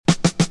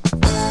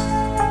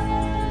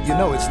You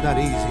know it's not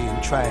easy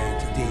in trying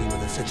to deal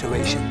with a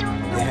situation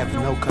you have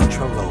no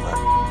control over.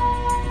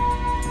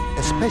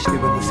 Especially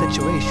when the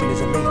situation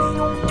is a lady.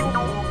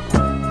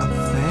 A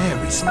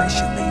very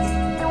special lady.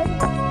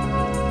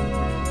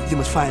 You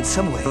must find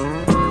some way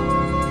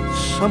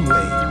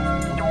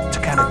to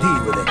kind of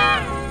deal with it.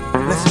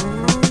 Listen.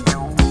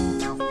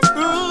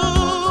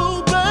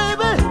 Ooh,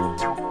 baby.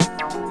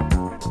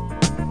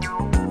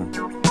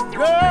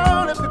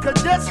 Girl, if you could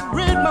just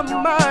read my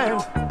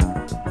mind.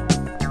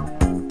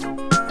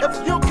 If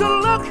you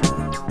could look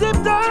deep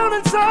down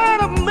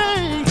inside of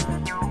me,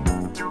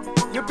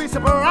 you'd be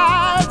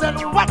surprised at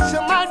what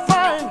you might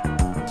find.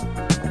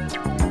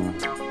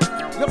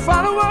 You'll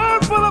find a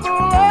world full of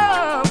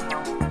love,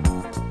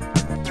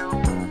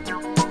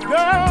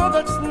 girl,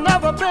 that's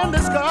never been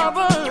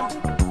discovered.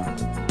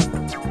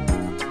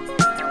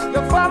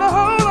 You'll find a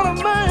whole lot of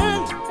men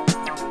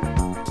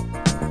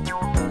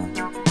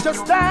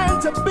just dying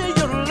to be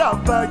your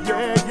lover,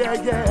 yeah, yeah,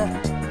 yeah.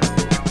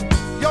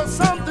 You're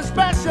something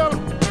special.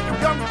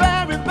 You're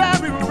very,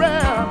 very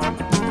rare.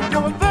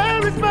 You're a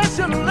very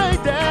special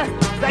lady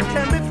that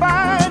can be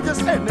found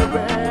just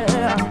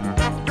anywhere.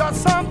 You're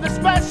something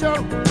special,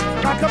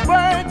 like a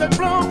bird that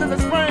blooms in the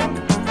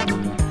spring.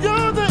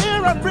 You're the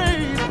air I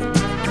breathe.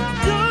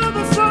 You're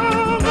the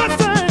song I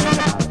sing.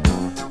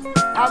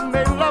 I've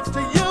made love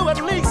to you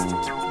at least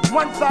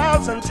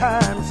 1,000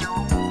 times,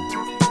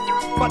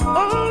 but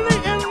only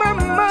in my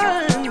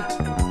mind.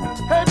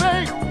 Hey,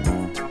 babe,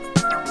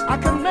 I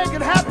can make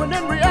it happen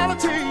in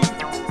reality.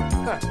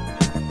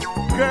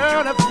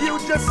 Girl, if you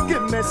just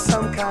give me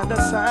some kind of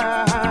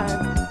sign,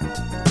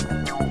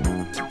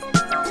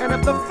 and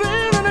if the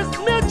feeling is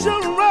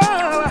mutual,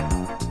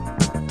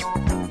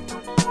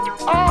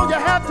 all you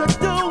have to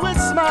do is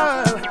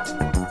smile,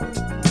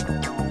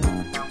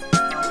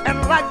 and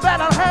like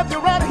that I'll have you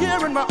right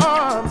here in my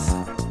arms.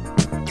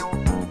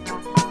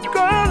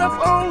 Girl, if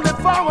only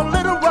for a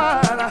little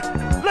while.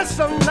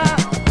 Listen now,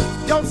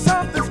 you're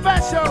something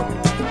special.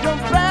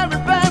 You're very,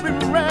 very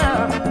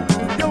rare.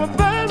 You're a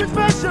very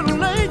special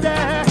lady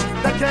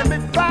that can be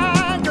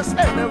found just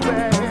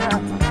anywhere.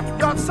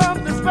 You're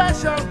something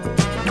special,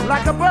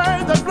 like a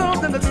bird that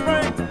blooms in the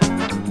spring.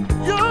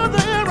 You're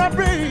the air I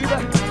breathe.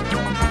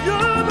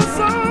 You're the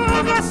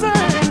song I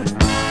sing.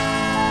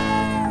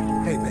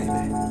 Hey,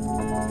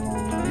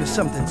 baby, you're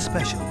something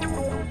special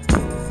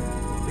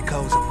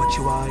because of what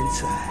you are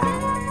inside.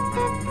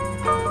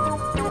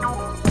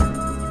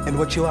 And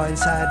what you are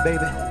inside,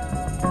 baby,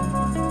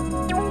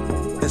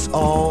 is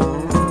all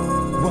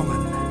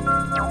woman.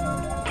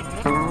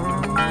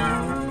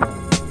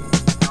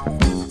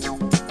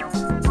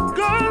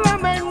 Girl, I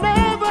may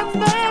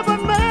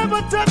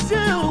never touch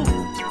you,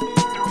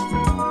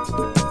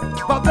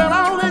 but there'll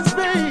always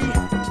be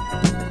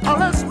a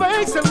little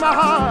space in my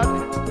heart.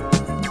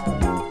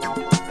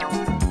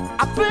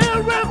 I feel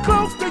real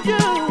close to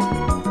you,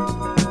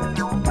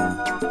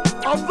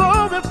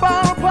 although we're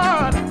far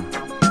apart.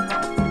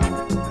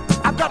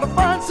 I've got to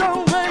find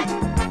some way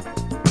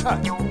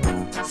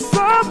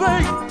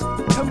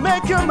to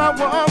make you my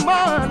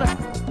woman.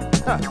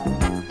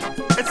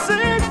 It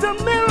seems to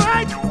me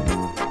like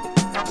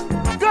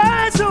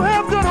guys who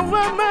have good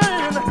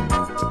women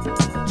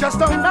just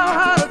don't know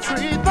how to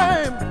treat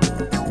them,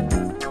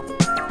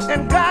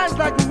 and guys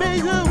like me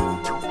who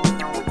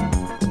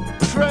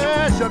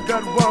treasure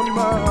good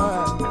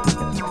woman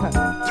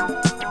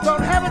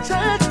don't have a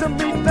chance to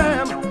meet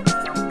them.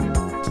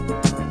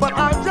 But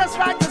I'd just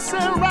like to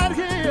sit right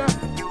here.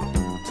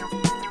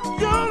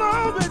 You'll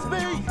always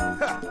be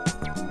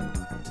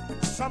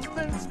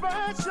something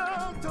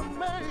special to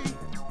me.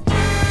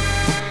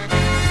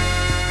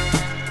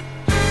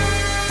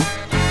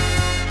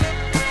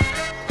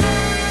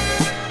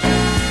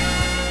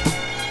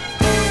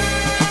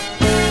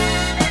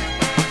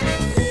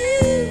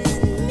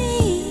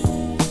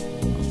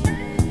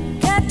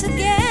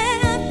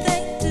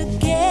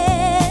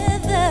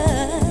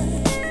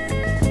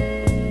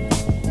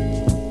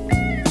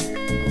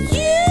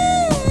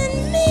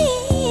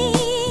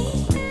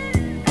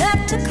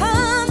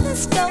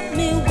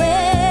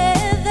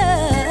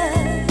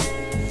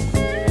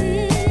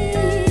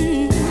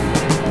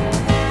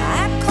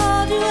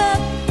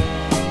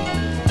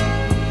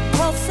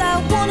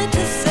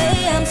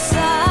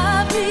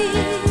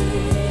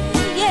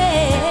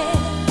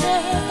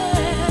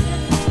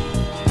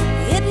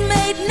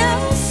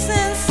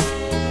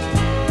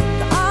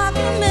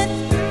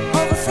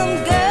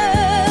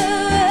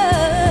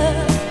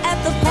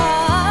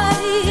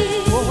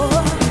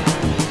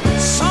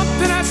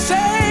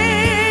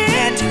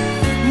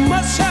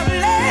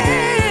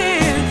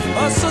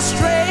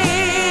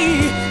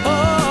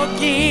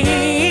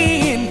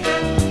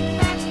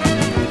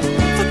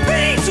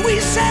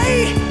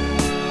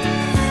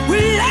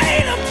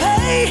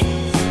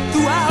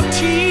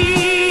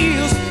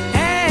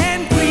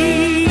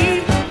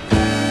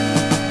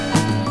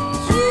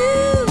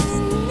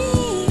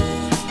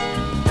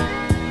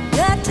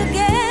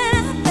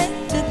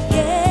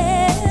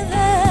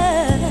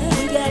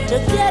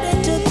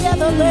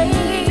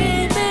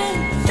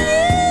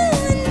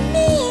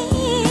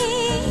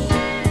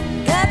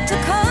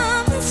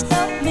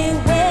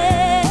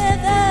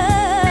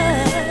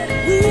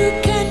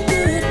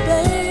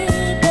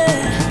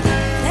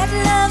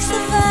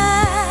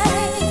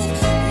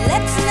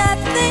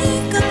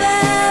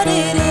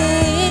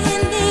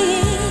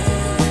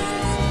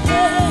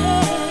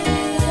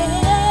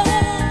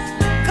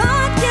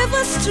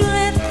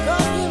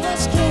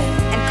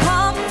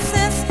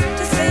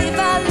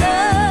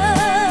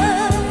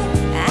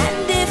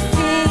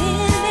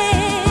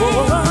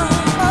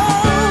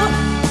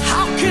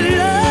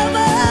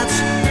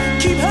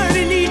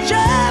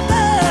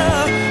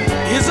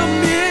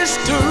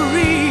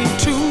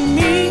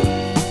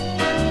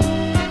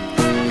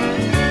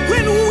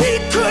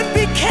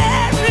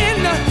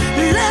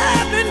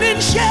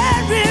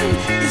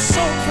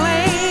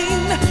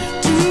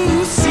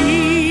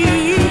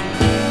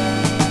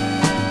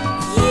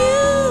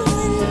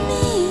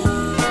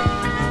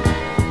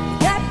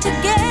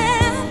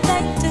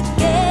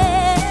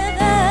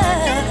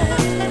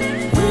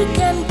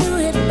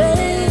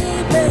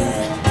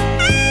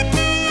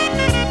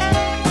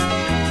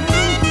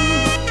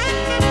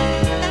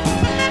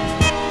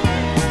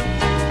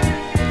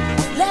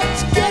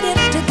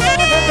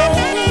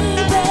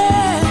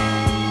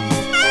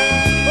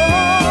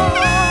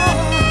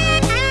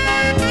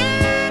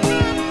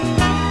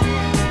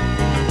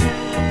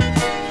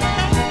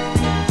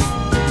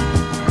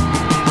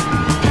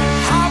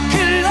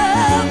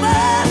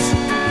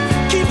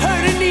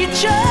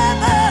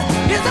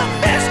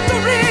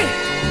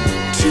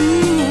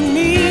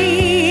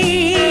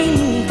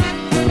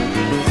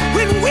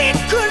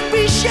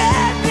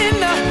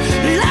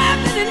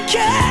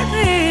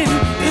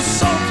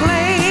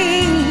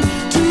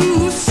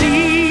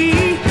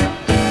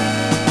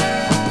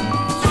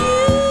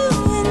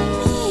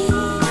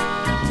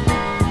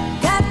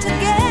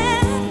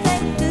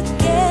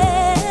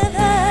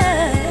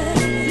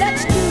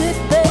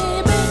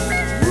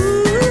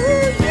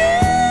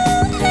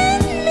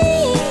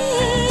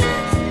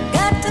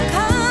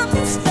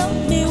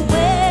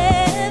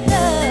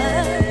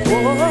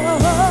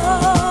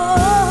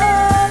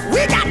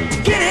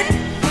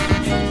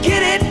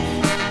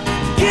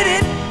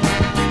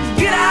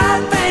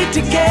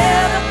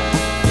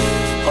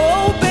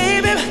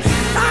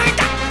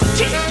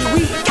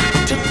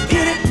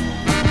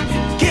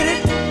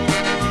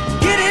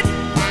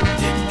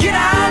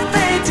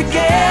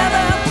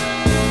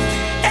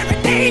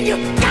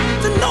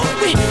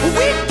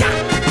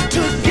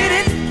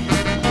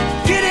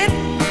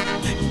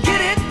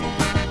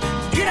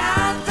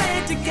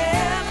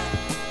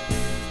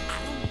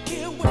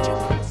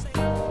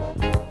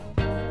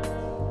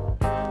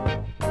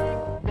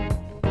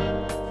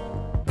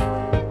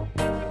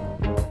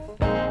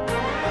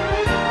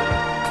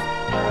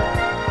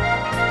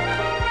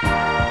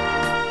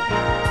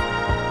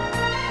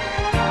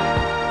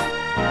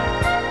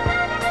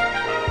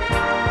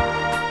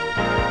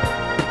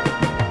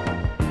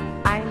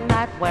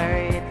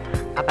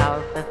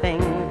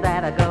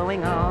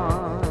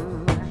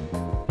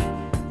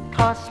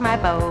 my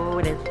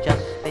boat is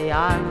just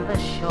beyond the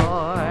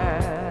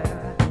shore.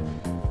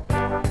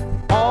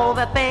 All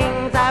the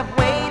things I've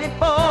waited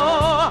for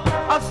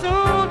are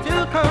soon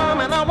to come,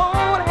 and I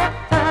won't have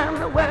time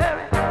to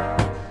worry.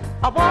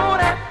 I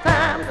won't have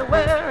time to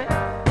worry.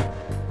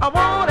 I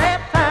won't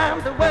have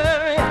time to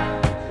worry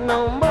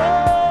no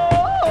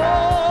more,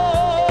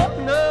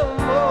 no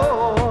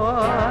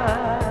more.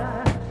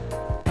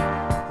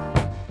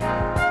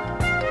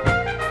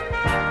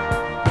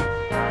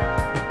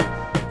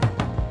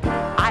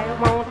 I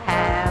won't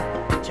have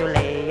to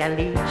lay and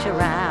leech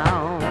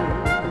around,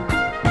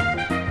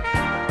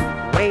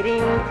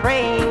 waiting,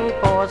 praying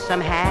for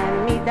some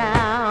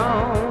hand-me-down.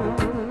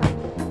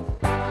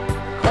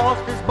 'Cause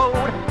this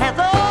boat has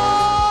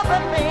all the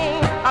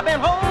things I've been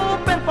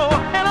hoping for,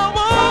 and I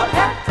won't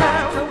have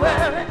time to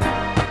worry.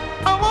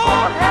 I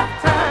won't have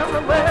time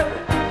to worry.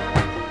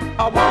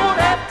 I won't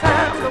have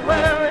time to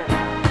worry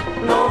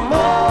no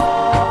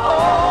more,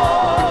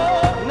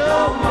 no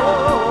more.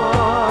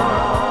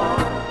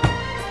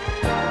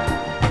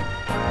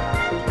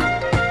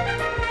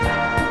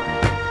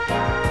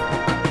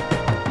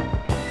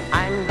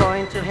 I'm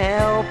going to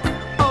help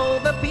all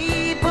the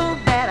people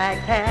that I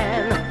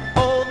can,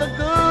 all the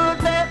good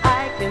that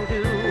I can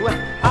do,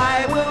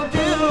 I will do.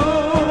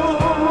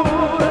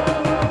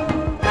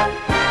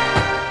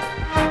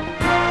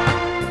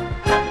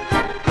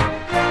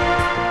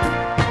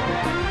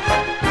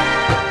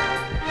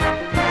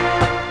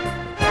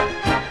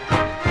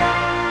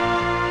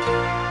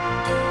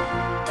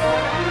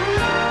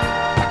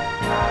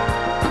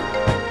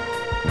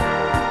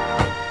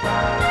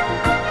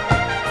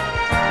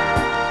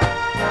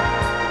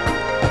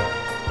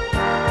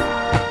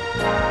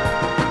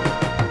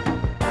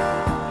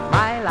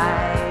 My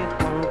life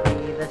won't be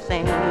the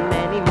same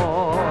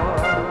anymore.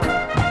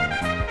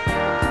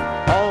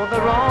 All the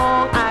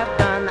wrong I've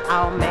done,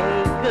 I'll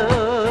make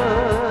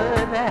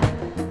good.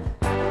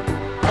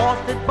 'Cause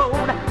this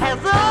boat has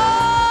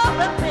all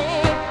the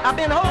things I've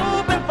been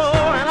hoping for,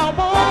 and I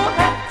won't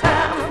have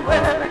time to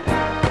worry.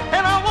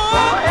 And I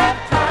won't have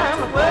time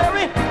to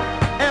worry.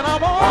 And I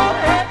won't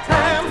have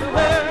time to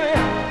worry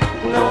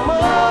no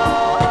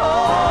more,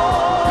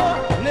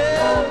 no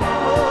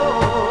more.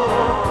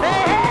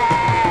 Hey.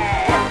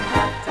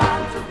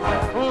 Time to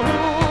work,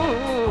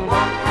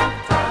 won't have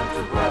time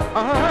to work,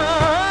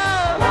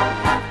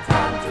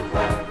 time to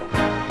work.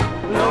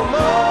 No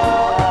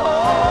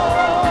more,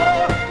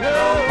 no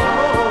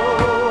more.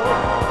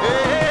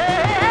 Hey.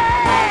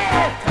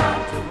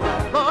 Time to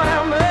work, Lord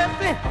have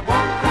mercy.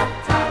 won't have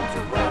time to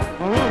work,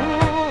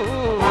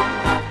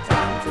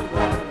 time to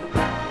work.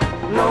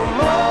 No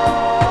more,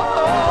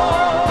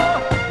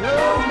 no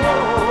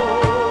more.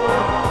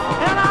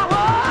 And I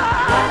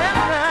won't have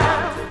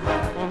time.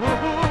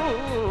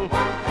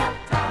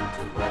 Time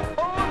to work.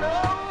 Oh no.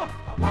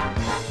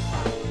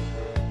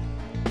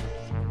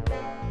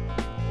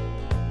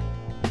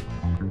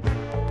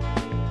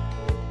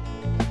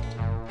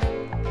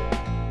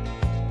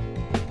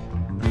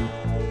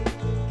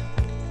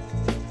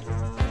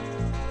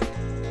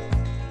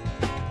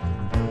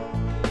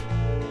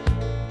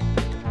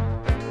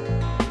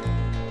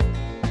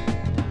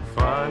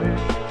 Funny,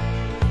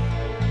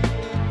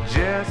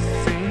 just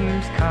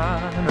seems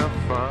kind of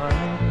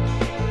funny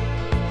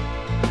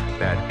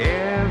that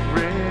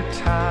every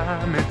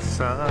time it's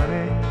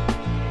sunny,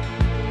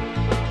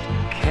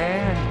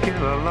 can't get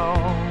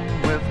along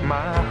with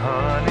my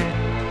honey.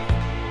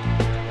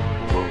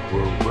 Whoa,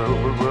 whoa, whoa,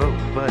 whoa, whoa.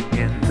 But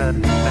in the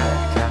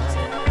nighttime,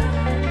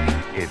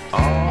 it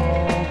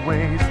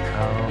always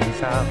comes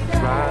out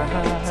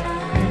right.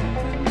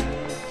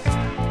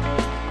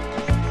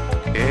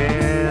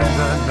 In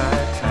the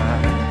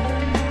nighttime,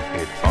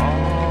 it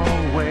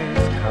always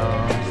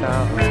comes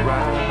out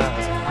right.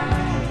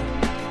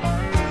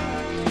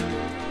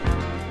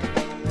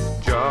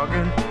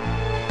 Jogging,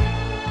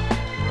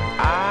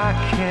 I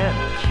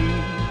can't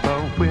keep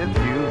up with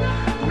you.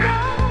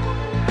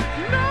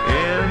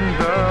 In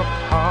the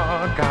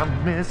park, I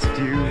missed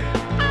you.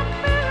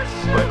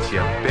 But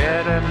you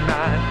better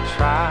not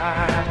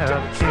try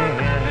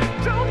again.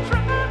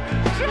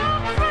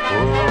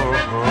 Oh,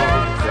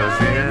 'cause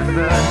in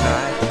the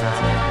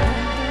nighttime,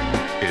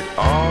 it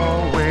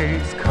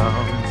always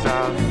comes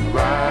out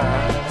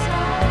right.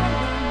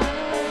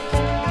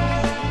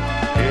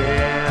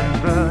 In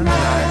the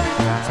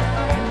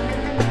nighttime,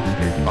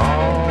 it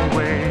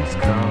always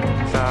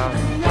comes out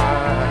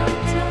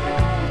right.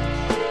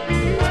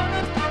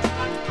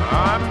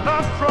 I'm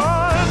not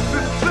trying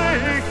to say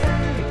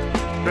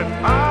that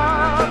I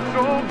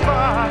don't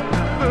like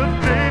the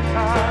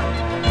daytime,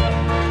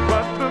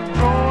 but the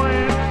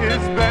going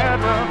is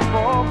better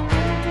for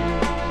me.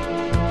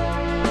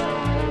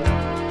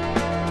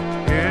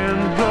 In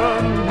the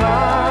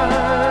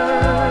nighttime,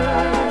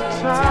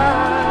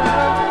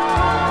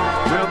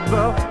 with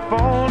the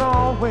phone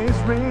always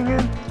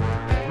ringing,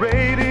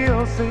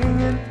 radio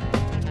singing,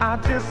 I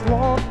just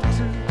want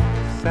to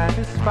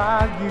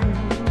satisfy you.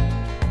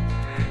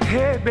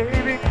 Hey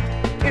baby,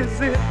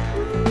 is it?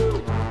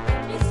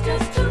 It's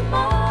just too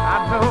much. I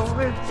know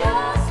it's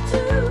just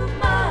too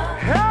much.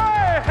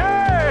 Hey,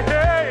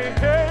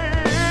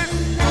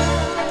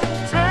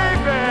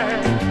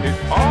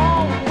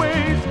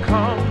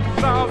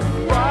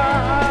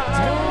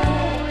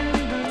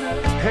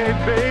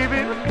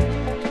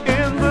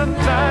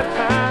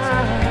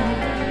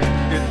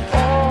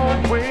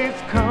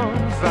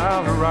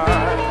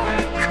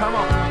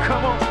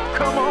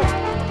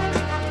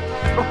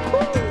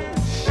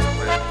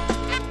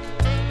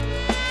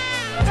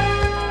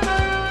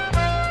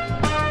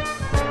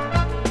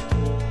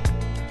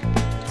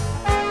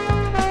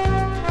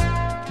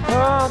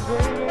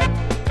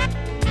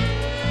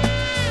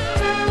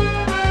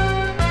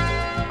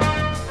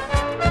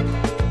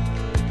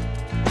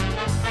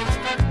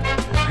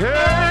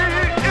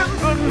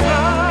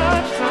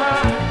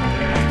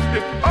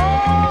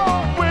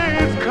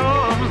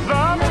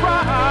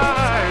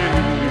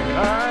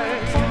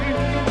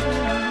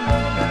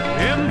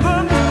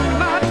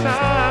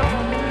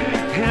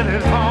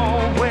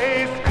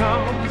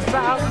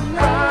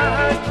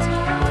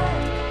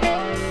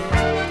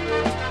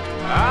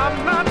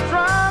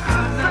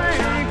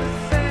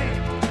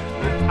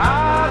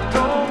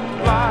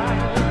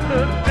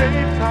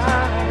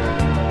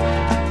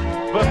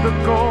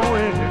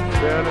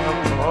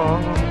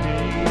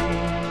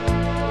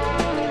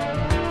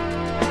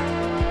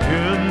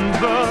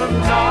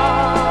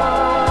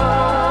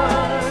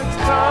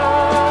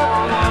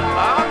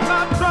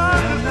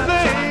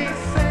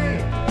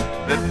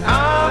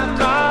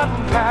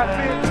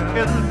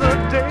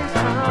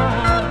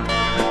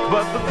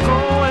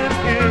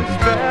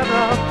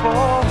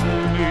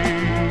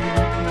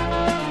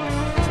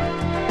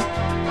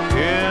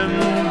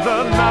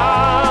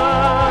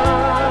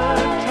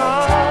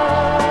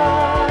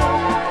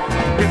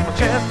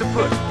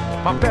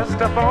 My best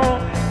stuff on.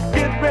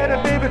 Get ready,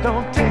 baby,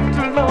 don't take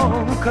too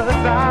long, 'cause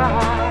I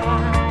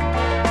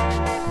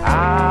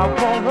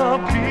wanna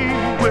be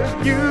with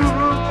you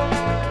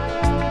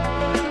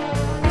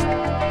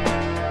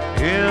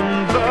in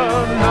the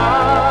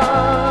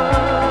night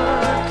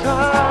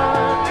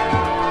time.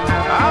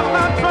 I'm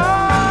not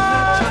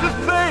trying to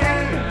say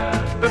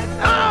that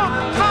I'm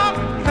not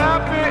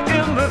happy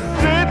in the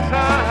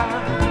daytime,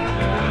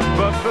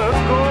 but the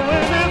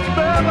going is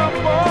better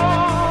for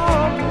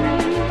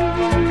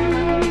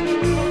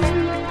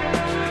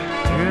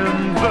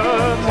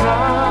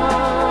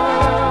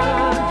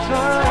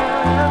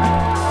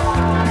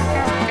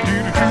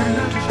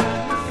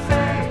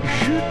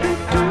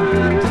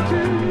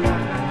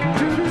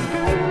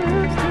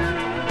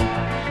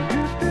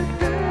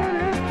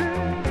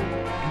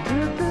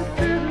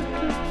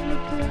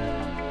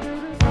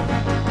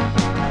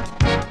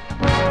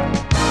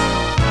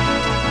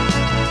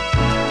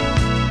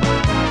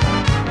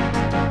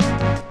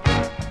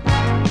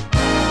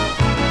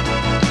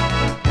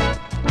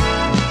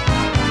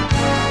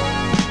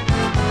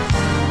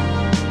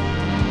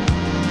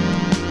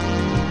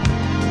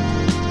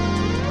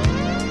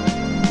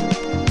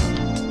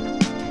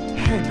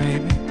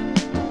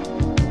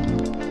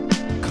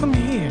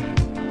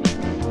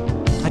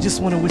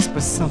want to whisper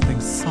something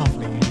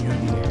softly in your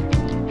ear.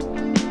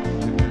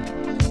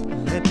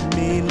 Let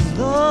me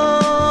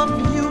love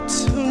you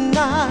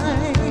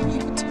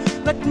tonight.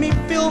 Let me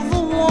feel the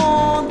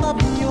warmth of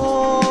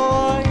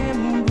your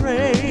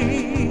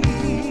embrace.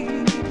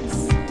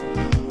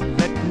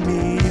 Let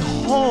me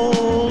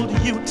hold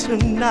you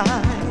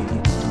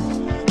tonight.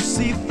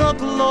 See the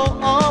glow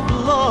of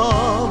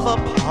love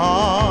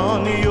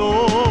upon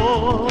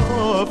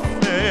your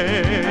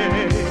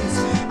face.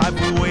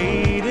 I've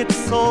waited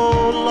so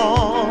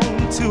long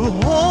to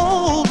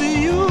hold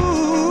you,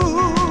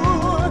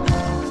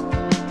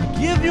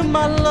 give you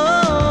my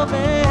love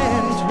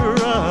and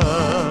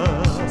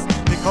trust,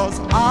 because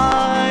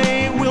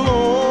I will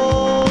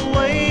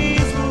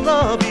always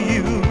love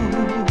you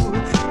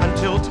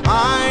until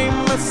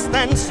time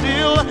stands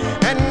still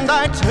and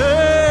I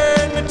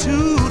turn to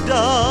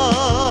dust.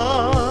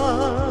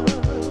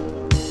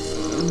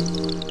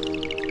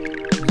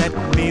 Let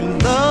me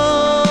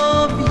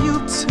love you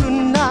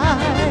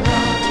tonight.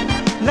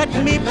 Let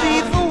me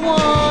be the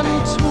one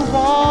to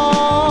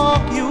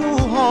walk you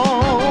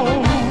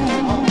home.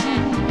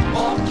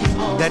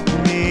 Let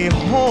me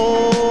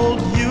hold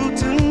you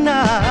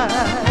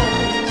tonight.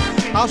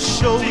 I'll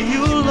show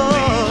you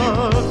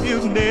love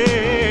you've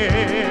never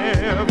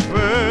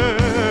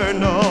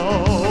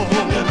known.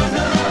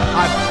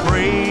 I've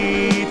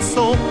prayed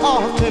so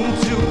often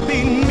to be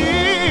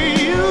near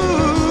you.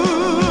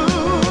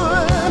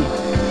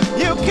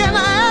 You can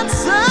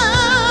answer.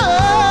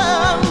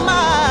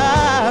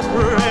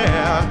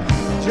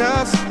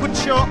 Just put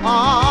your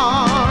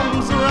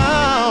arms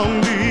around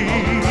me.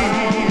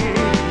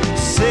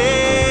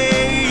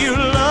 Say you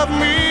love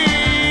me.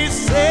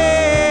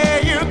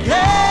 Say you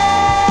care.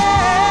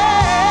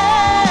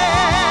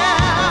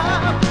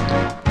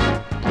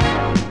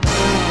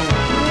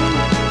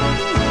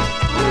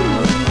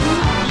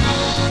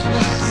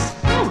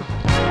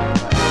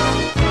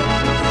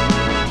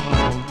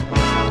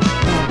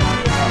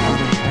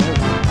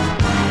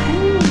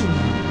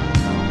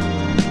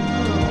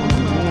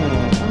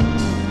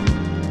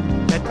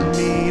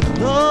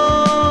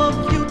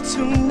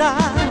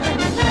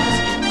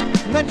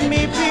 Let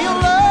me be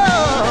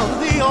love,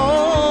 the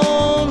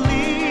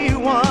only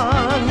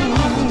one.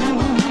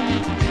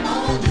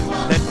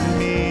 Let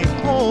me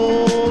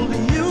hold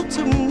you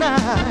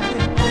tonight,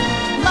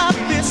 lie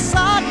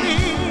beside me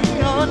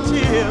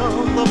until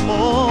the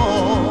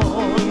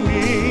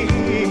morning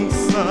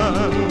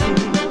sun.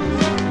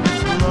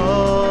 This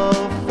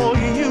love for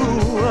you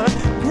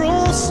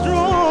grows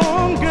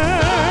stronger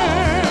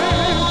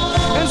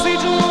as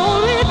each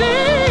lonely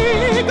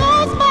day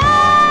goes by.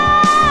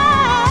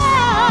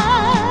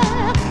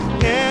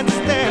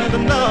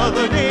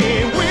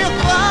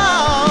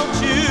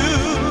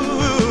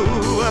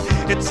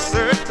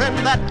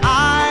 that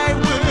I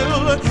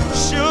will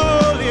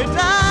surely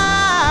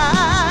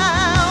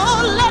die. Oh,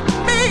 let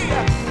me,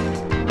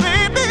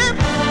 baby,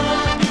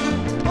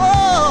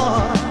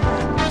 oh,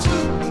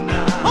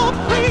 tonight. Oh,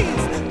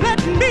 please,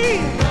 let me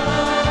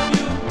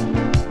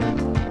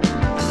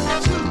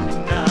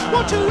tonight.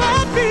 Won't you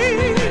let me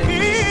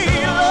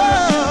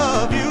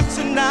love you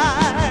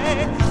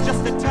tonight?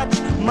 Just to touch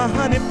my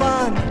honey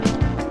bun,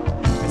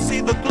 see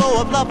the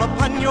glow of love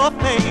upon your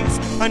face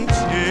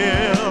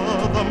until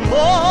the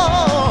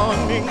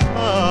morning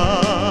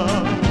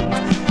comes.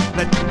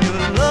 Let me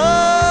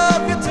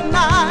love you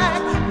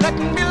tonight. Let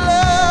me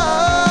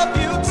love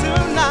you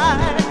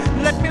tonight.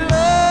 Let me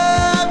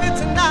love you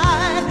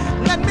tonight.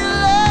 Let me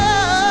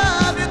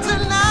love you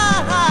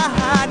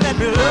tonight. Let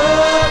me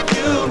love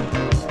you.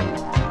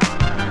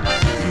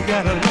 You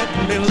gotta let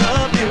me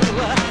love you.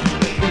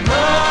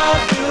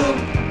 Love you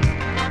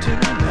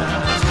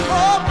tonight.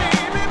 Oh,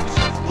 baby.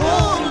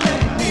 Oh,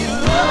 let me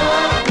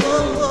love you.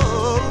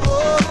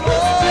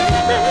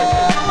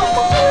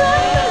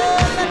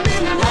 Let me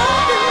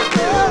love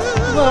you.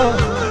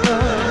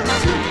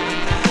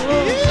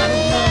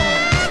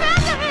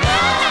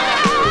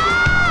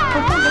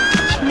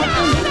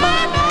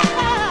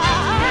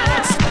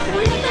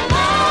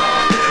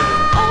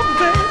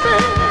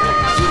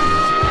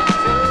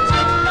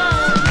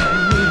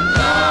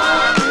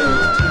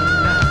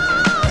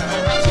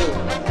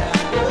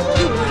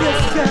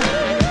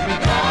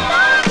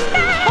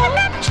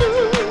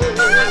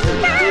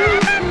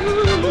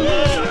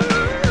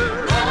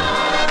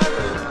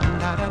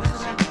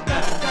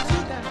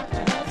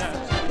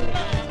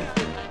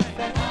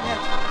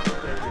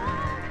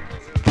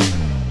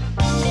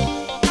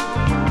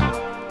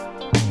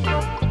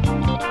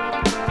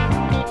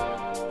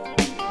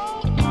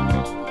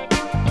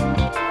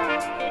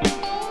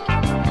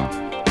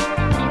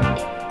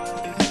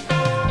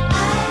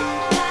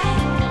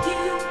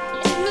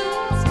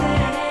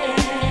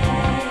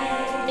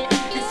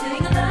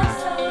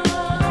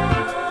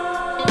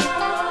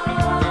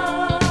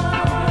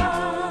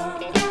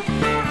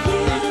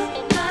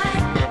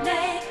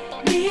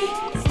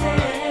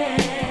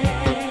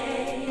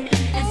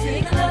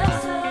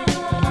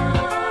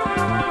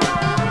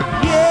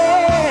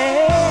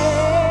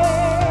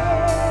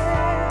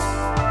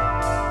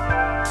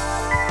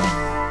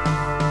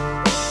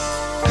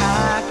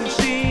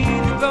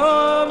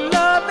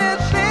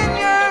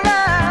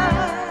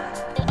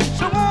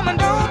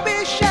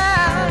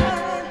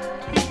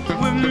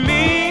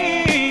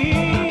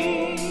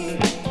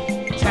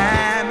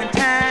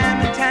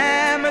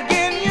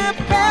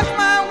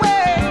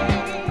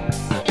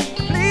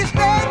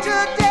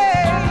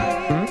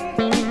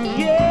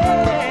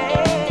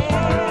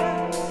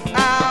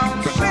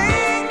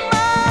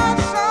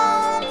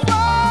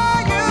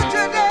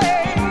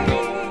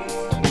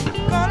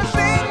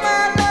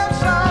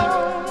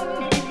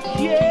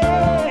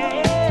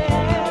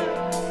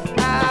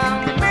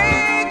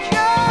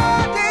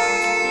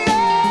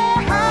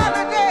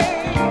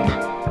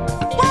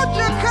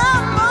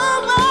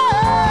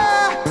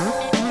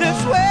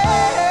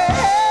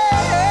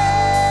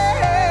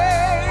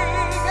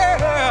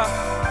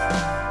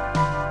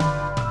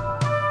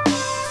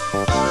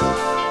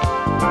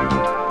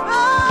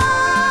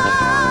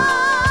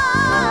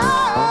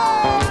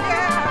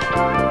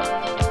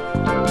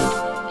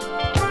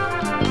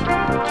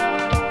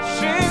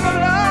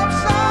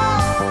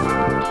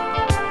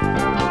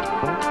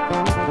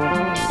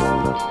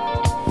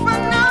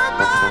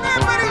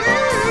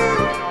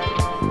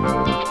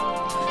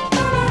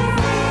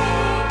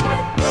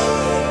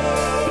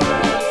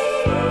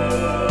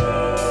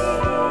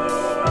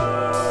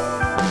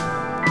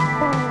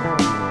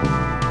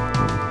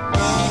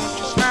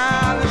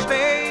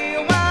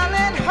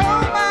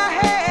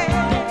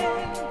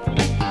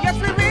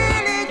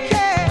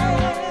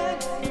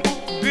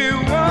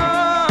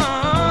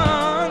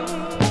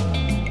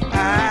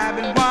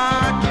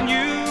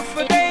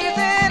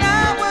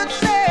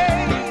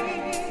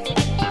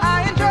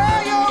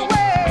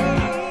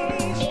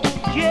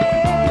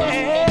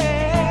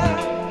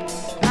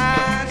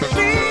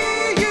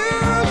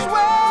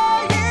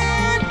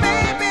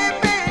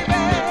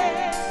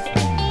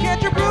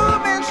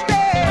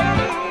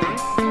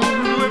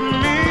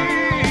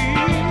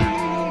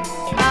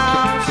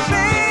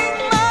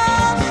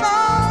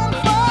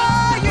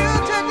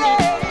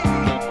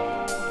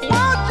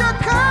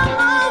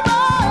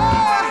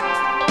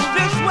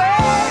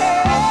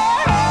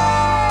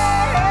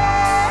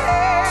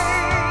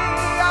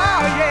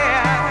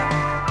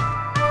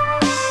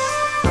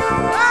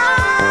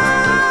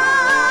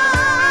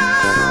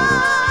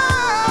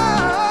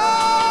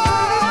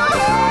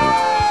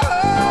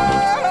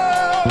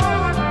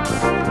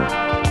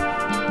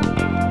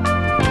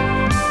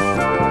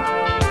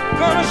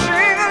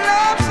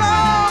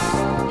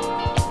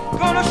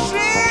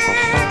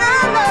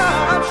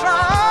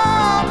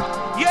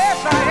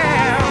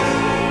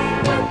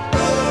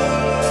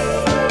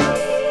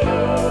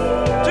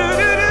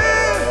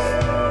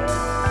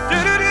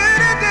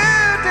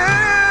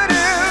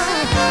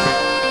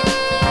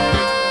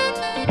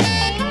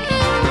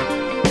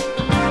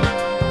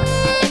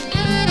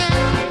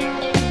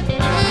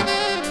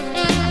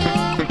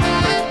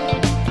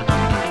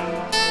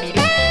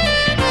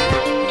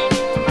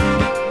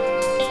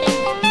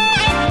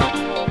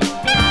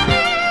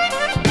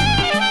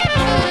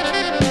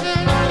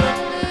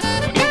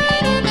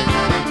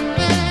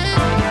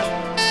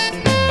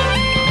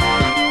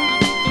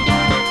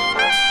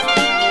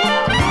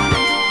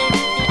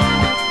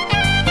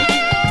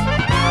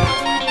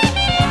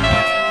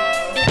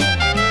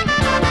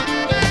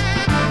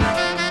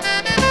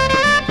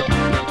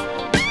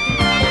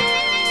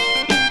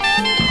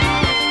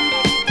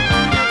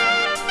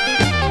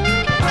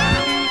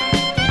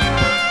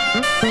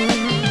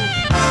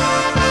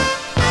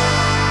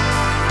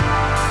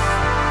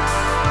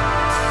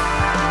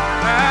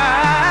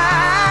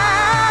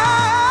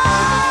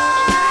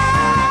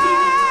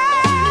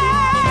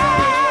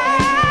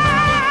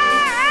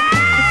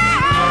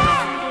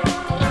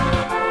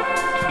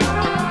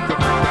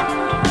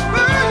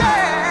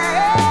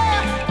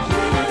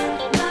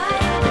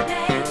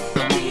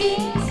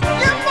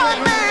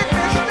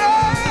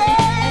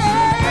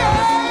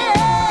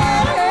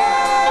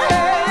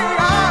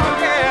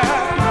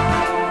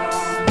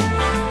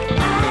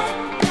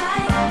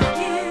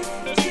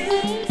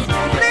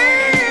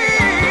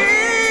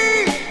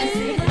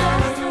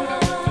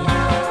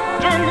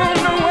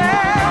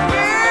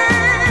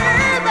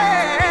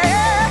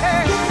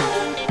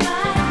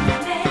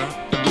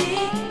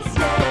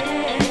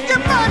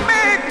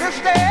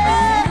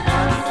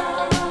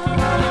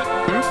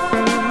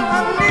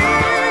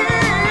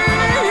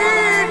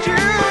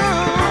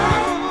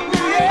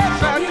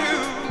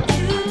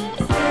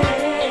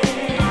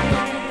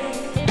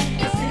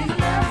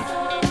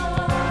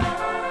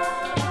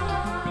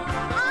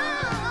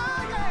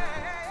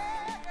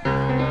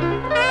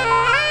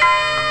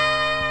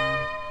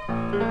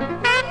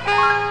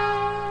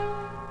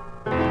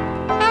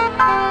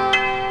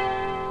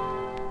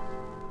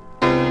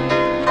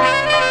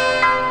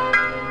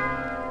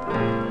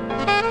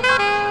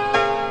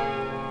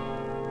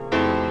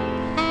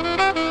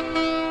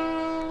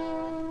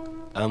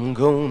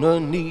 gonna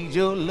need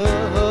your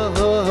love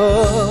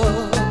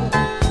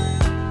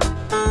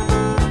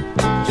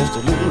just a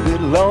little bit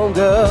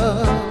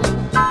longer.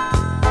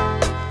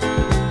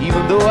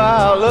 Even though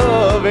our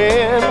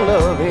loving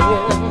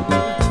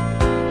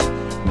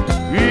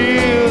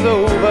is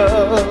over,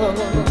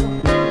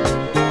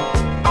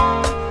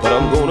 but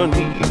I'm gonna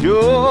need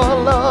your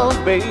love,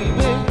 baby,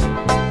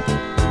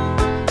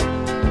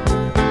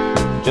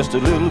 just a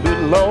little bit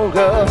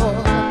longer.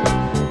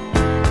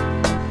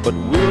 But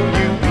will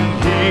you be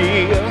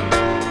here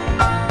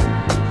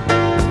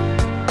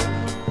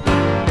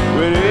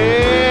when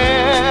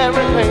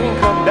everything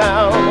come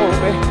down on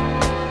me?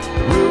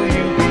 Will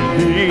you be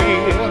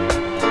here?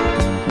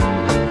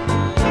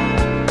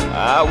 I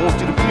want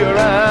you to be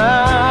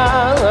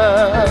around.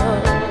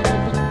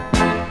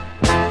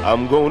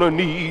 I'm gonna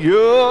need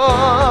your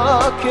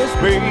kiss,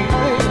 baby,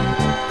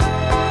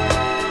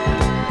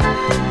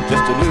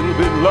 just a little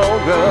bit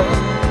longer.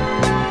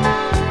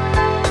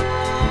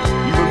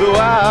 Even though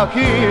our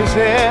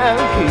kissing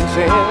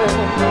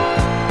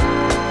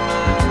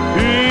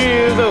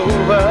is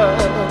over,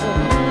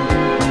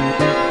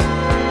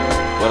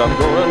 but I'm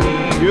gonna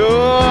need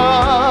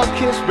your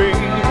kiss,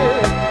 baby,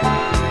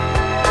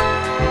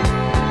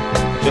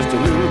 just a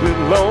little bit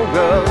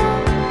longer.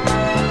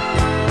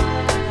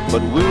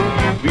 But will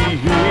you be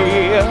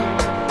here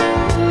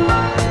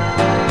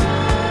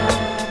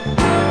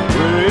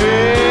when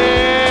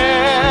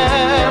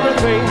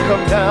everything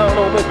come down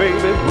on me,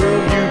 baby?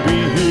 Will you be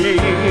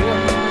here?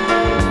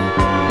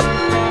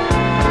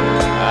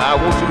 I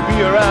want you to be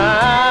around.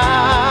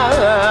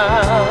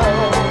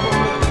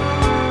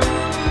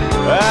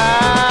 I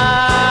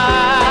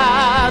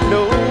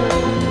know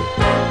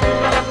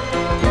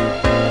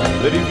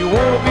that if you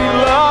wanna be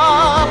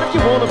loved, if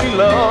you wanna be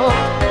loved,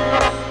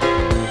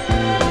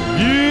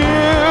 you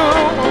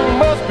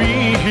must be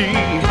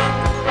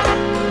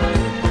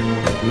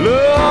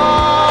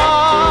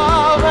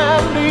love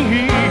and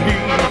leave,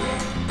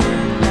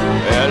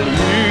 and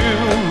you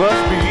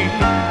must be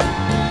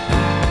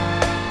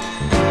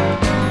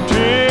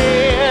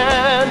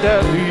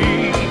tenderly.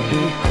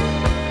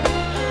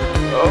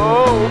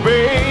 Oh,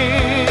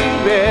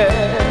 baby,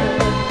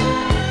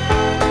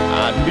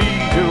 I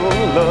need your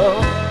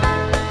love.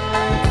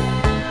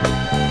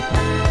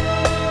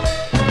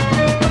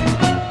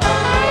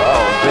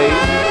 Oh,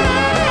 baby.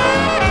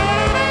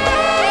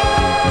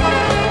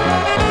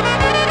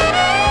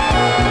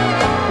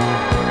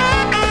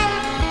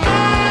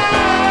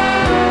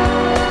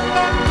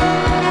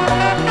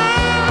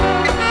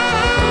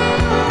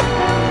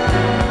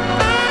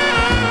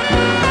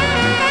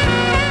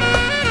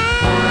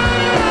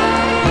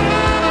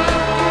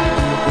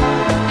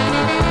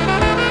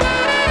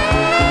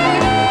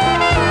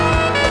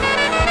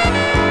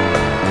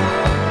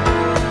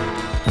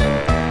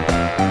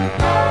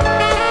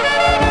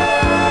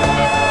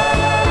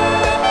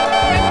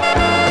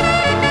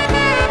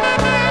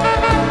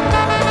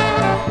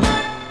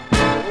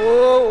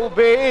 Oh,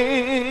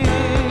 baby,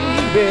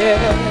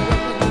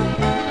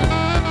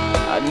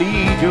 I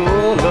need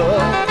your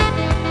love.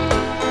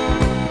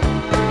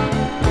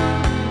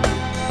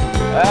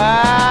 I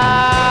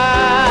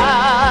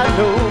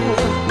know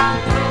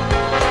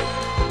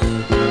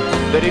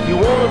that if you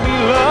wanna be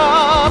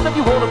loved, if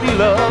you wanna be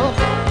loved,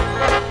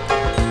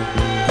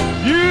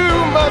 you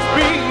must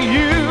be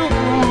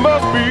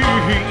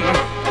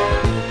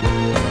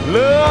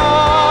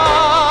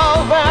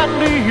love and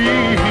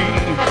leave,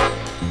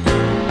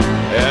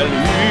 and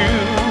you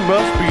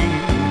must be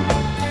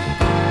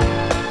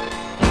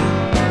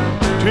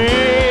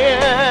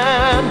tenderly.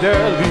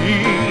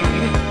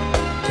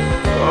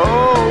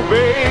 Oh,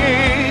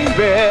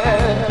 baby,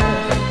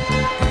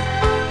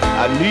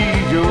 I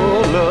need your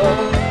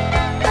love.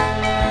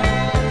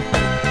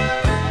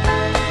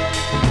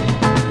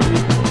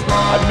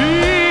 I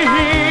need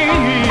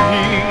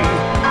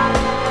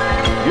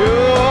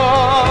your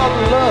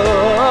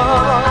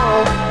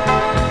love.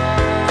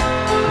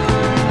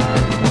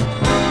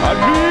 I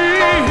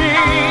need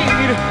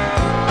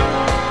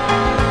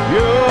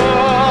your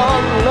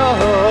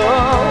love.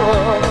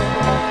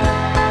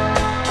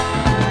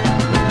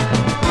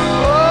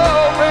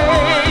 Oh,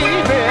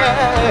 baby,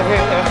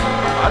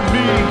 I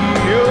need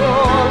your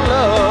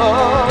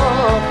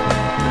love.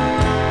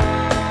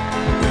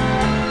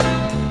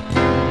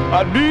 I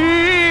need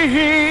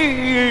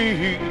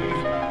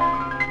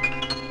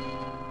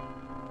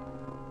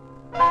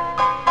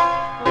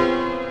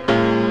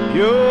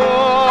your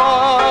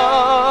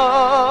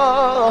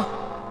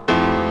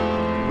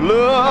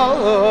love.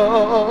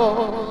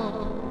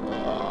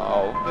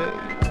 Oh,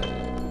 baby.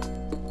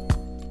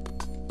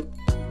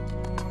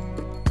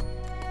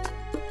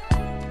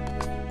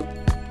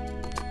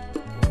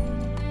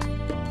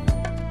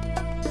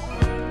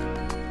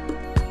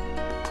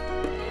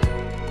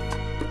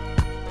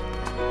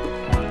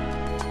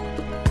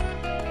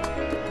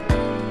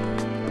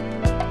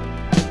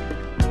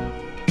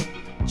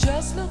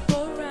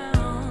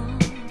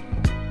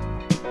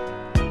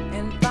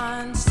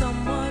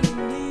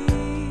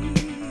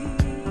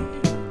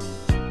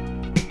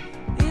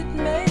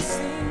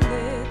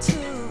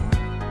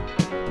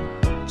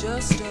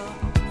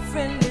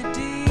 friendly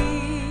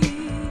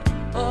deed,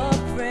 a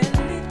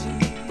friendly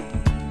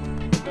deed.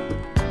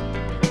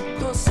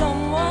 'Cause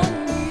someone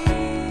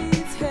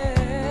needs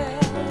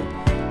help.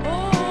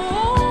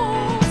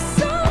 Oh,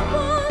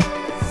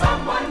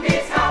 someone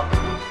needs help.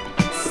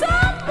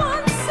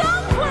 Someone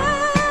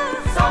somewhere.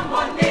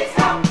 Someone needs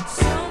help.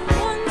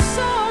 Someone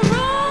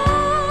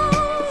sorrow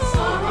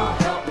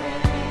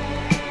helping.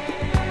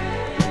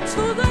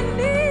 To the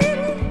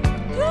needy,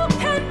 you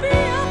can be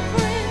a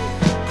friend.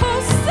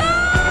 'Cause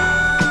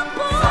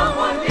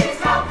someone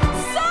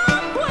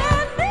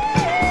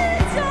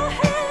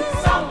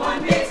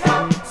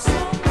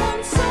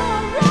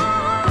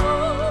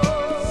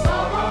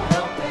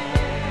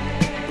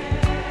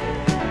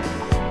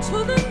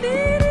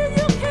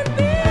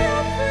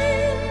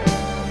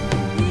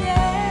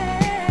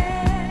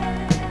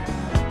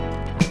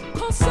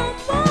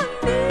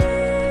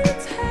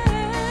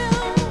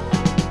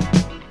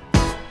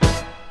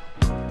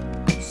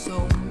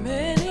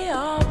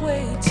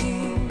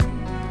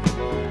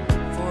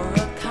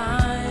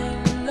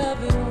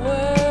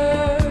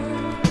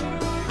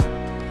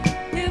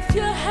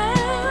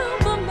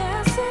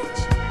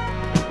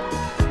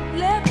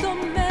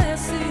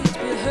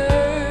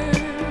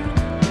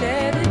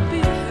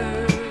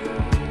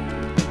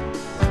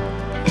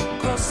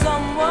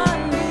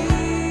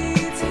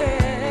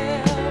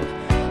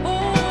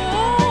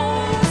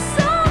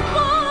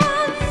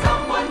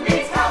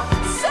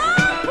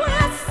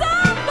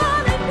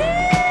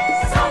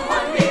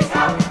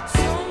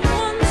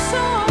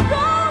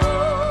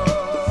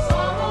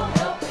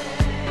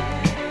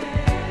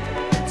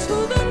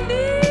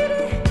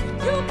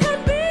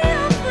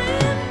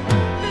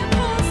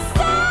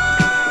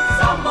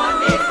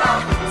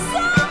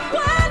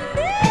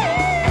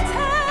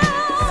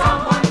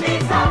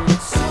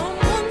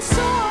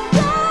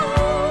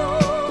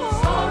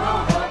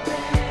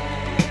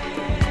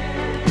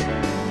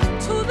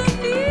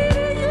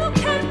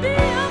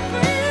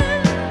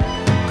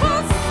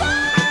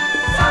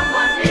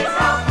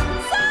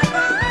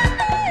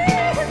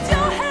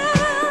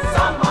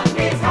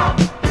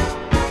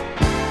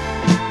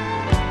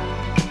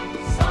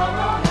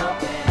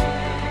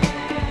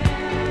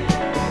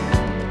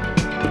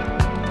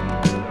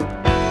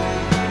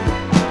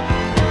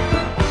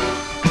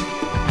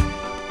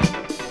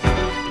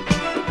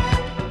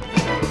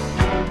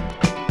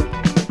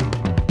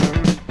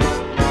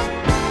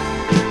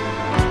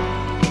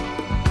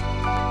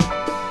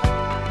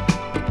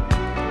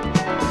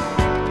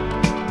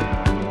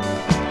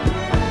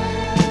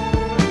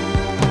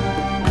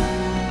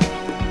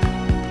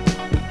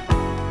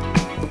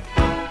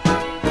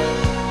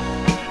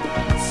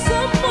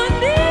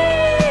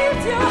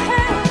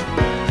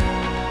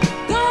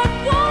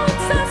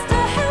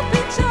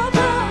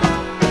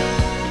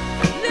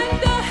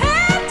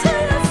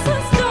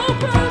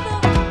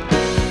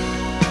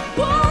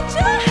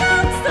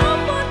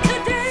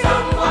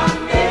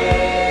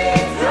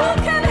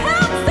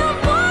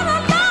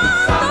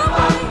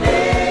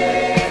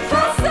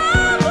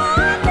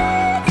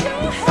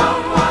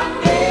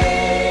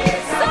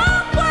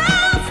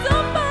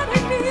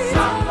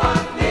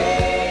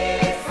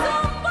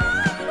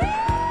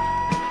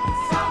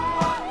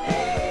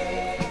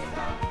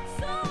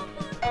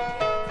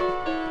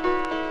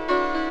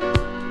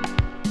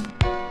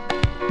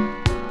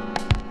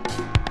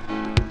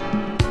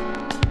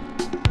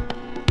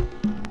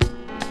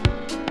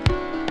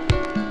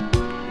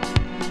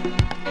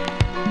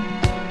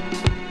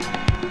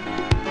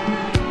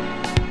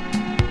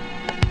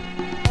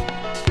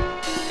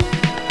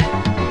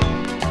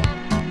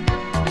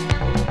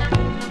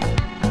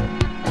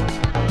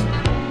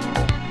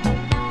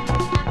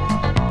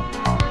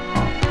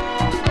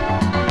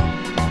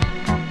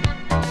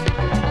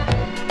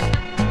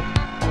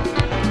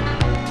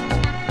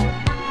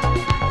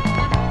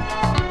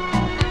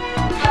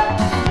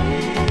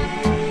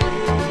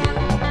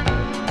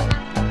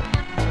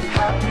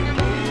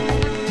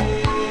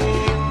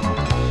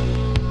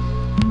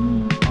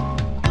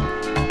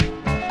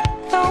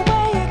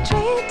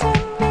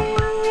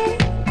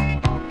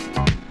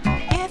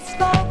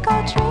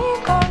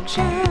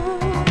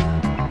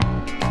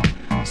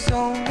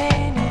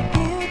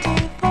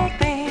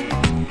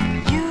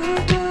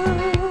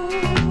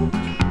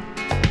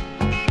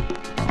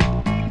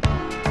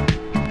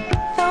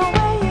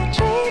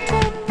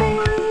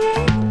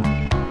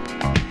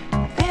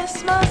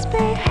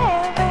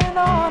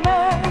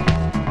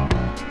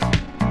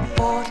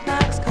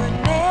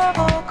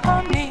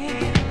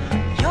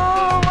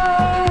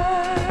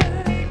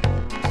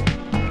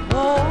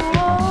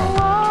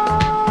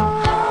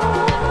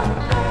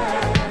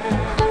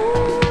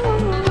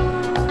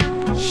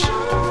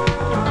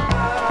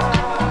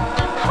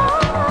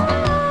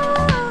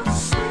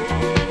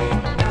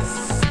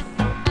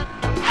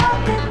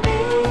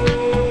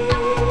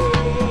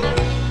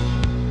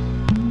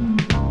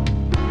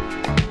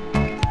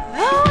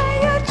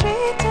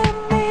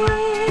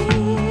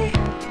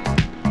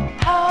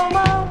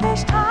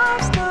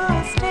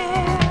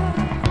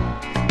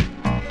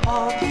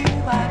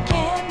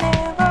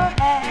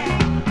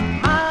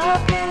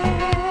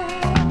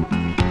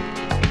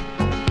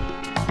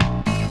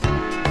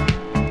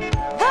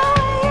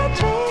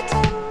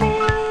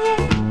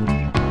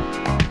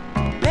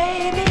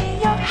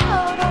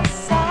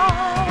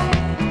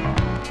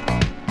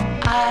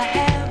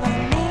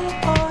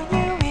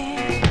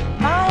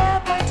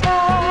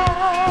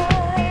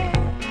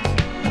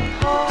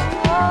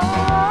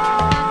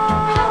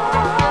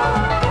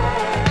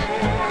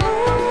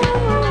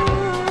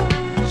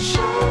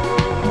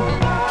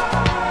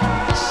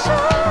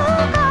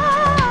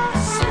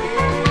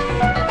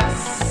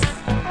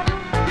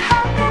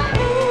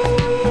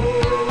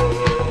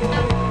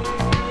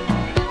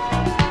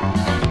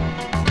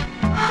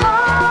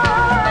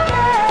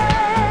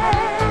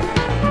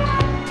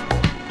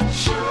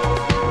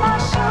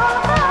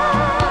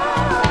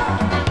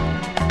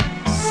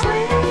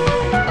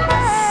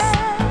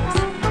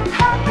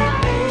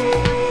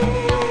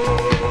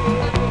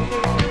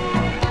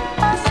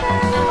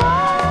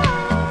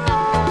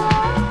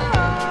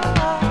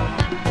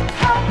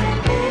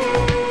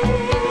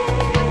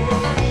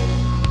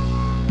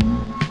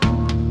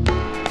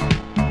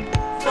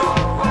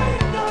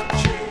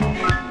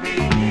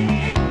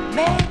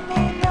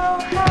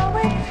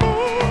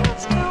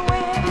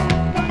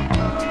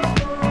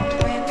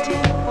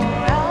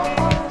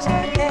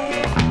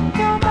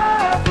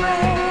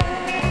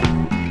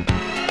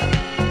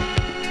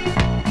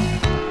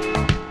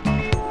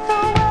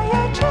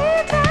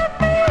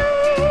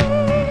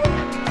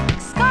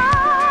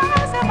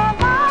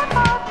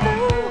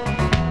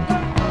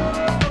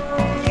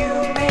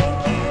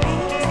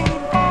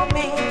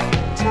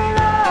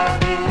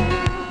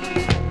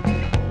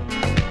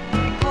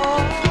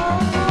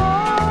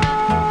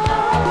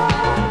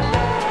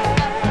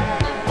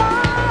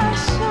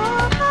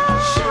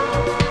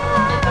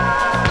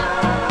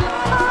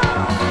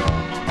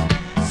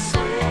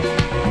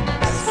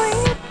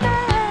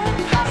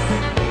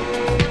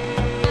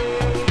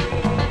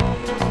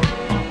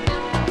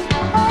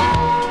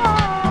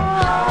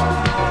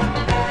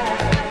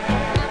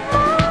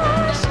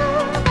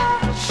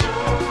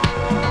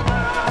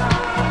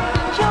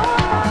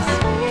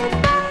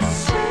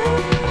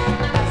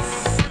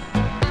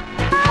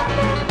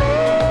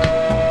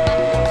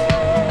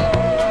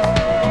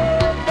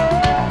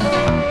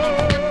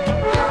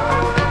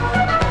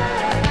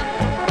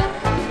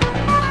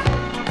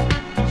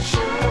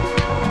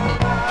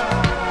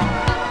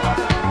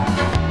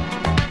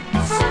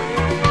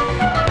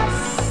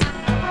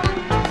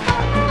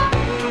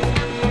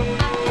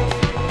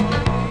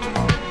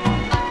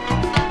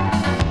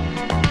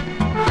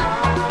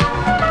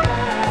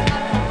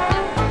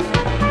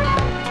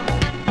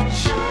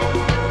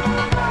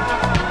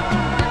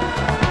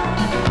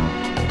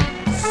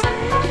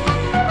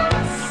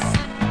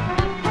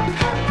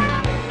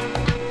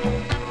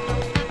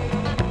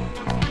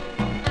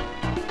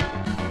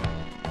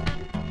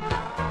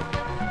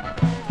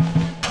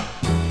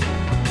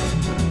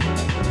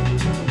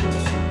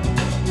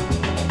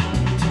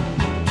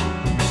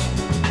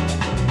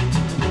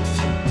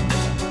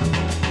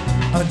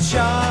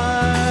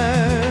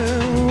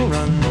child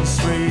runs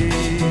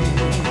free.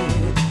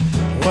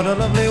 What a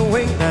lovely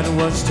way that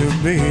was to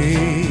be.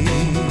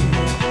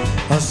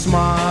 A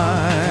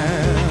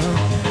smile,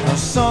 a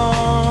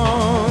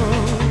song,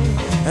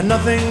 and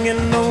nothing in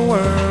the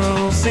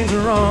world seems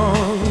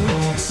wrong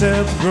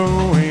except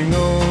growing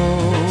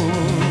old.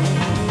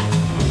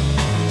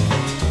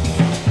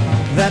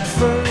 That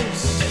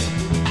first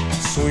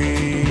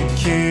sweet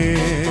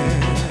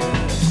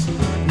kiss,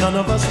 none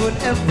of us would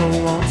ever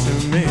want to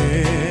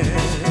miss.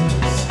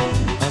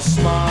 A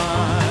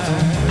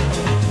smile,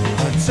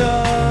 a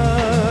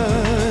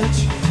touch,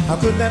 how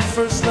could that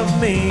first love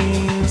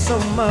mean so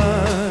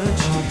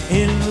much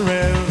in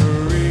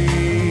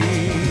reverie?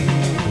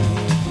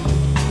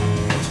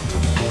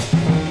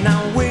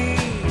 Now we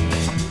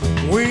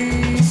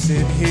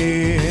sit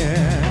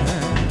here,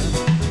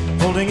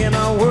 holding in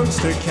our words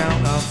to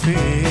count our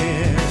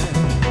fears.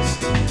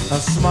 A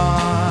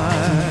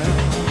smile,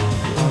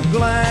 a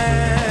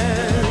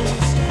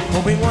glance,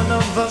 hoping one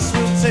of us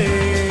will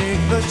take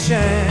the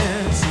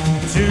chance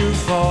to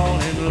fall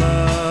in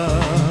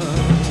love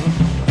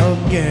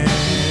again,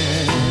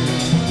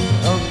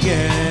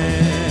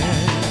 again,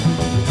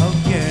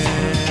 again.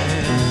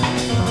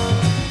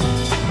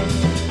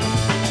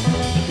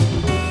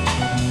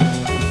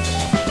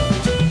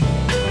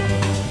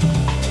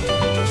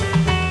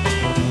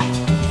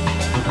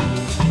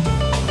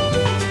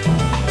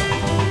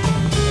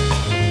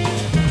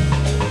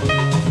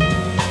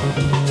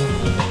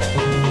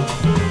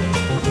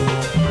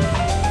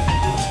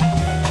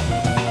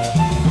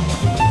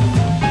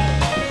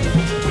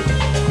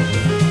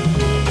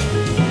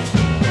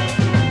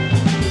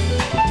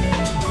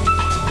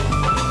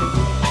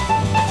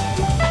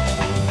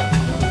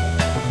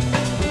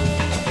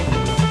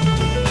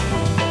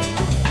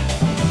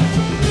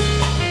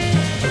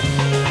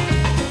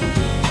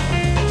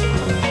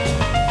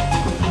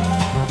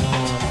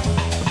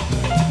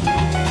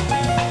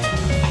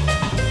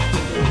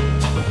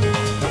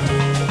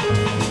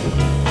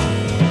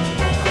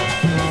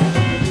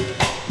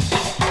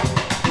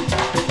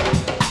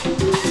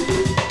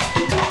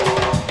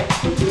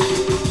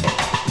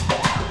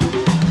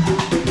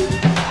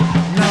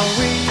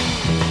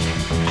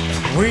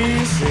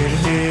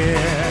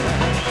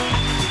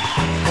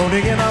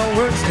 In our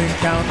words to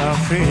count our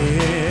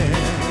fears.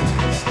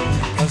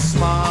 A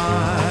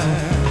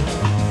smile,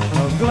 a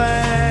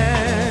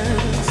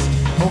glance,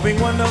 hoping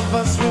one of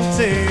us will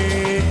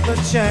take the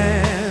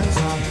chance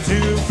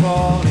to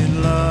fall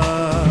in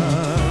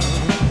love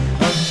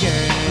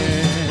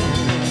again,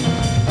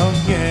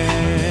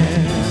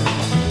 again,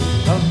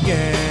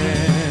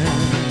 again,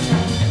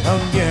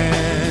 again.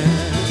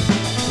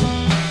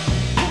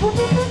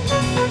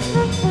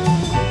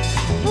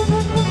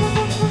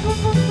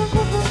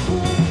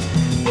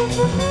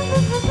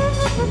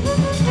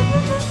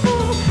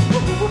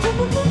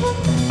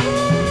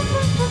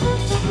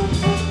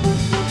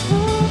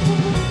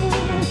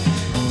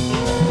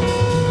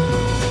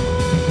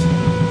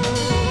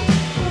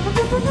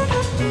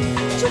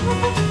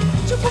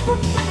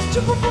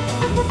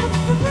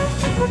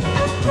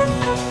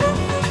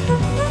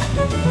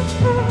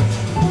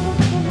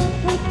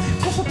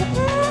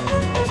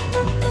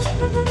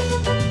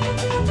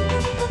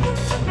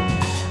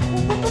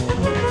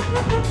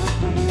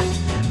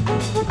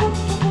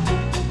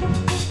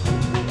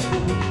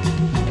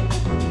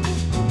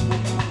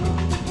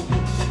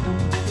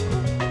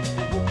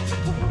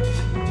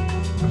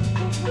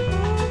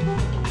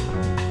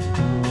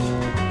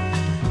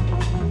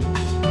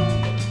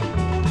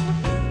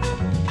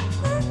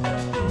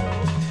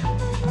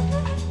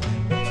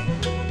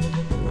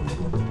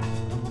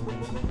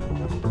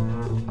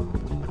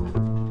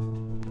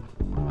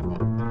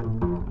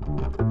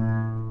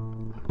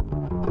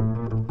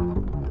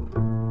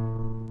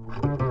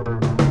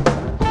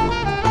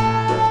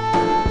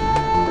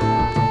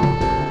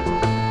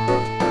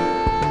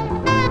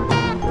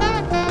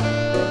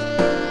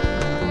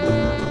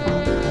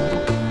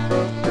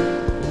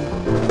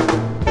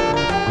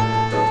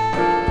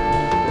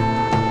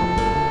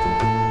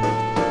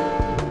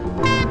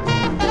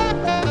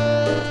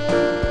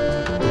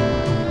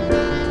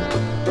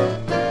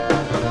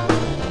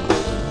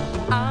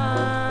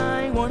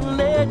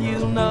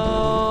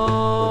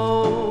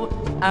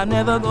 I'm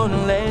never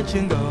gonna let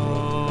you go.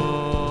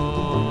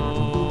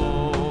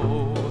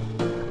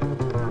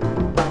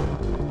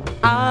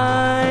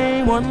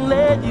 I wanna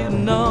let you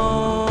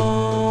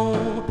know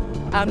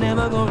I'm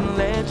never gonna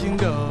let you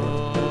go.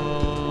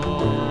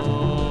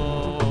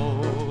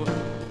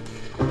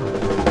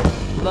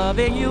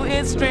 Loving you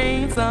is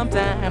strange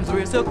sometimes.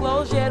 We're so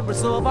close yet we're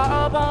so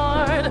far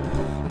apart.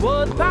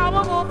 What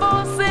powerful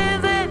force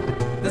is it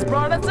that's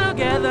brought us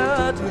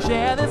together to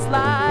share this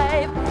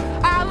life?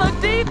 I look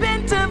deep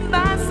into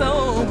my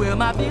soul where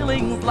my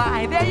feelings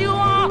lie. There you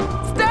are,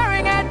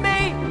 staring at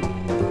me,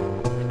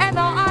 and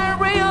now I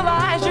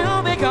realize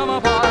you'll become a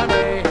part of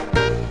me.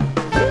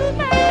 You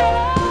made it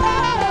up.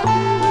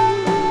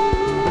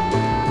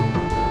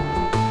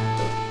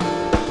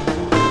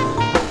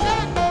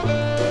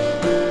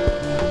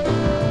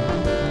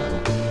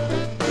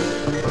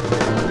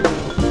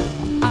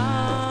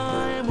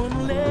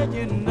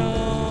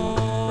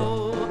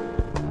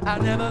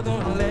 I'm never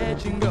gonna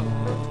let you go,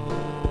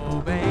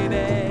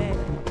 baby.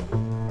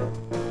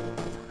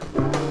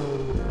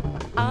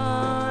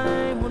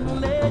 I wanna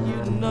let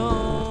you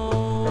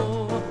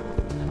know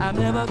I'm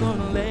never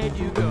gonna let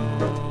you go.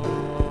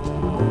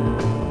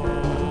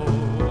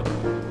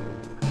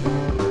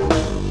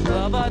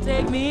 Lover,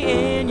 take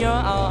me in your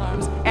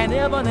arms and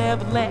never,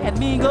 never let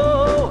me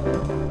go.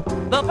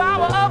 The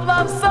power of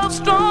love so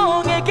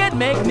strong it can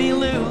make me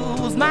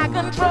lose my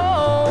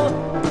control.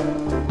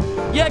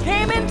 You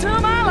came into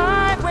my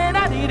life when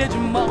I needed you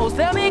most.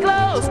 Held me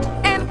close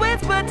and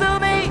whispered to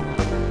me.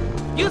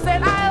 You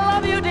said I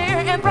love you, dear,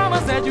 and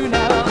promised that you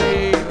never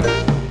leave.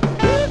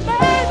 You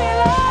made me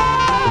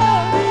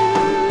love you.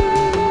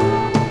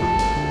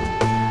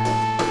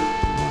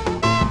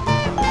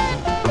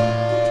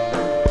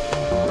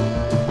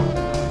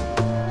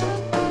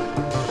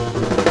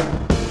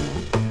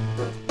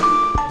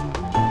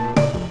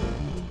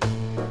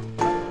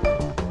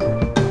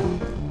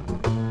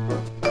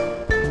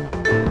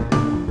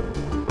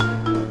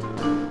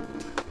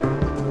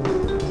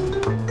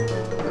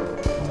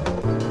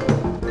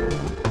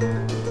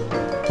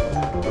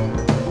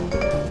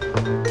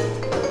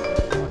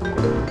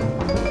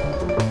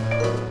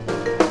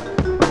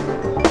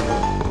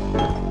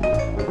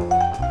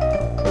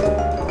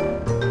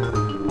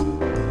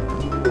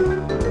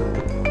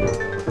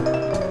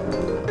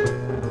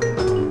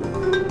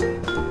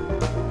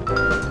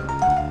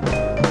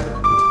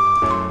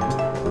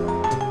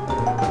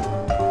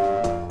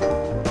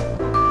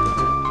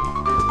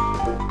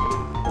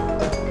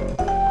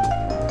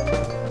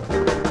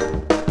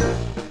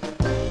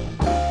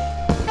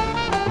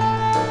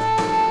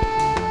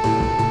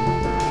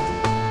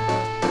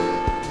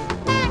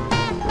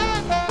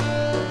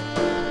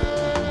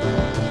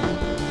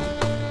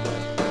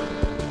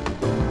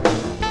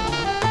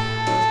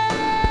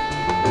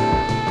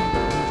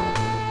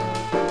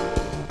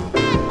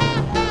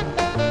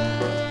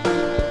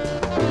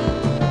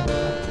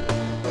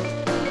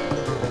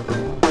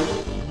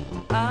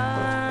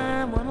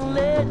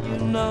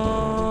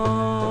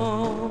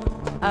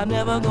 I'm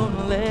never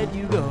gonna let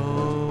you go.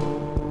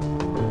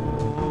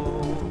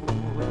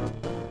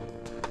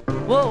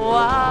 Whoa,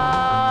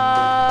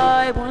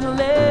 I wanna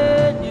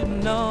let you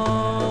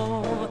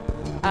know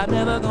I'm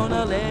never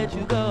gonna let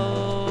you go.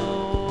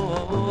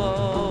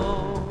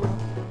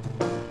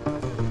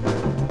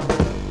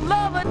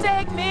 Lover,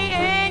 take me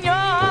in your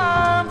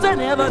arms and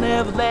never,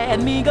 never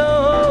let me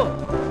go.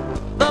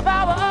 The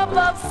power of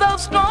love so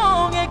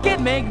strong it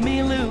can make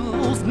me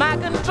lose my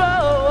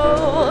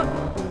control.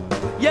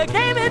 You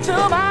came into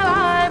my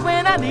life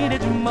when I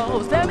needed you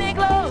most. Held me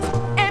close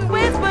and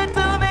whispered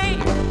to me.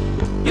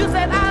 You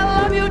said I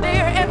love you,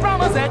 dear, and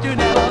promised that you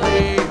never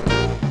leave.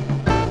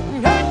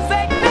 And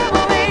say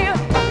never leave.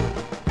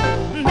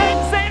 And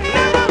say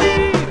never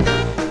leave.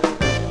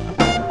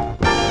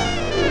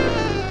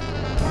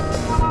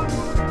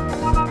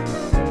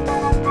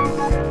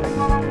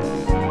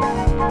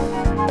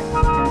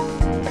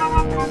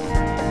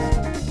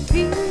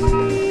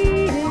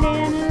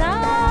 Feeling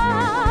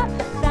love,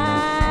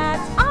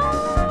 that's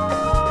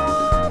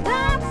all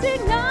that's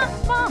enough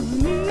for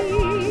me.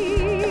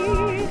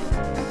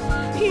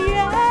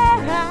 Yeah,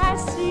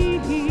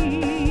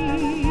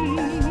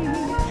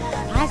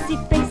 I see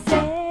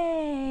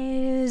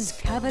faces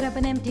covered up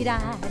and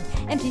empty-eyed,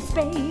 empty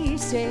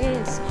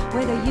spaces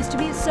where there used to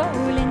be a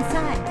soul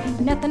inside.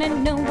 Nothing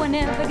and no one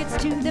ever gets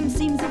to them.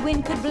 Seems the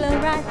wind could blow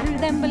right through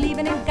them.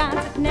 Believing in gods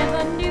that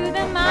never knew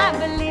them. I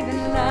believe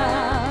in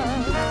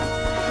love.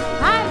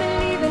 I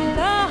believe in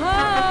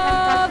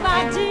love.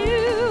 I do.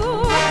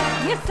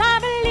 Yes, I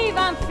believe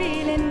I'm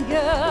feeling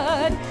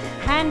good,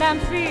 and I'm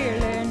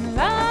feeling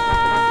love.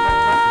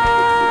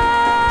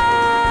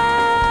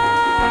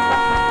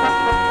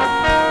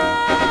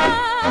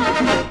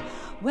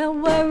 Well,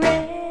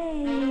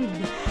 worried,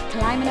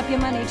 climbing up your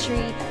money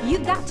tree, you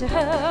got to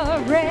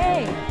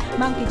hurry.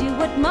 Monkey do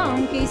what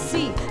monkeys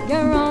see.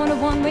 You're on a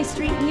one-way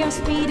street and you're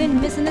speeding,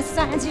 missing the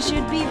signs you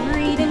should be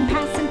reading,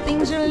 passing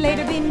things you'll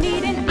later be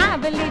needing. I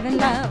believe in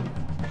love.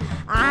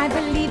 I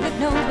believe that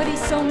nobody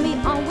sold me,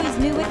 always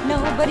knew it,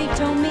 nobody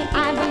told me.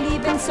 I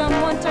believe in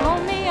someone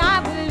told me.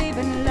 I believe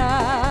in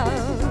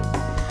love.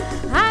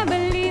 I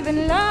believe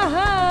in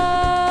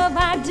love.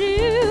 I do.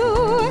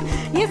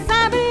 Yes,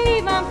 I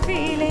believe I'm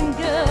feeling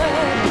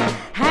good,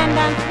 and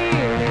I'm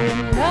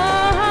feeling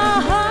love.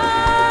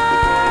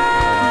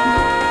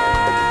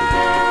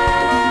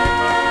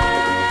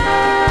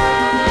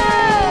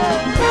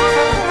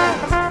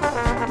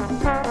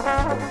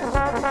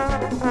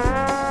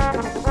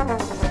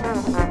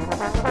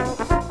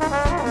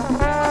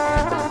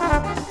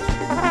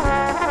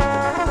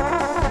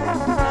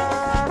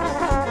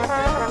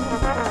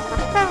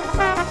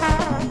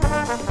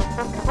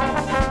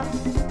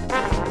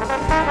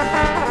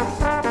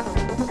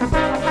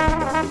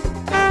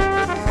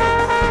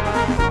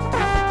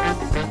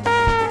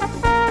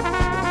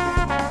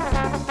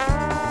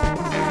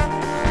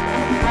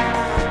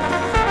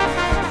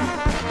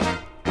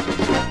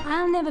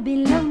 I'll never be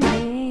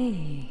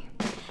lonely,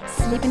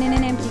 sleeping in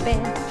an empty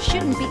bed.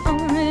 Shouldn't be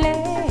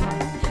only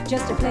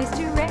just a place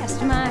to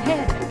rest my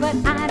head. But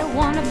I don't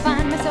want to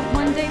find myself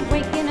one day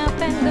waking up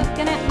and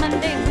looking at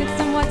Monday with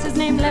some what's his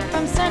name left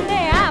from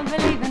Sunday. I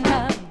believe in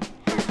love.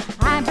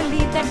 I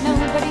believe that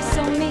nobody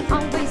saw me,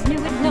 always knew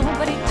it,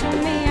 nobody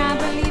told me. I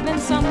believe in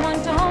someone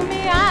told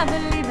me. I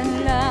believe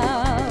in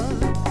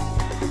love.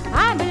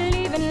 I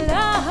believe in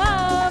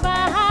love.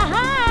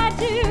 I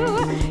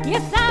do.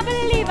 Yes, I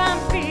believe I'm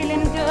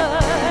feeling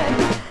good.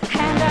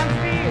 And I'm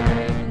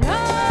feeling love.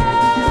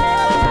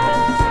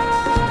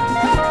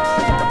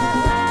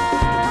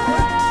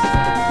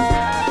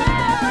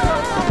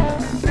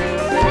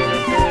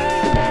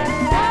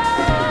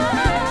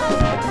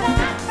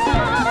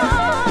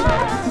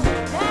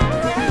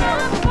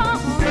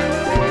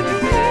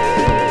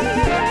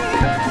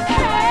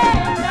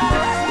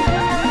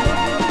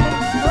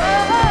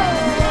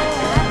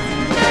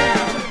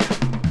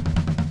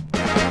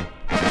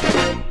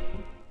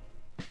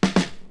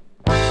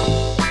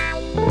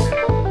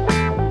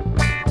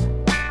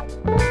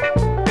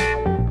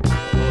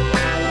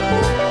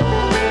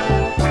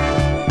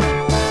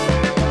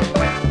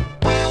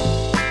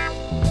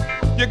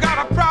 You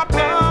got a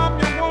problem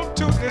you want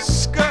to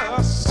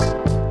discuss,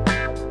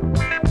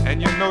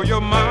 and you know your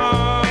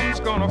mom's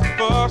gonna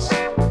fuss.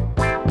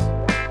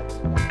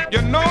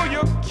 You know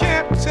you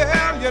can't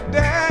tell your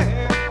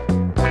dad,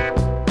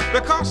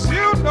 because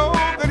you know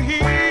that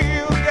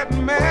he'll get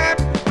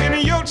mad in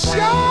your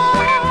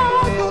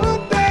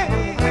childhood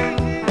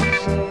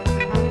days.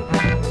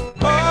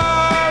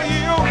 Oh,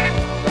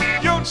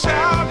 your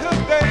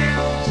childhood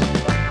days,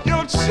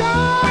 your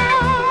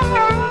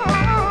childhood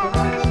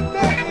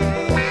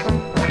days.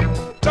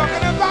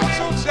 Talking about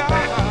your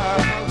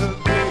childhood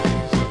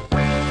days.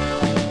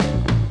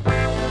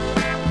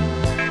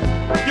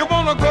 You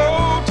wanna go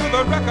to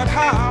the record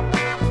hop.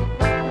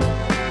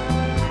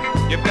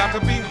 You've got to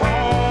be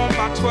home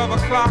by 12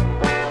 o'clock.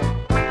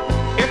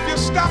 If you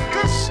stop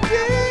to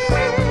steal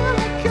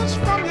a kiss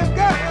from your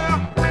girl,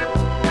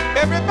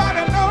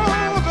 everybody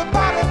knows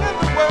about it in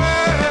the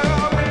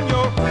world. In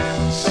your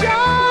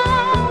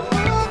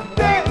childhood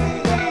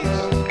days,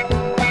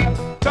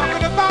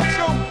 talking about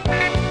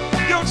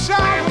your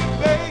childhood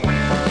days,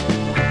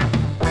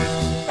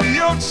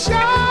 your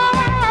childhood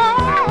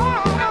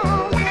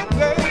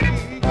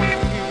days.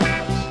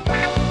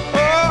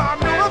 Oh, I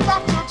know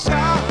about your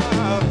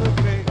childhood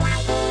days.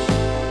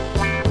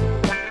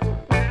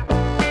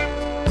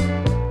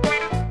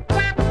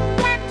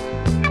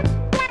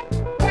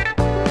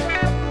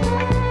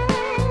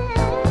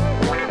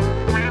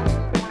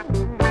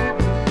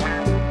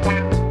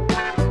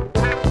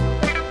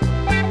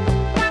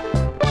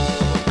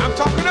 I'm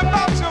talking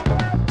about your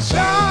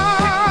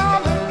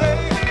childhood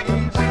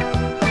days.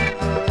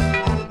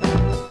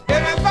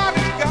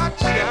 Everybody's got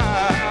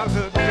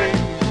childhood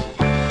days.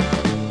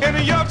 In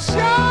your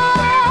childhood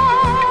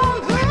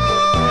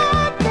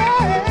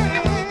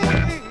days,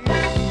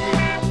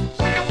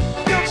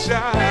 your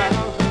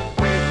childhood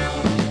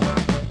days.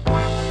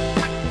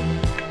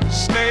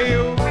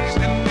 Snails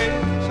and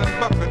nails and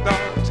puppy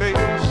dog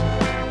tails.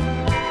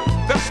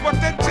 That's what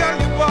they tell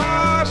you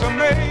boys are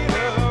made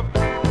of.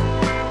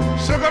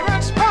 Sugar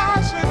and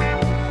spice and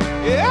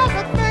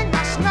everything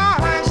that's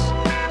nice.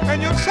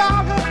 And your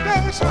childhood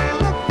days, so you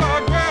look for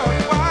a girl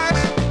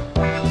twice.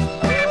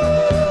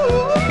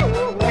 Ooh,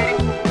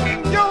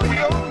 your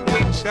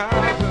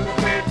childhood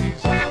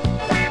days.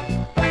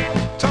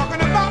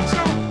 Talking about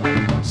your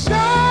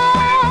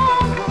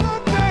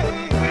childhood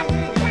days.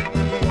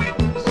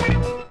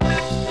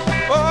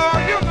 Oh,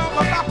 you know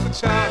about the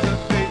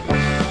childhood days.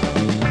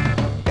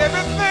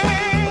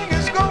 Everything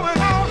is going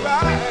all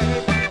right.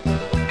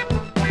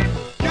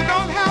 You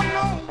don't have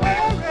no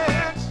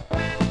worries.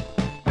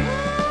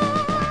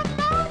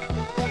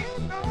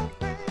 No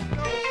pain,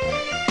 no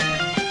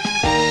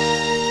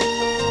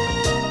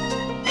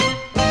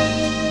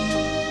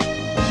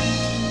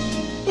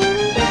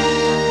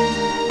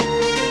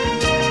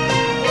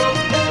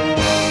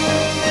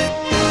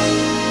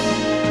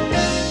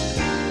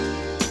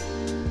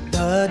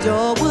The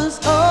door was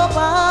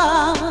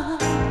open.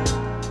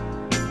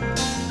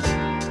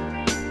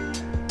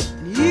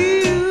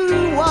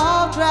 You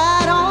walked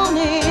right on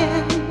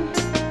in.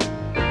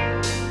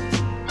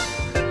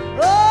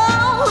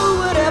 Oh, who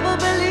would ever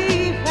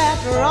believe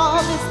after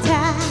all this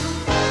time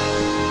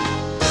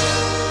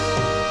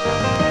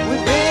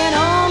we've been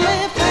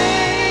only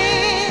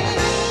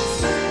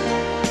friends?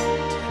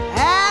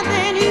 And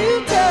then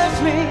you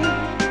touched me,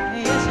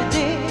 yes you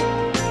did.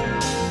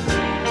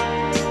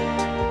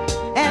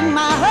 And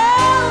my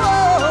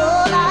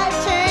whole life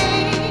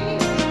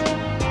changed.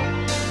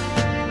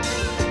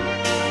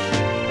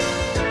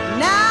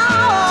 Now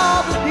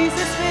all the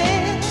pieces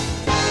fit,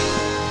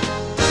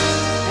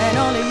 and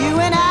only you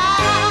and I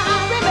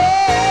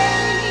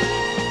remain.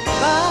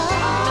 But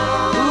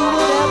who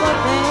would ever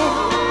think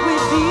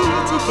we'd be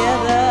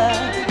together?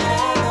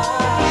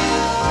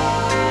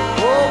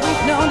 Oh,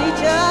 we've known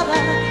each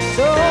other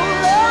so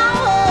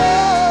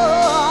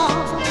long.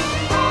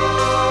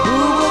 Who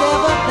would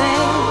ever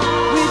think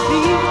we'd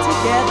be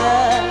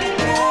together?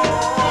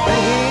 But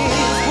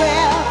here's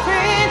where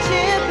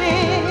friendship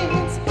is.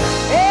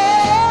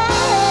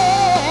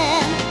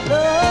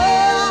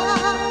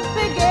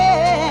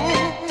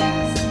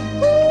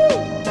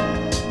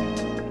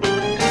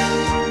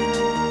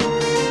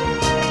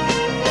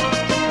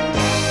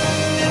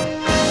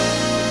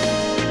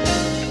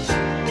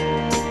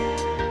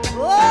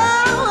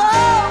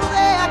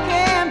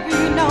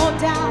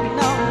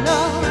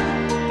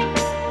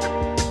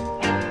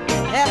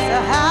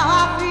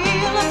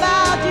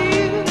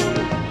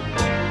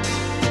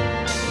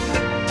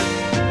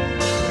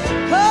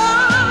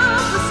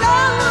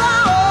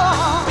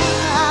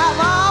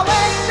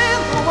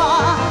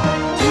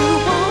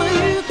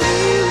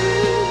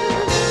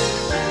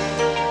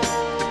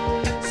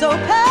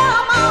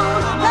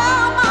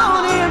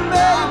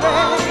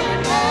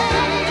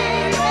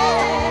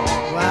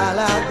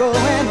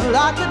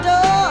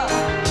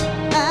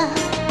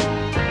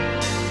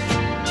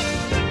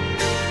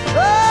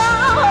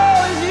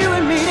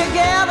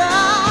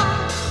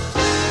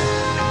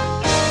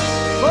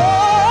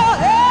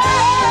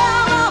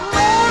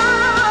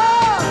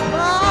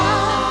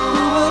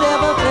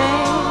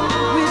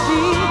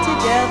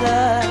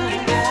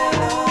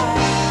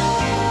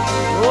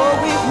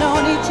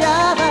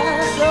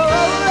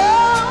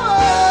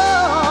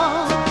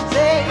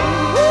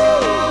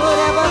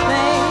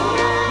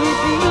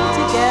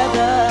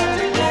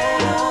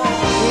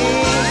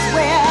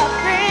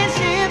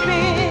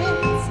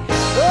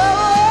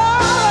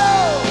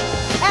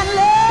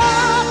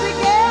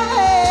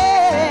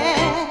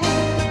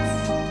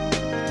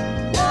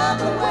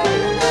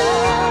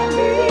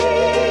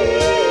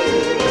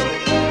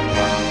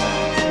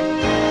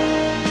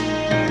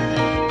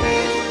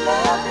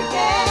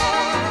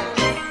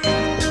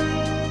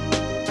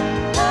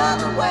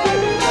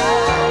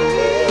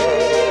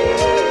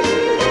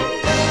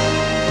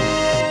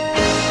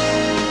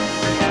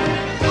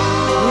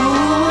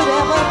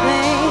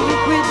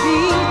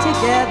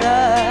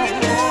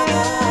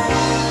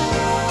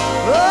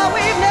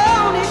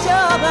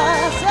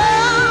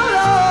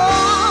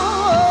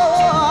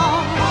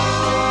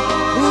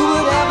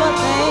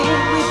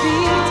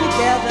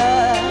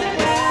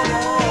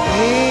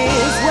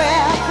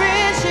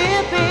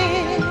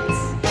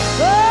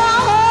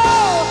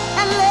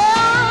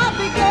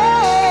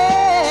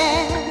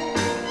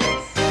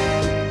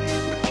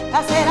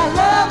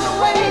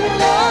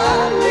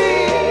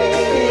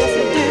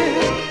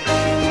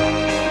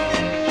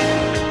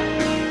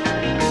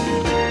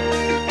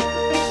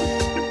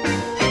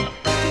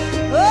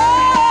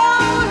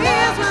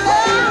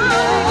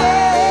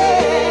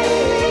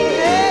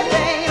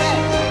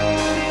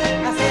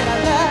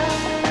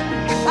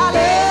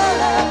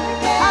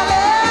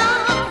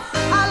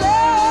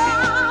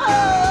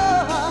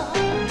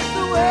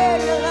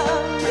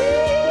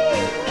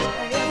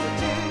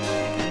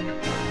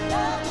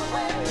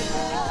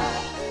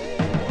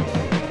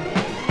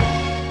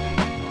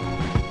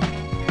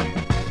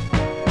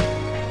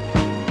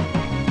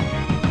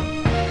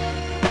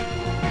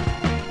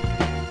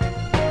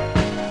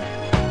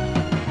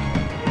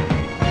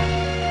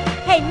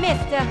 Hey,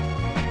 mister,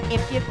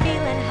 if you're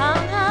feeling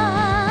hung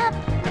up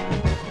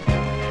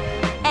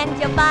and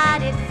your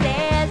body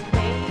says,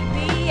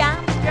 baby,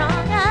 I'm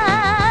strung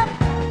up,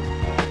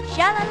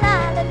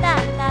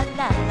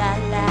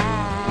 sha-la-la-la-la-la-la-la-la,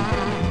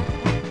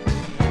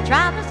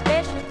 try the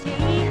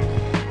specialty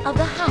of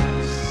the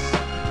house.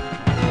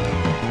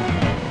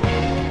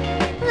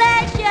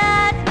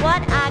 Pleasure's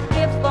what I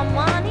give for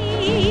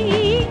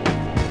money.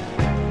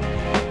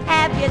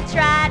 Have you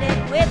tried it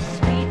with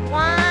sweet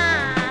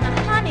wine,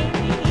 honey?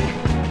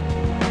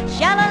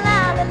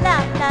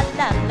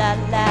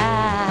 Sha-la-la-la-la-la-la-la.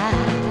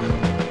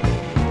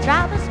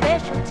 Try the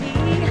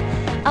specialty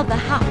of the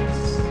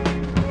house.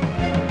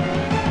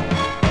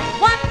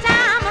 One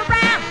time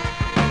around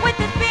with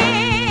this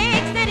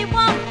big city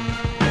woman,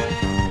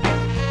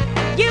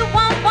 you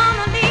won't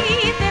wanna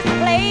leave this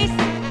place.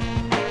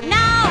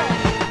 No,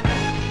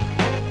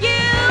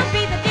 you'll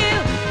be the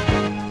dude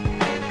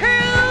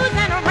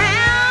cruising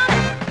around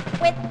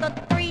with the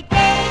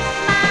 3-day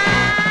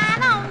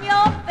smile on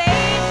your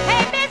face.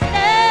 Hey,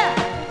 mister,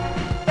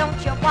 don't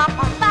you walk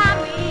on by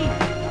me.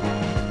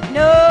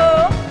 No,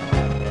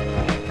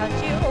 'cause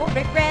you'll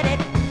regret it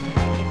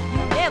if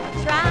you never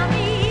try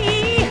me.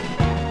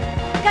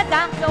 'Cause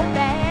I'm so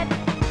bad,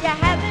 you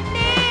haven't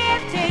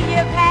lived till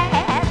you've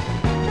had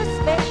the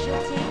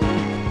specialty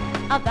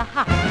of the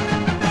house.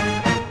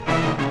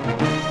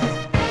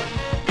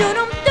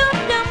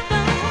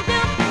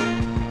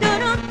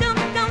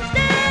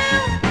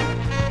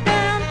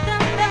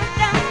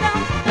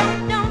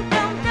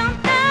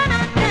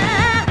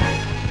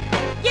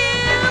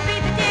 You'll be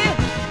the dude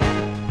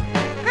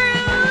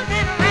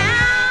cruising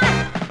around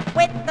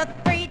with the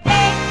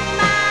 3-day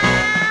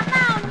smile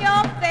on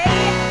your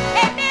face.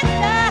 Hey,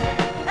 mister,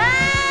 oh,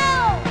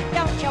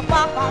 don't you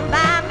walk on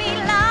by me,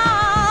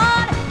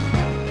 Lord,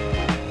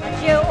 'cause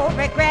you'll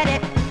regret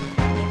it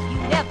if you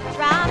never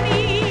try me.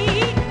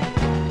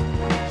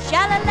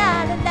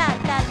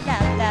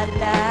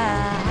 Sha-la-la-la-la-la-la-la.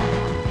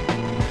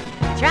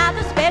 Try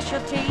the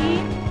specialty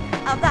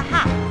of the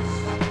house.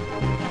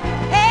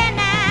 Hey,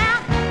 now,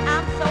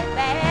 I'm so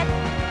bad,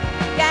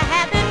 you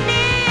haven't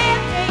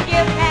lived till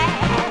you've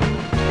had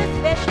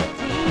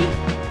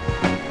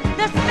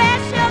the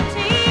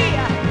specialty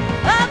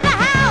of the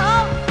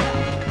house.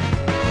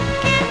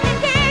 Can you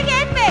dig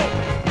it, baby?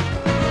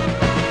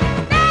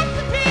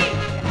 Specialty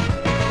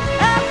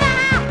of the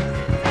house.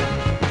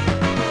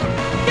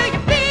 Do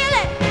you feel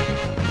it?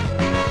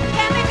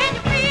 Can you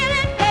feel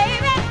it,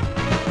 baby?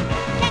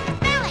 Can you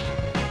feel it?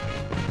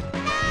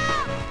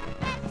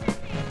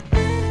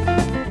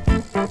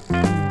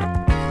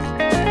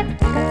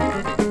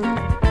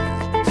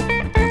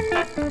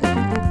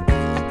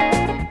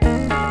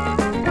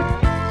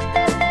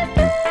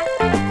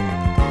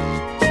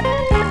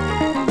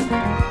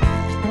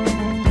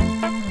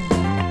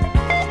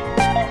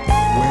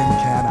 When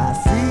can I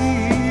see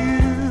you?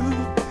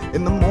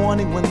 In the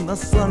morning when the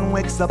sun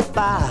wakes up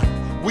by,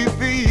 we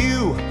feel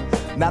you.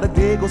 Not a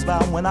day goes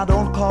by when I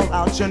don't call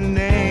out your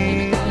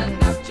name.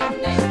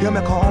 Hear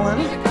me calling,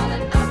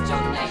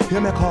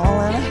 hear me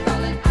calling.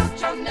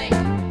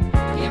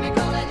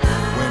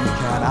 When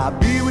can I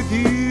be with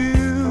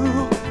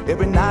you?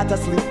 Every night I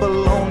sleep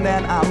alone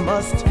and I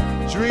must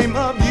dream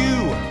of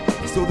you.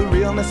 So the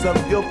realness of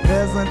your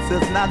presence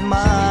is not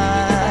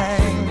mine.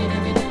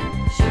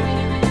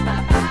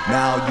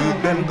 Now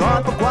you've been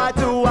gone for quite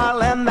a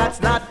while and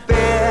that's not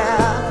fair,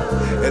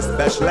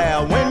 especially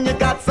when you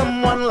got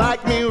someone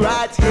like me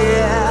right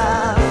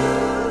here.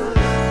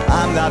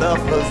 I'm not a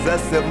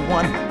possessive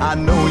one, I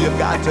know you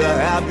got to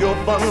have your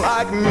fun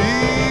like me.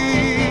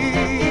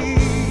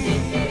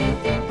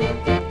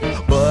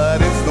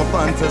 But it's no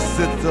fun to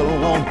sit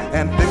alone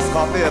and fix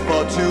coffee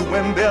for two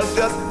when there's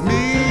just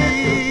me.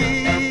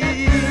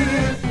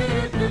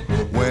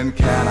 When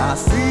can I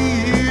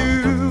see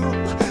you?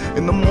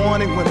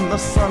 morning when the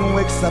sun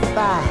wakes up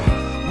by,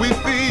 we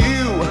feel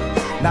you.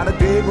 Not a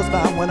day goes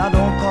by when I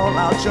don't call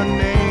out your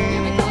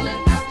name.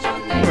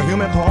 Hear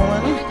me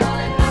calling,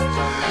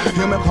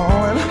 hear me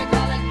calling.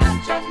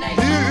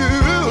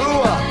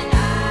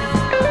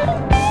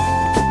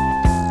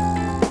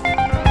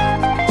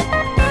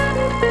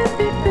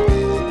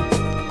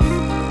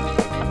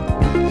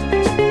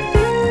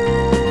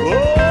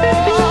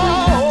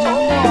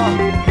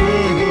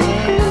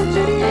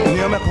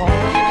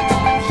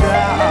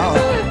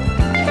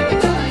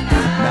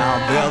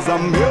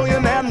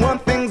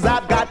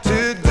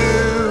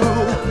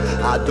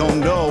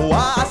 Don't know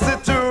why I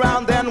sit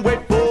around and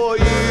wait for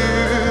you.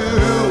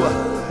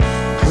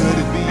 Could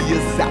it be you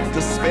zapped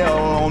a spell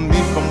on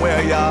me from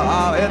where you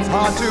are? It's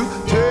hard to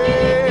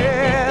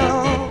tell.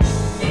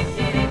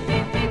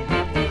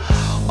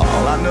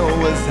 All I know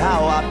is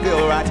how I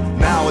feel right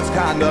now. It's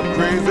kind of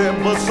crazy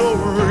but so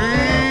real.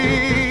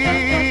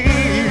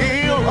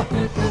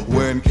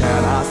 When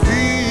can I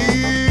see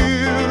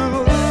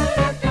you?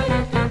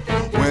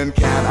 When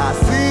can I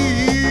see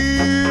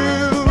you?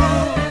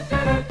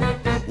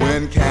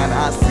 When can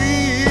I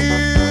see you?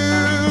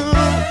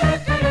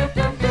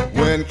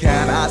 When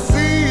can I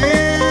see you?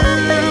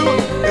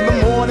 In the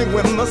morning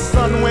when the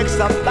sun wakes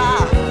up by,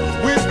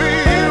 we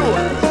feel.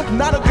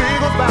 Not a day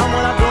goes by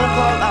when I don't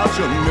call out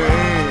your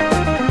name.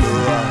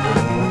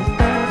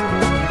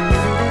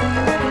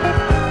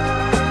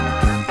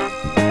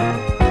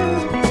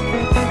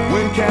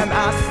 When can I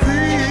see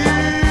you?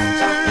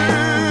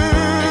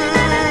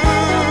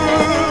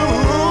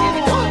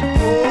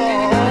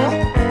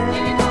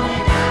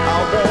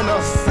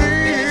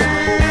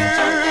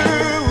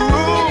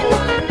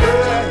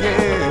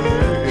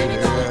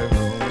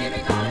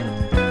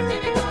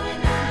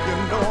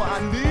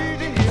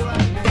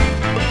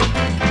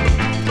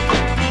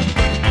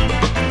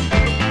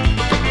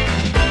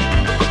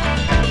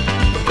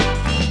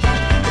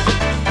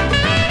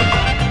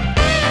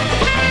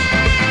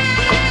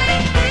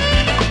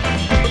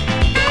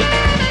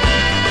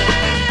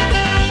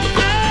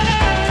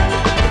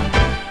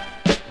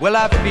 Well,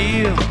 I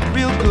feel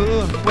real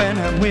good when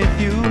I'm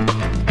with you,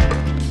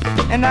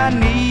 and I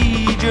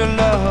need your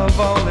love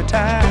all the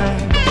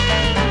time.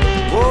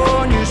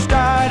 Oh, and you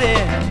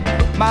started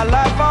my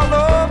life all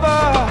over,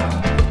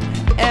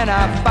 and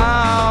I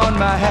found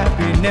my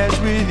happiness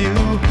with you.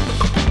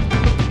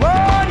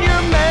 Oh, and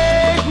you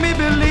make me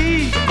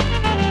believe,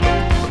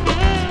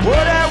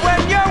 oh, that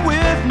when you're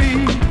with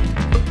me,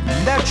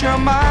 that you're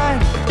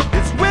mine.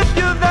 It's with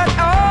you that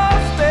I'll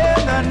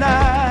spend the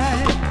night.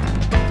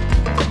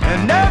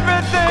 And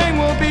everything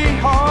will be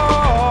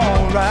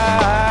alright.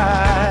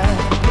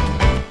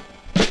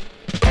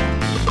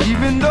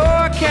 Even though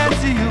I can't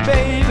see you,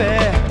 baby,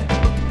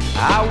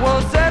 I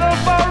will settle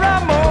for a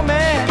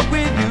moment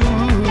with you.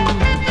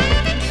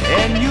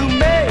 And you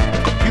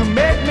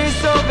make me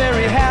so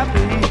very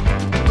happy,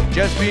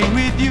 just being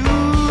with you.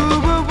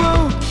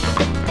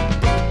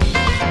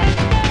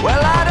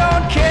 Well, I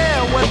don't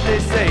care what they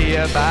say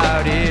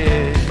about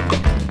it.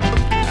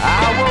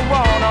 I will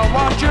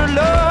want your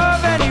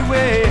love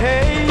anyway.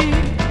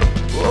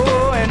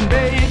 Oh, and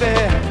baby,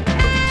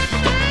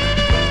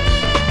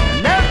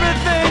 and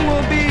everything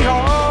will be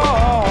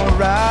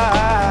alright.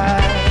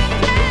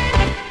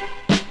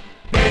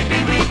 Maybe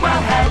we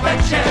will have a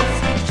chance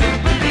to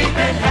believe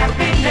in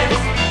happiness.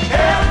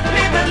 Help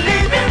me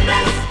believe in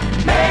this.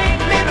 Make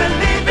me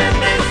believe in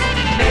this.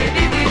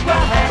 Maybe we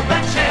will have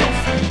a chance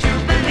to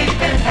believe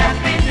in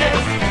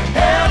happiness.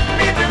 Help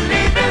me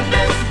believe in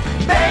this.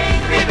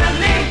 Make me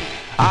believe.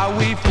 Are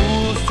we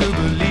fools to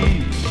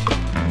believe?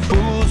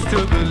 Fools to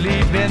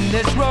believe in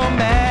this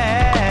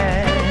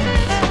romance?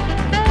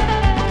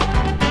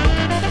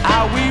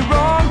 Are we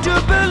wrong to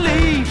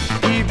believe?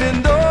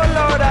 Even though,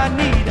 Lord, I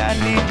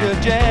need your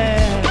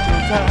gentle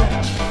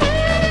touch.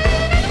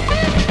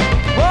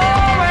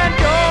 Oh, and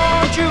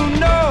don't you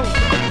know,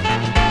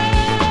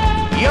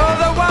 you're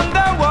the one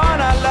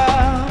I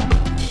love.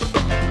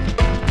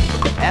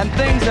 And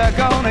things are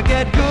gonna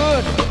get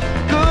good,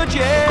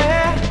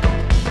 yeah.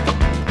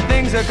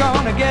 Things are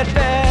gonna get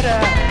better.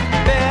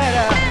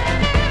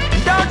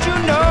 Don't you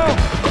know?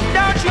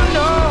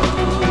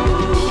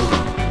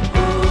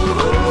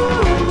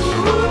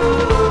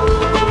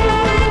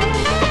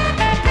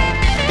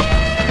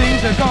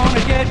 Things are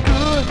gonna get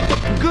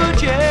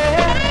good, yeah.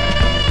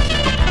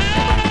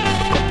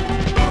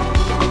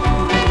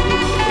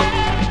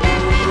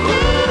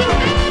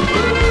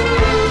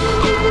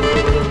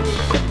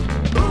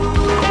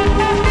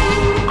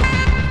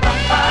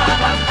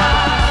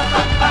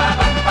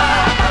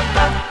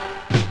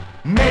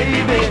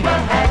 Maybe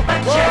we'll have a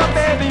chance,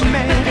 baby,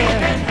 maybe.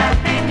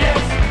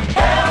 Happiness.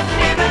 Help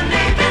me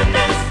believe in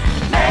this.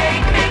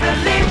 Make me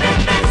believe in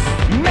this.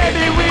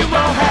 Maybe we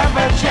will have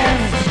a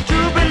chance to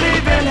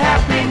believe in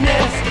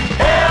happiness.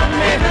 Help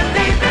me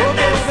believe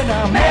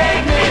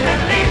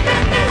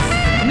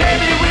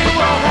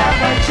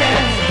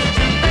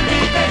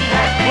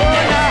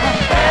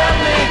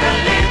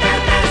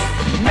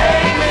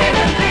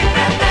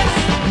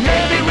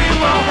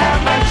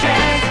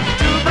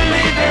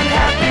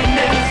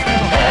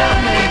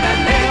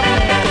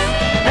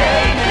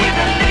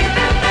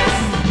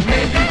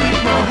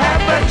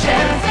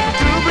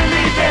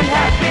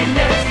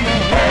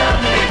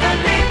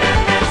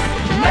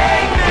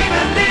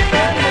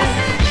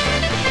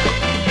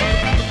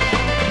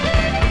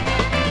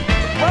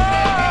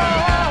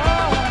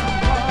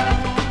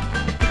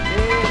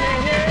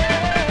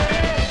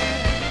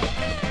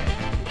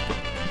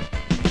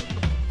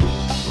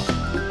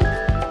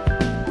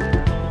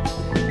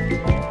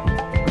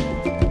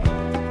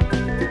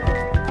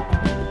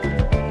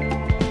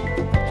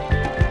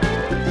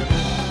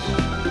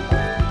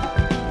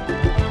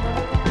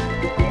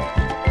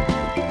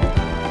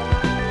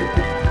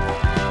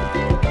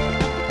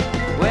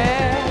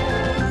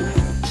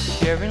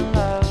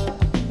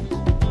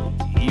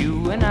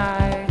and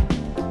I,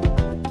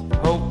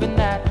 hoping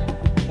that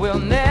we'll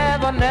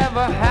never,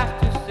 never have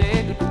to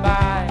say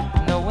goodbye,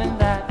 knowing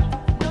that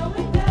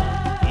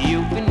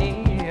you've been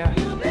here,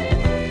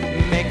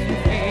 makes me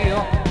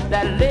feel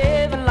that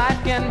living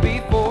life can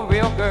be for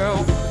real, girl.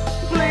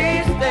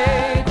 Please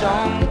stay,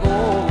 don't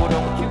go,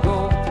 don't you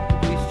go.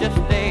 Please just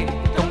stay,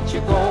 don't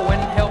you go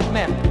and help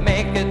me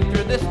make it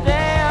through this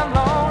damn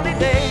lonely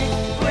day.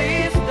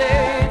 Please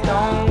stay,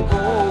 don't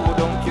go,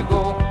 don't you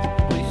go.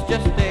 Please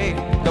just stay,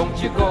 don't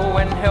you go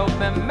and help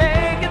me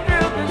make it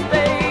through this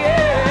day,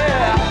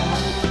 yeah.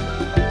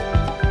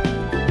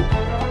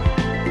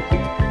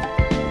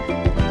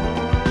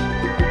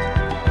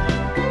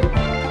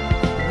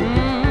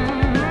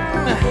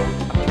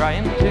 I'm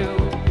trying to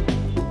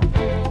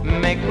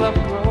make love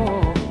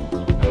grow,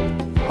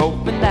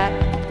 hoping that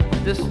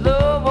this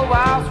love of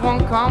ours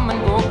won't come and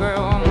go,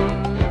 girl. I'm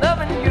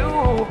loving you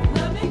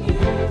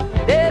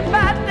day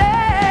by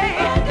day,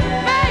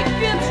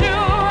 making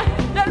sure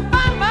that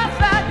by my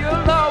side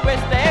you'll always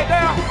stay,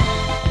 girl.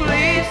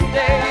 Please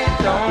stay,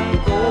 don't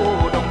go,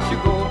 don't you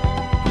go.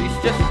 Please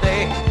just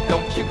stay,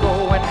 don't you go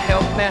and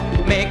help me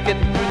make it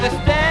through this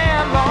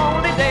damn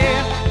lonely day.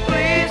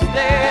 Please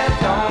stay,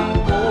 don't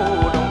go,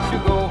 don't you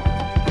go.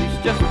 Please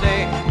just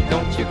stay,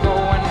 don't you go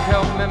and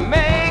help me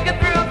make it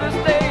through this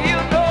day. You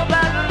know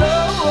that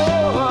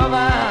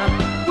love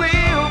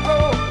will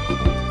grow.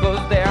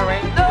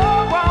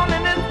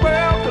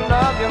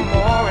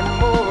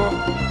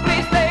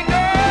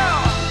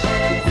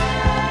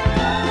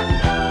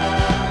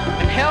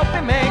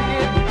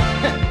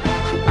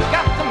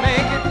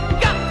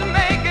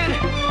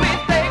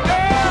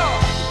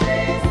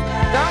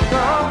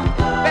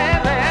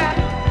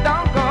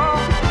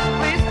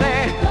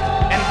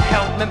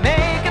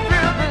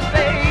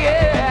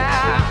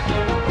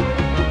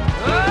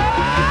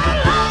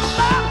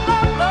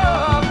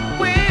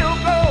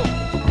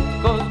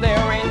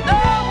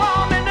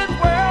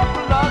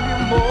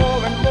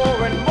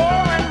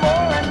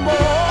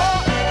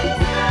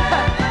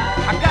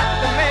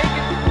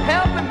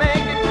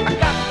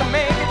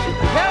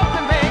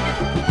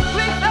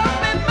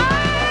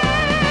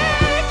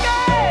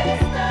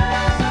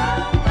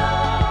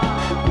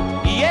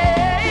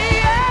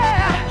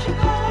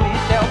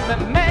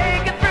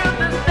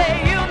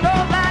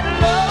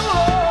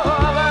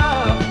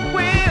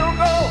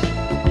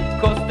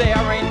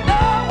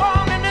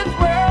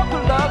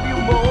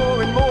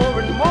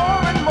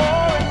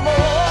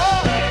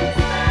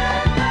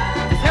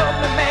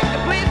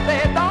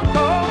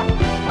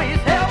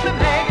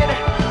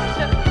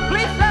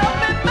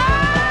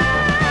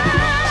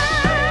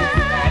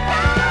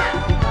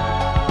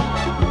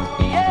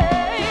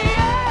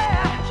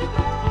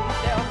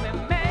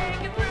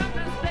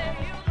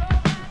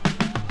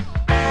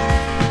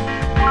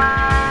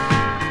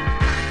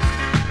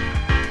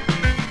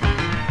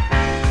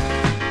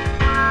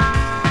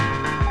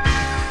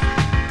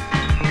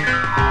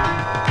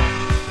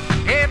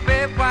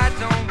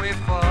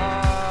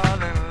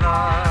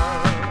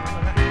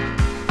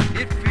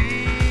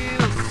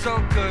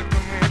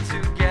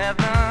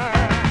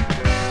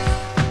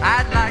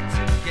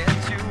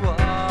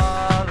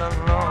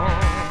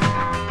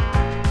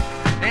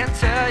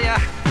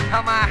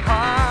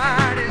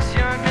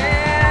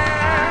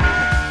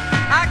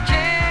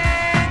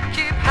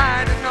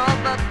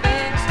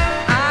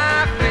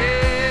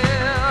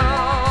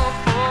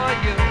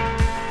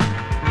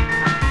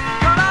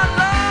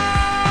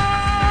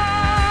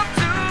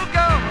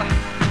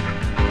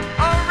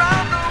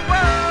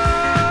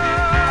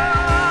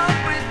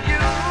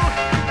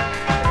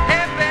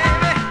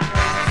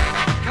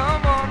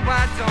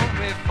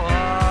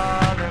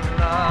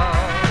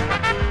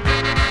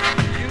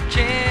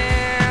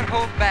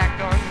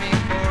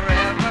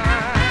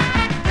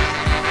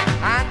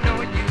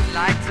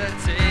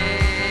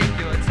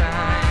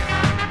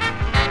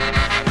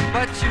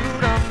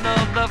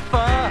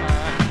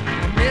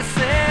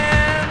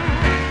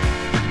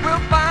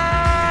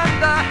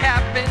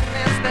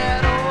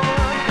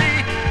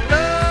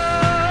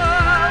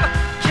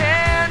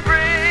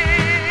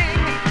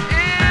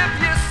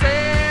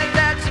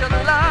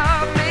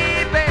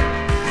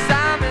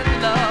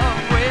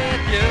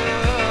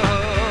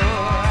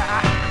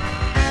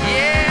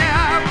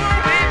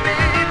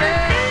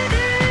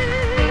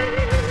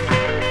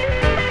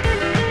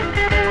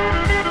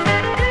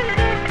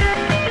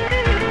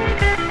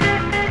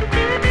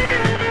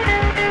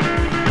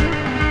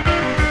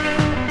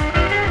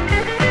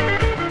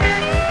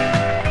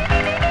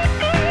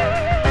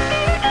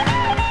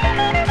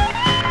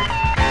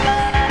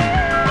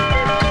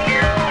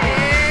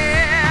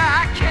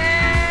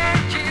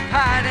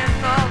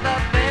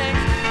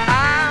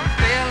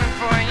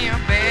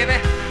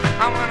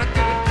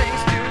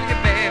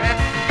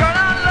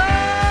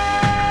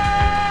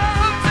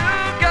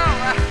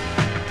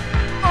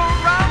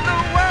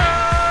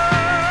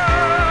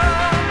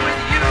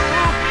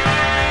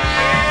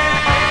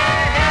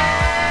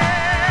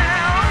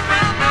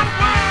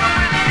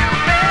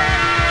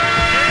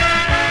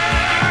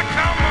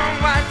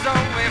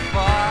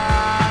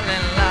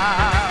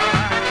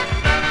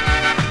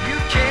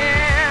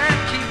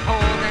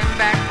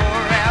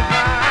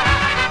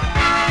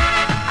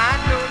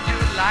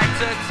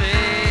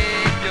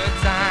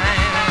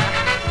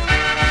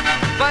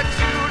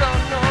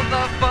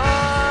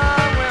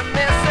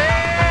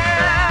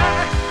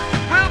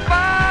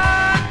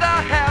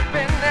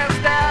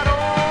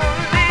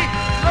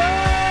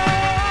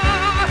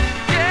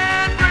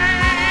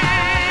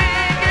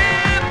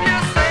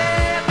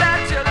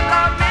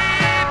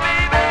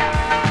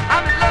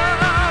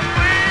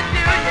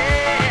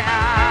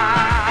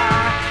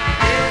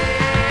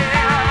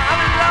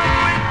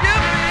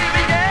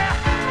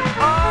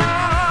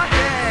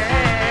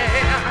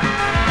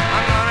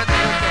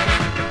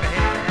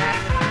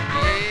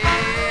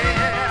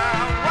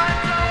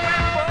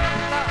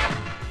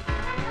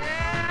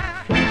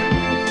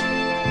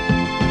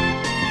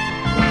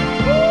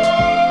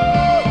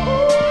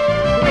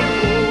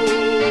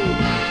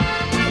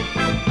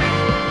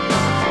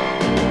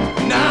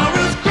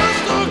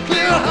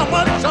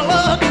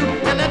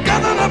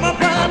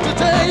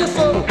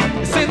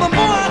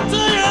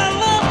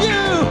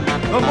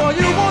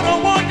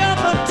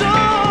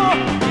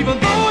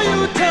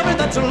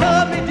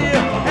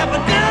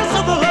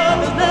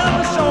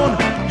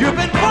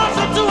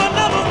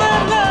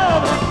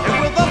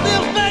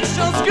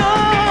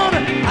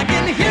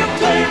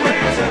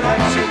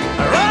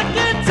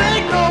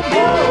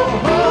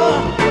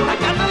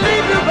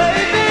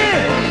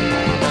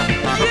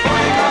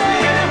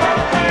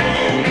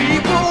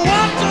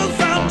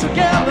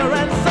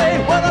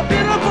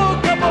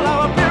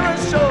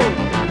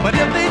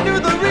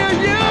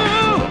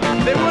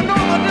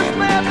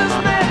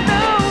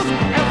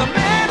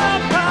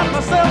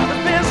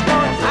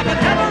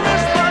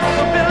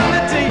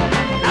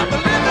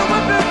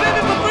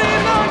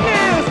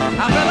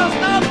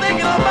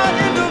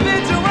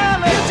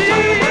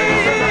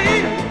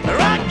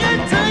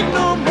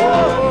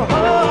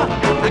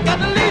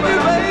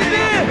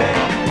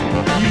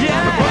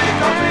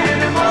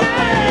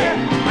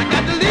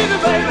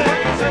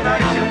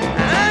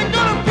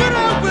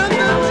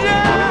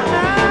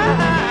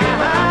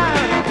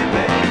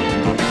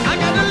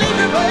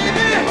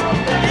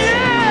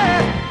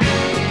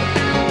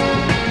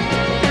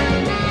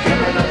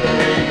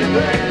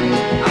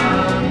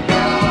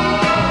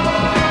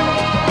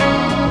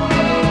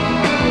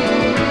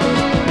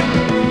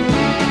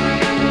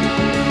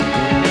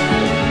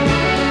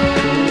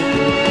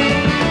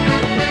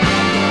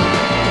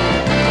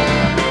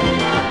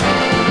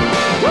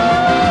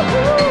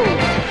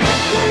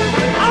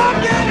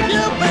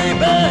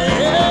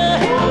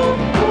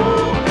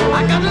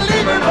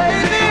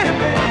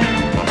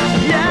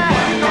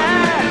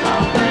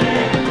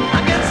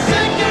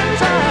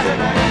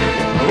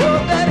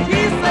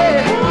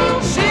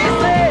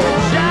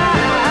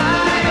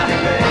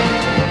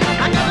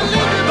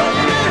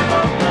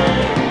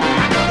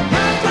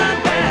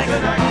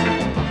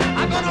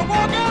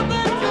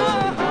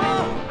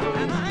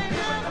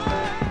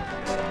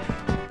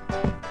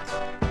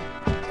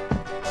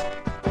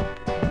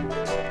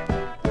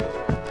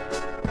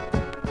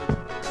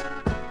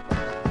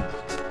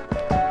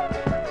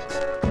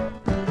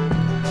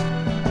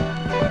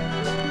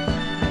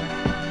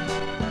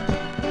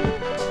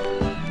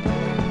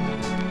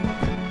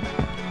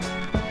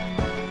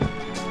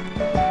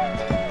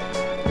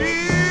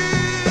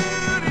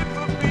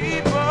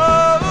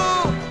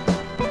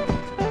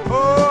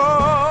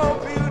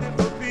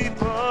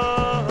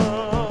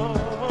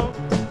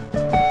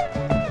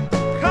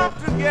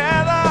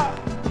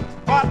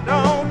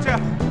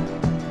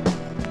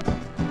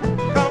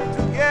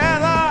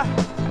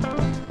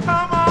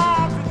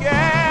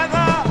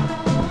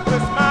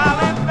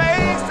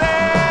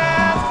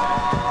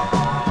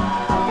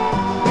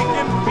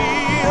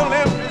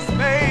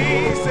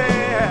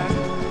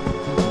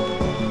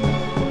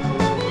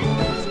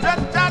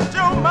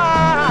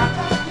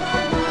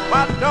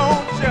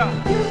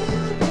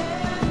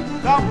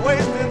 stop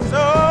wasting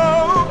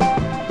so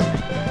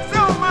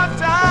much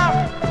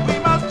time. We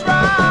must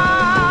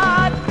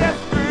try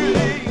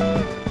desperately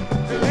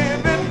to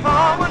live in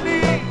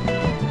harmony.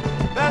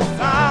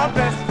 That's our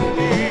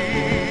destiny.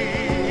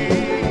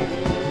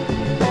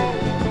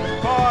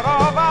 Part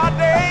of our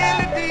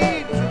daily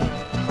deeds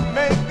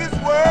make this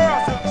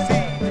world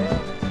succeed.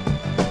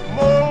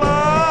 More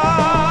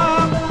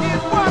love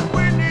is what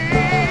we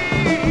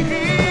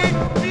need.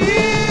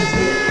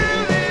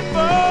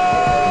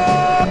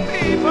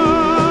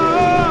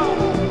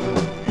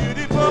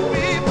 Beautiful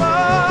people,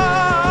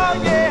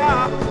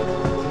 yeah.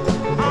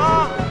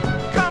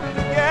 Come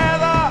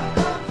together.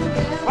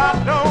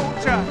 Why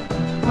don't you?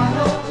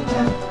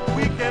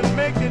 We can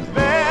make it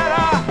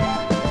better,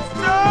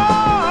 so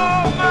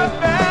much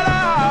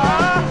better.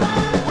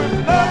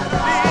 With love to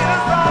lead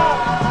us on,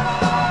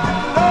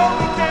 no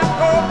we can't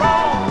go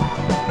wrong.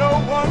 No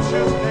one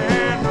should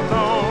stand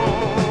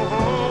alone.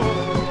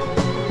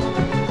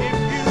 If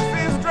you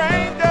see a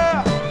stranger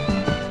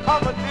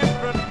of a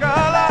different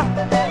color,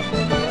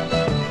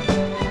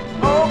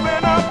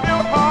 open up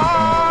your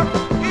heart.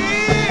 He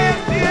is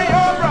still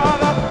your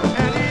brother,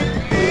 and he's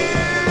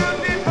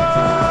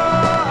beautiful,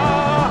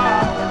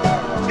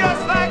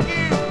 just like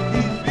you.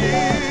 He's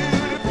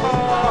beautiful.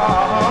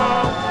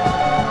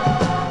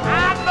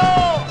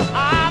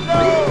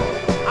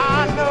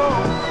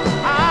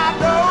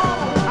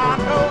 I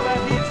know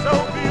that he's so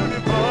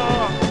beautiful.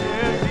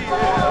 Yes, he is.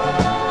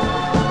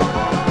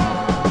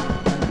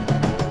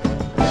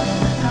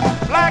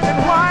 Black and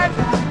white,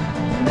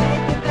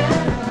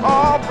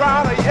 all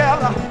brown or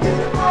yellow,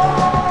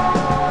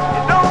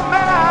 it don't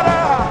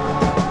matter.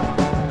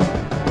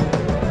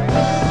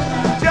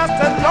 Just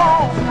as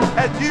long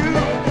as you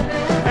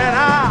and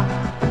I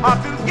are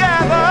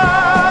together,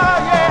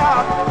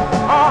 yeah.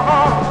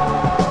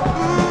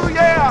 Ooh,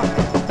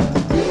 yeah.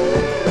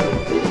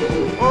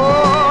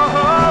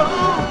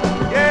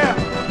 Oh, yeah.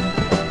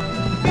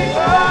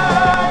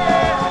 Oh,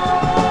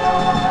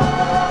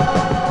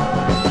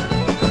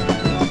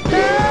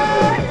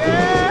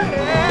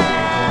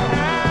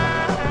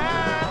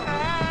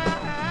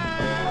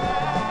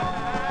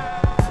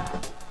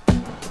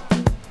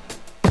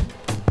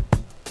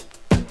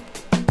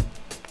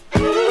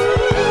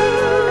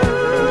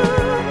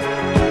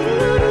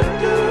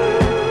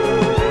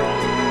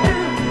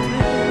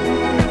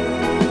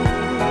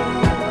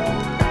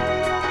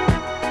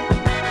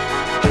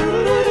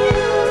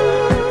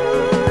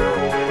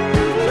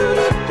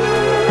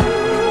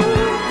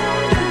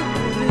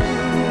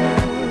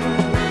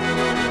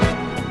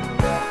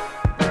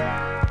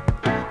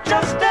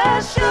 just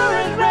as sure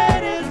as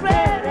red is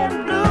red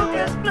and blue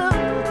is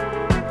blue,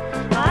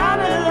 I'm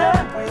in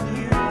love with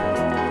you.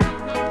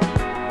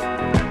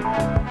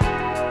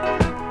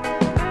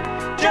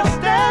 Just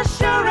as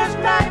sure as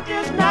night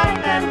is night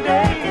and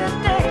day is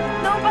day,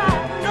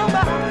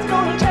 nobody's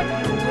gonna take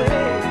you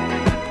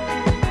away.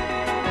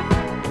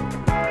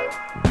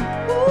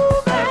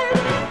 Ooh,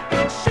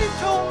 baby, she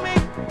told me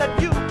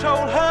that you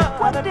told her.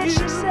 What did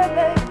she say,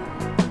 baby?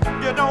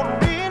 You don't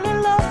really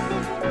love me.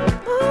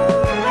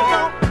 Ooh, you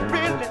don't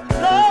really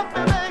love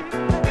me, baby.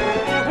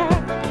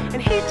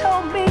 And he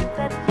told me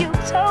that you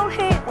told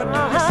him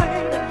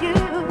that you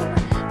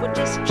were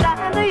just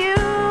trying to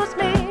use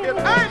me. It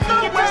ain't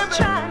no You're way, just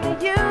trying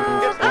to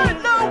use It me.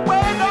 ain't no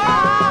way, no.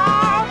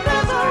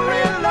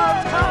 Misery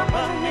loves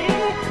company.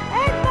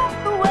 Ain't that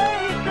the way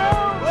it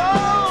goes?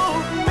 Oh,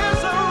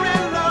 misery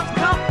loves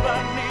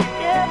company.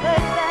 Yeah,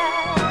 baby.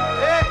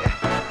 Hey,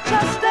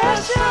 Just as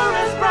sure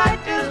as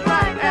right is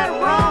right and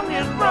wrong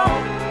is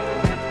wrong,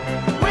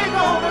 we're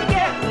gonna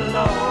get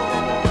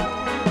along.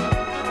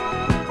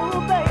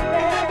 ooh,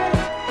 baby.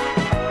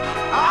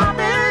 I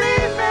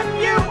believe in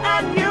you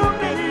and you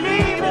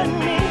believe in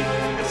me.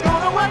 It's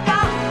gonna work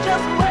out.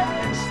 Just wait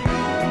and see.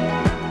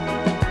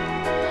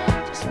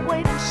 Just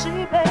wait and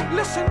see, baby.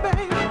 Listen,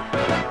 baby,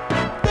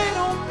 they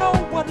don't know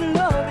what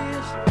love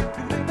is,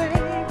 do they,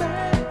 baby?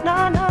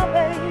 No,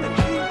 baby.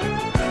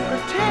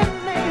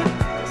 Pretending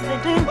Yes, they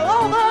do.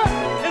 over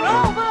and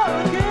over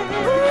again.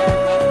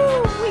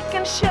 Ooh, we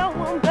can show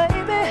them,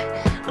 baby.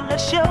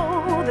 Let's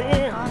show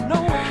them. I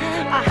know it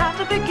can. I have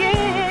to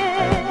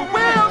begin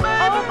Well,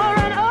 baby. over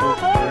and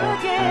over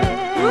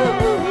again.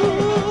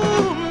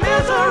 Ooh,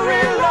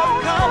 misery love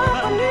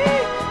company.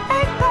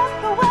 Ain't that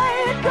the way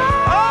it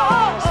goes?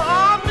 Oh,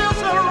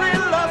 misery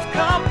loves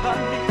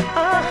company.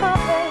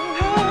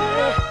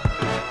 Baby.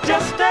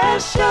 Just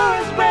as sure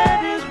as red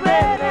is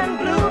red and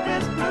blue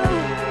is blue,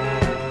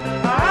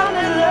 I'm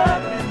in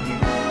love with you.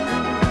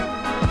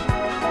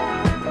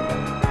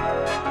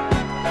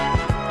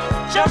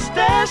 Just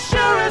as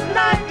sure as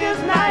night is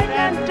night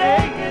and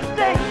day is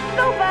day,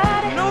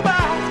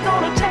 nobody's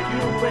gonna take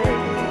you away.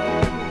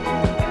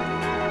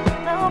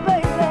 No,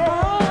 baby.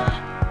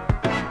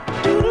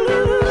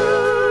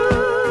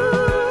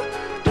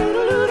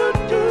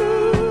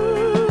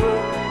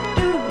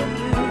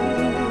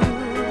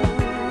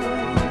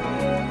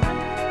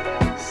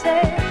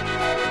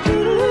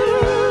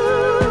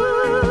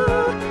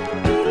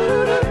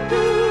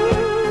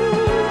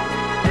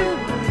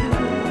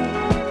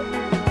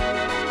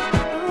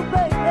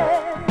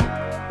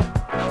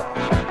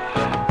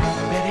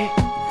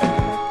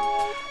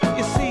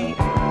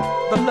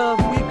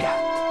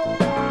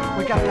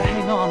 got to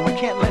hang on. We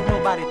can't let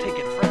nobody take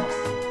it from us.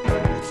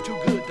 It's too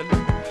good to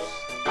lose.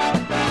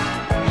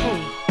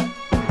 Hey,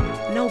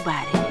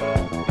 nobody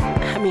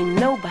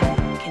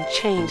can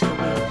change the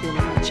way I feel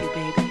about you,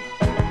 baby.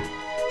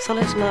 So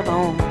let's love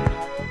on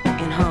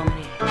in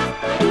harmony.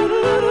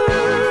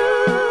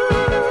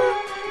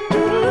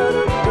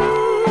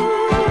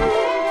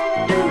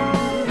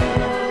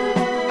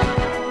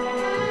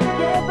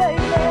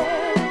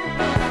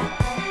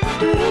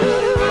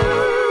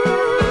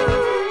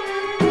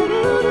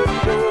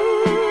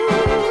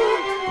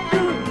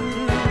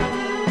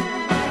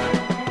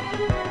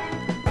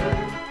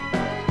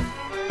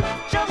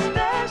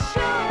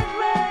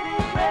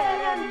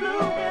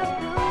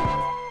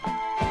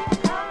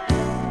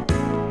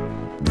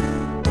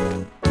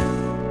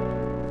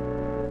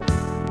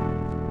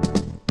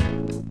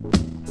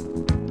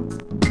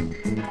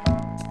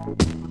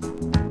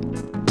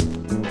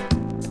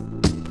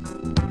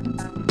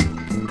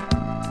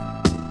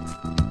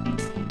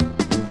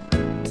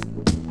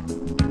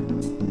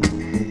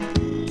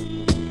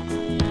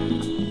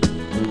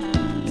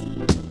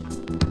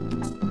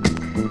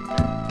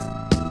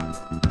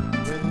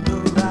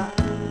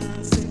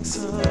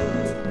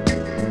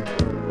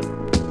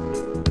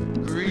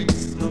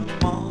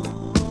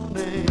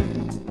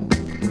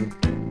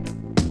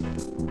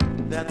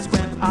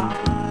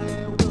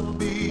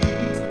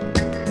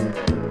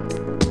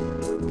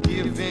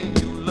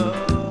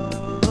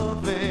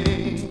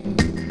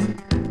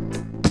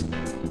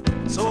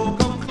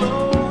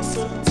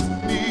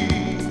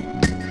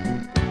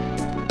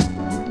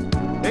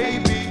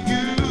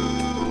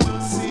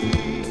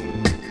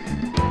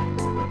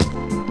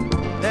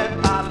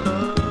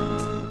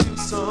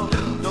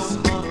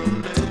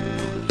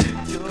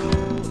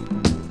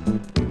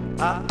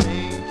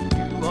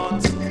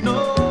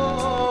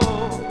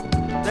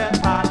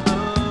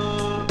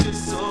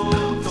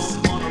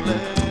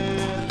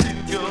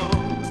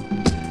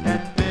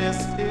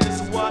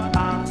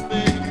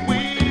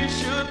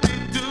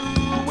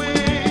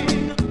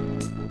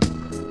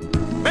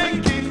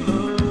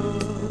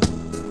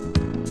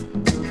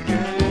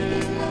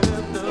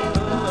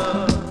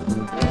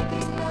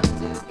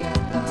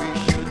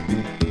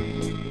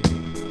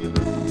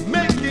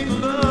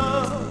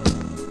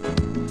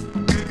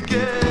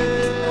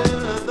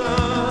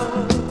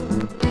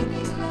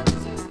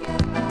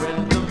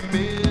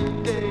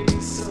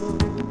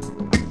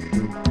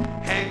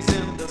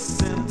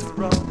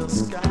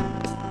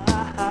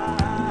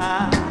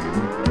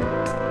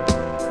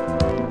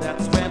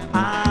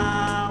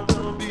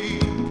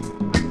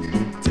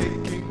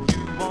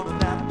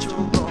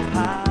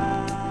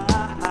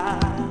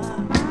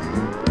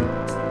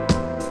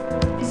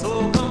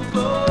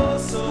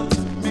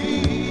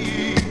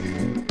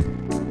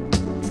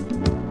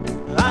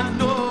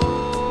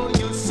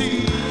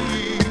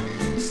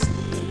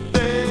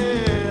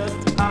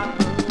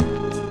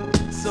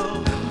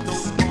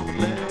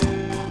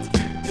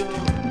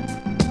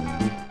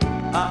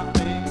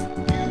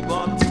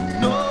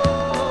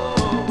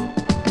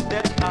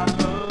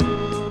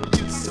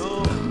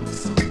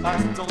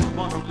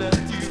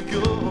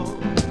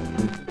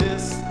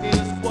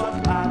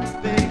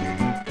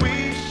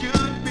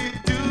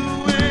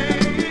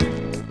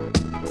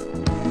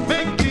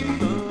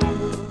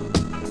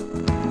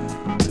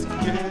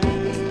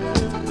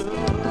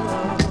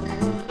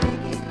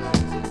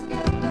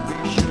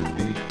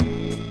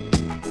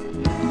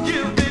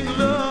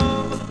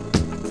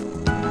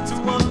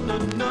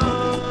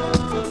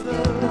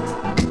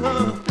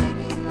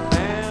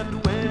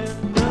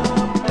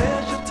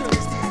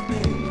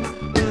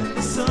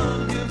 Sun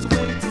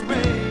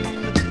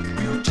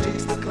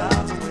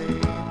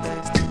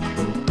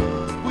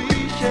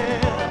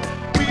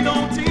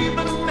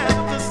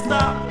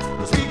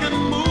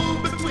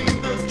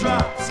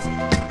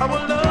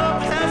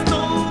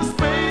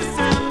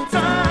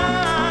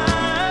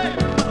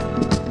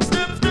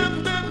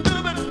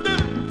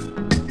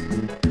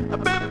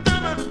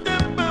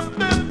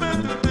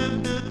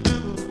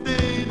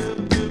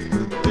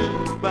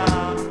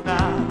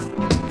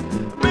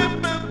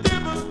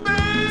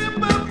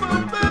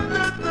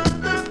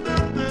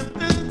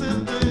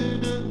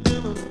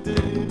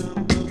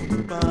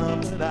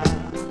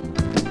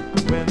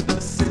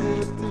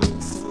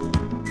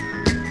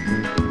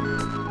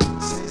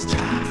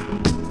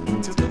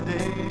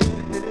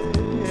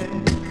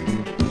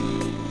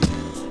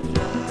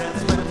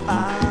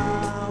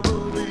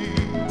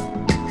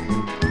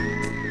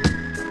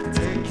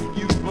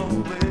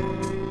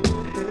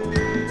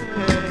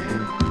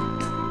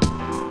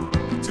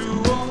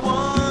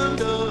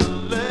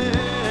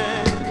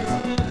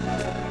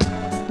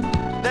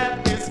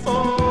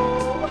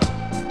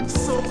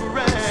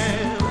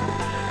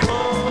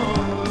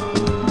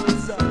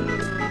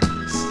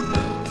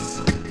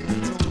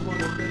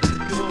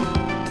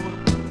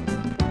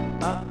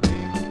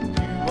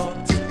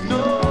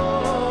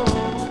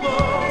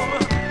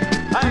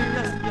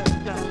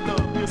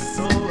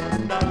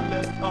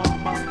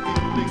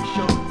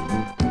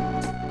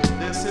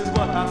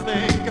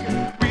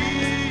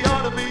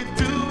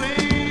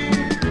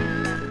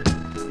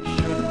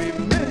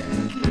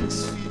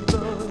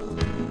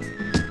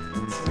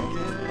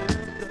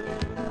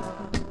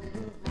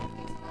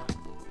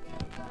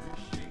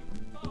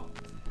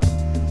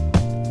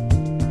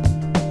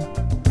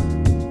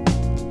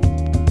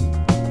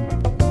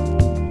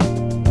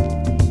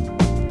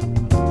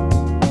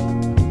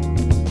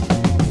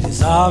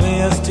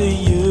obvious to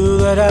you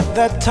that at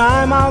that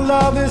time our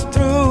love is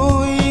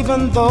through,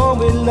 even though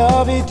we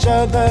love each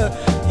other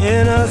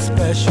in a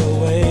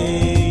special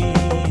way.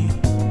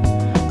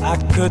 I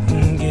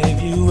couldn't give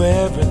you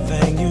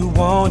everything you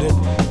wanted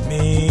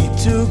me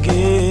to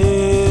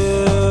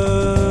give.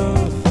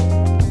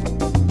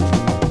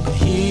 But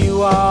here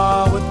you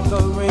are with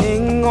the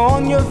ring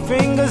on your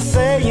finger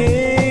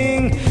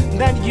saying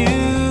that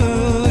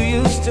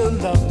you still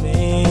love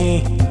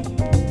me,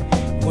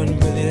 when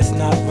really it's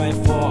not right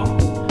for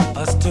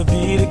us to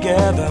be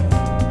together.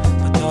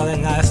 But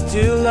darling, I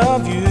still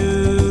love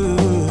you.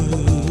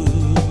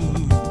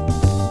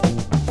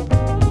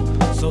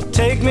 So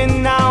take me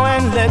now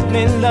and let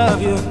me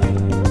love you.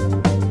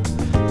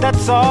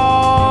 That's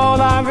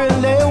all I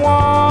really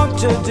want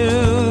to do.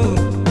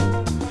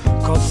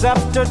 'Cause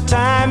after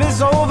time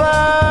is over,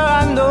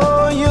 I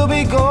know you'll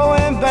be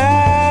going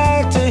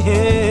back to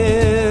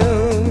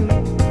him.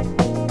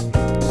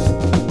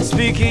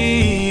 Speak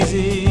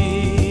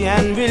easy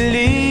and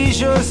release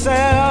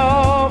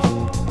yourself.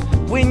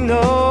 We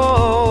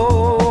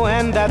know,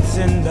 and that's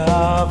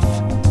enough.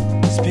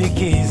 Speak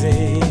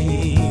easy.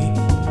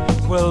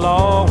 We'll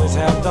always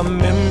have the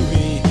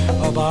memory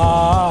of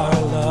our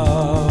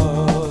love.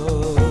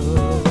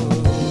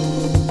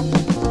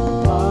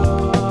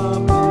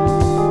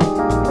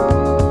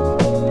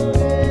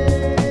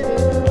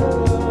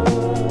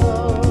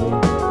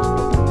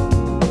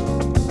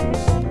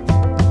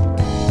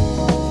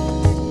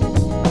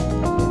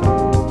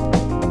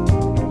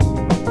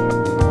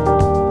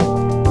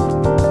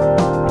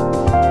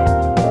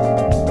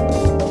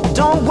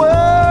 Don't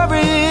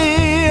worry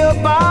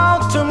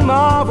about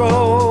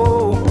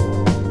tomorrow,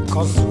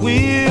 'cause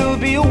we'll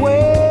be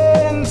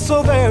away so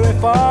very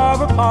far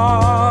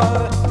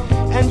apart.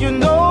 And you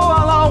know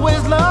I'll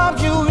always love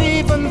you,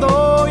 even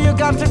though you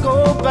got to go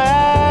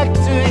back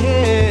to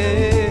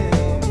him.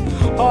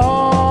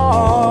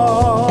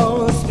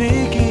 Oh,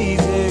 speak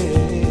easy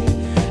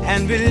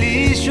and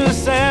release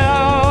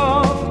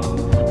yourself.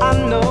 I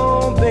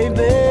know,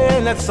 baby,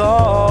 that's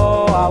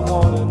all I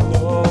wanna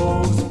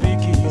know.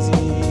 Speak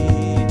easy.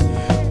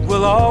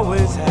 We'll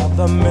always have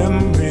the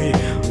memory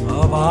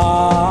of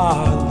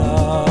our love.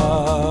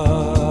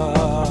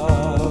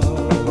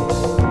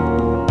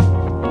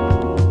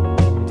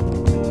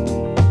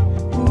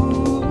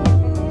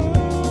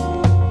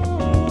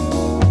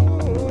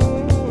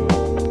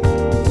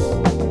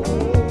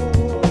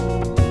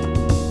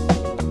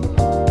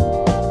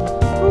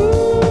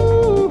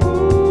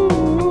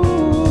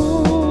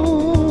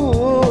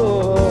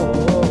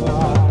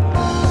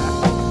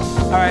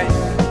 All right.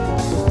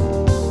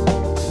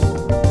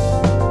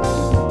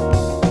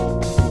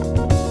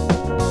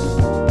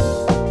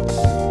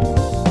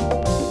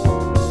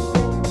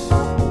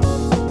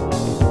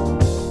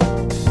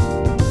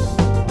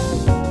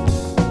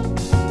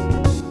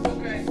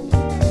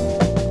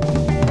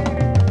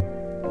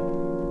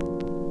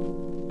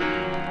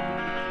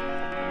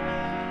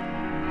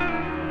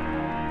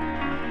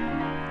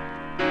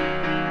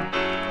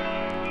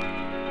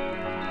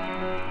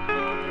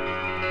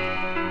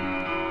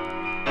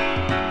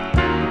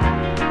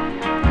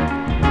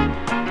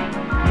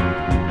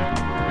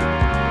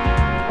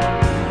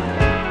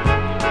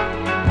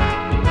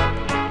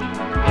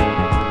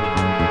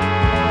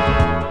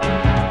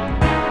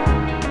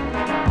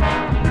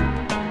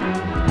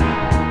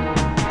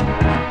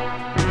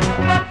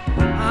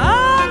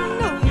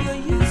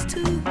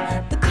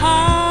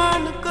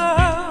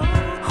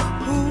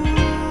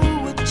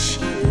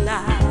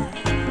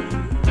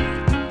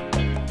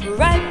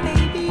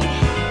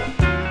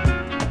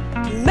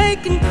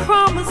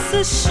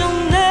 Promises she'll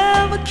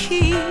never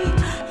keep.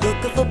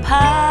 Looking for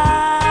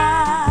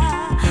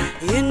pie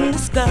in the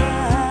sky.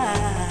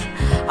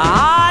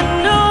 I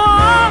know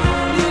I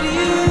need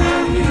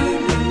you.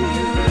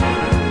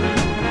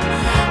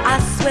 I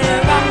swear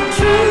I'm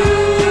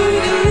true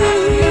to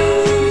you.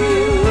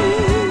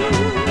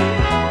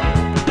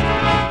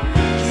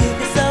 Give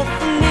yourself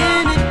a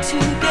minute to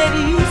get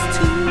used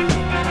to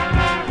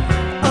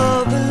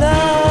all the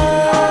love.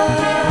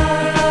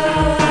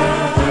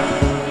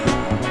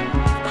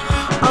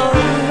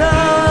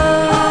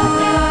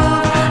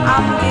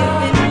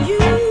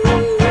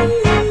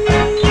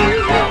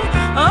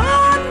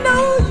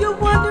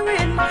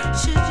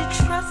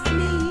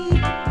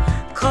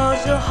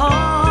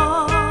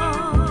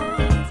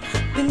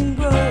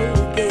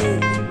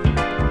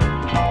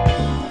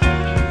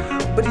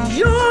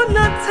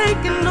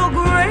 Taking no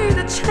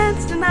greater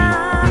chance than I,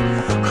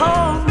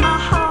 'cause my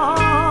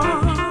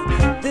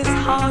heart, this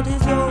heart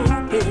is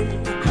open.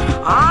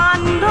 I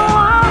know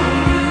I'm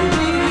you.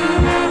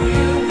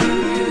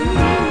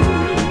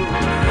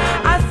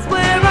 I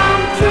swear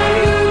I'm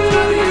true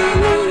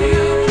to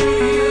you.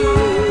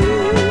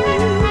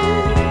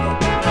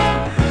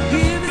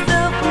 Give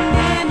yourself a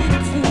minute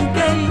to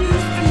get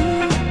used to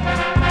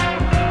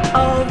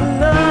all the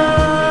love.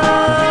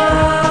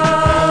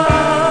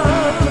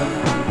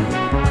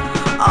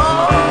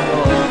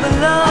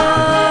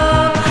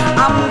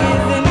 I'm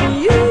giving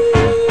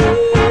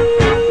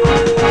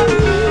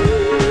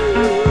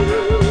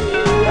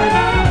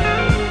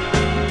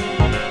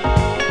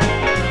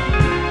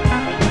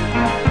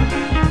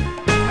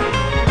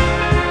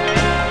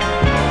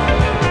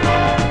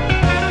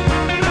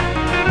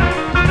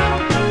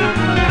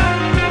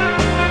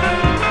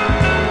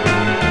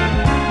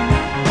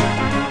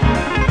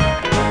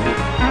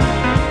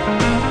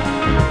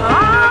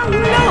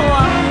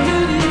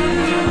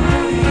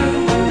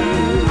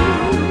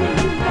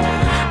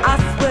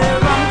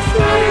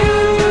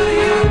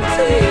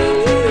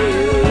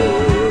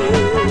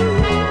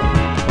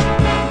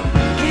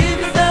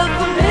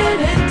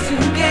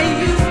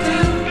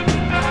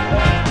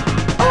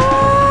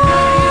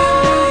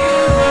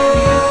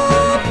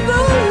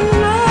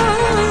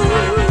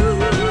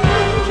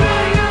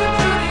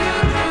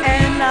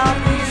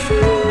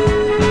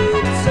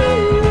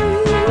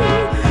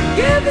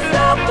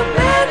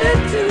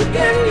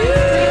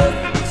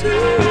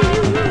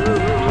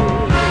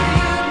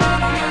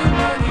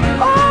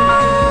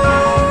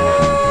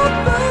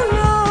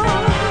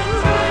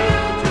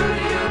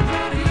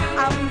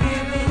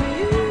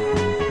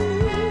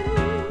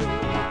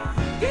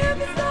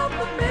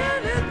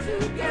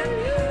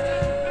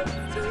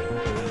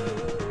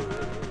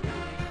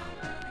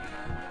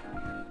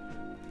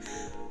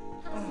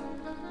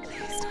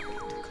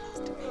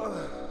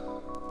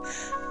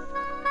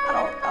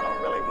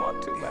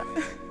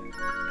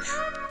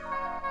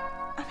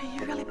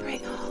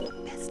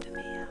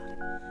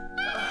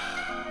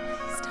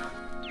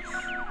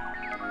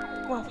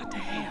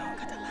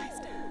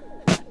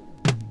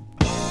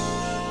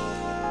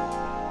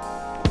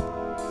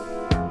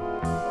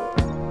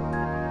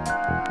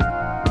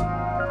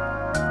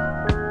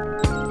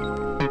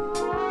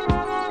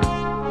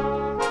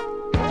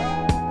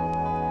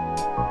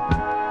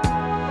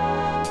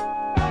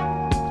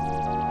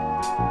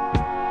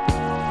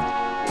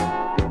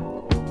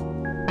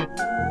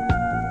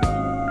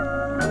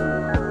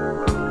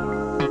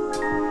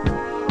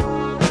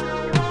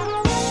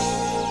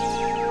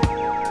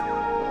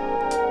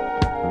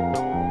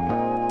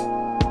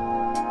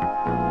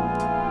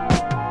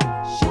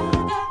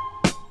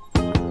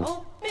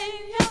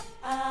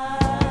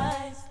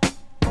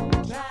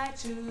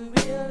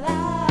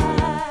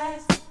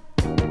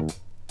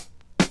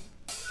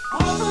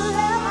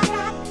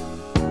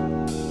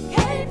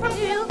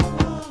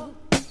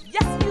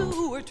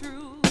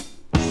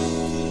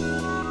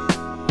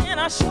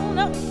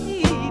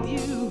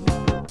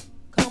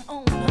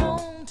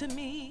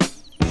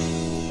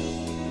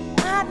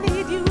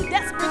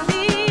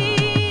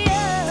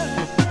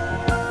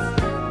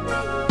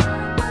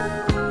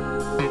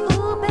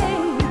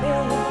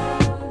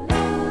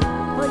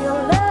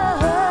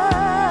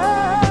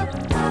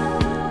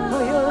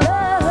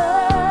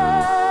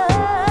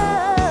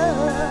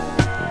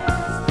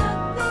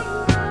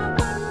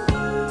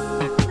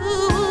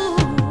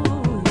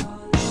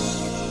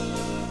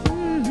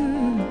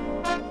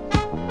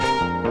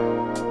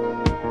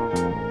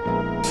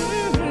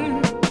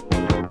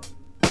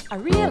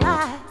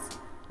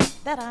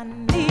that I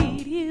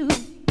need you.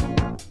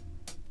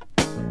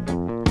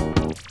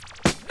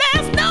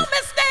 There's no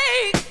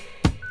mistake.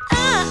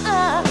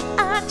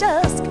 I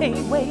just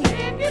can't wait.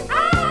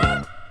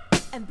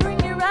 And bring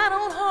you right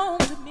on home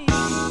to me.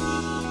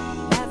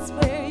 That's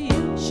where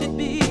you should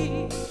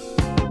be.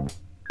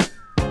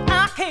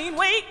 I can't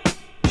wait.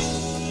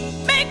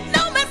 Make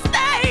no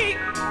mistake.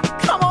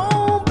 Come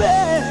on,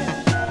 baby.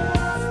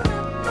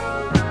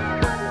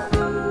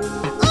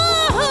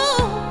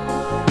 Ooh,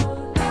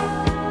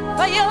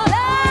 for your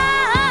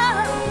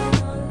love,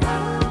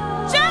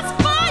 just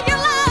for your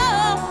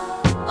love.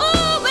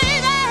 Ooh,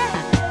 baby.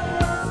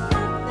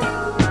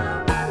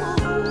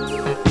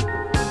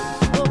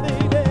 Oh,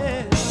 baby.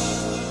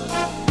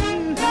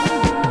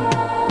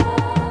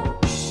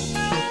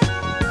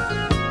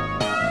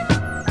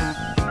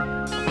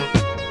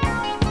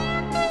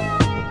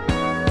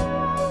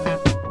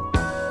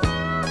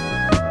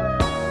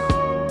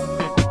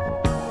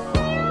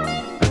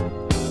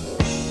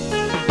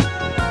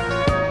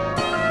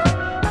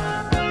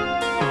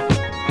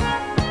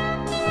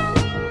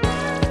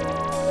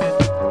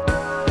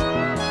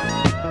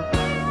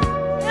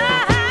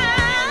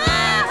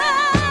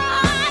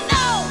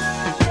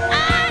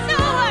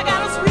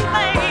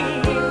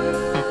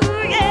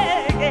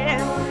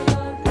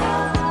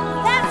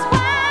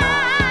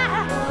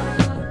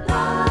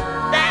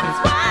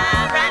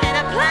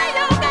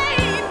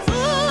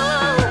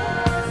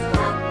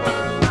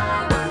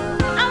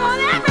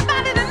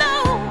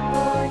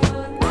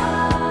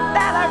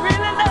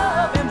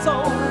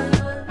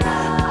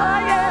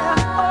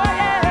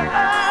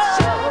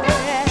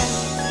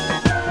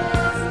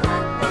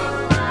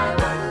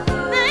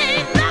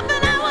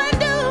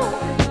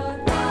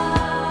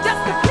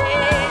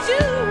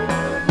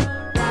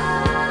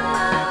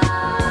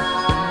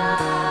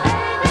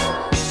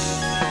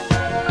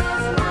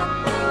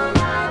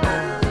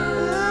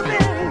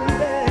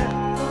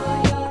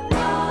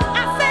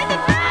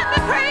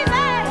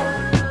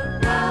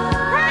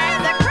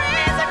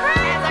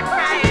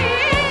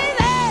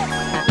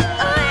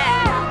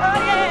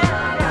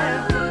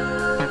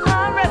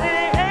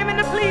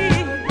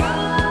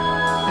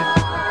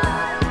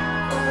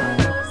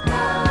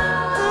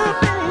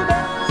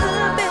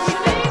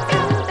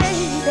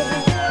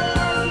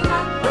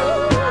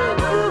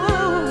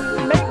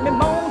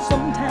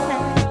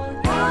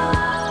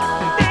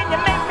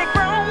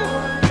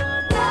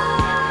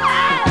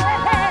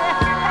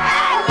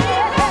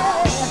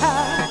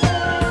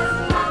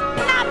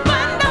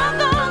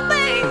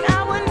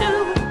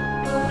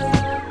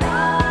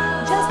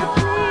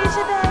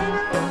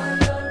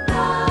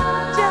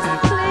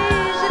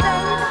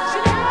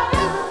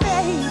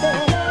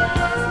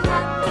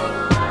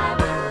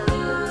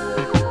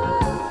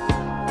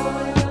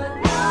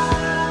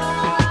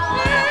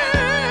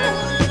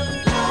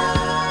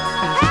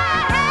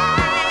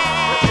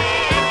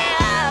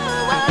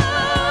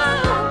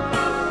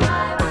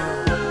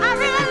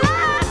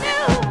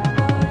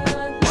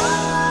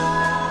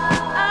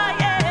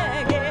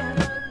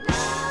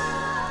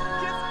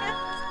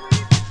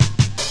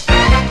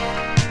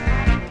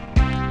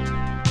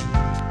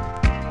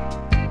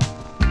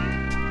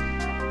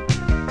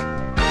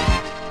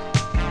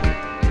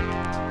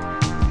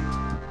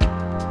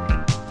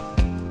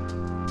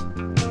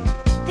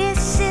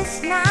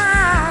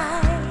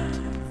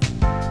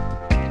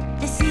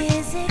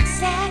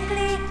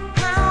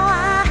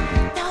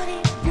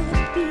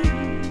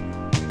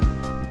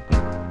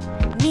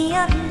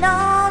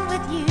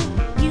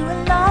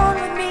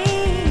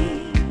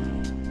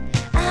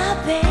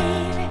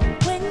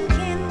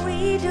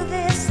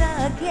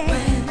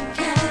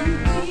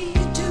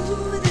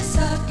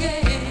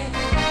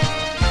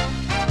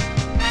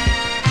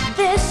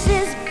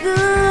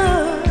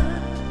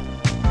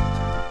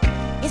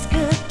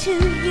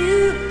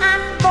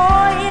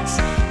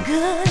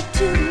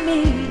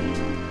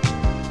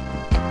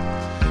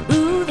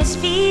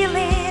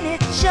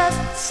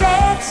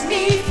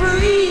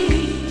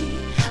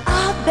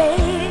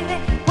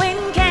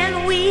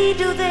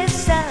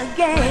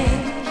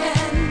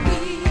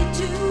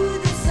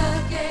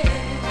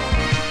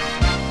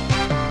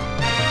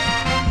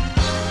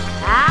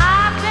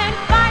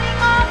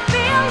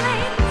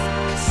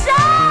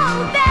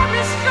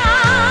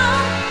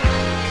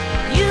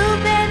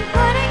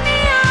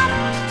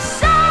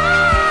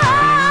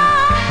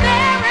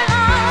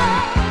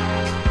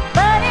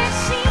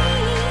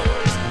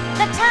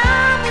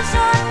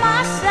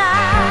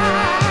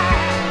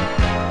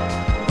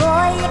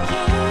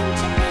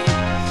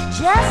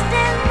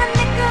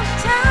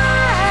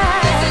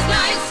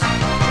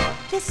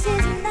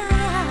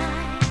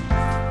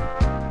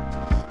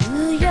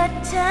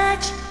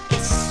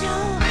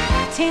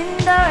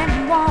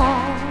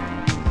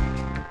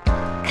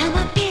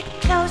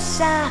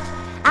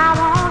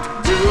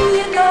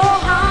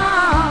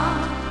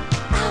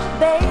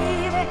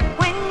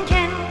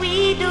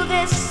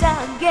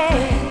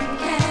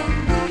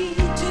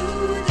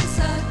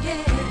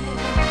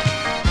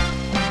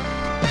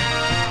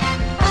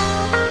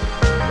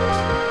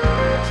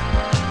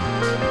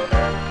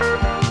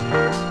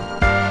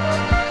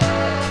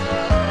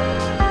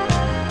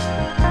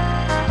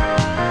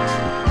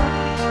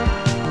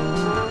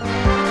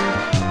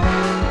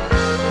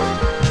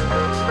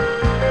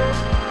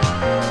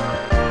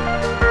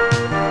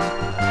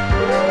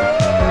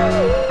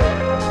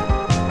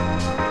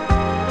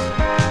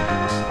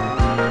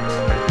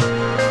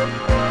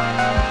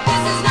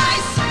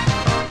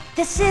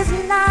 This is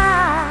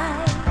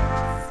nice.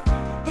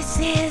 This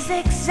is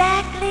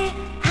exactly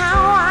how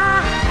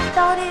I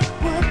thought it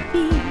would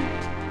be.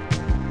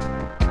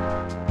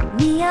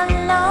 Me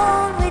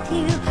alone with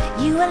you,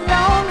 you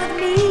alone with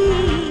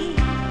me.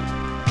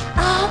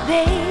 Oh,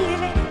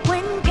 baby,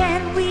 when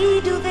can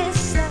we do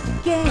this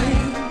again?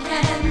 When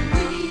can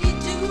we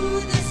do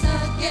this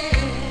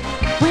again?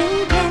 When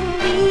can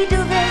we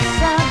do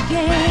this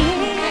again?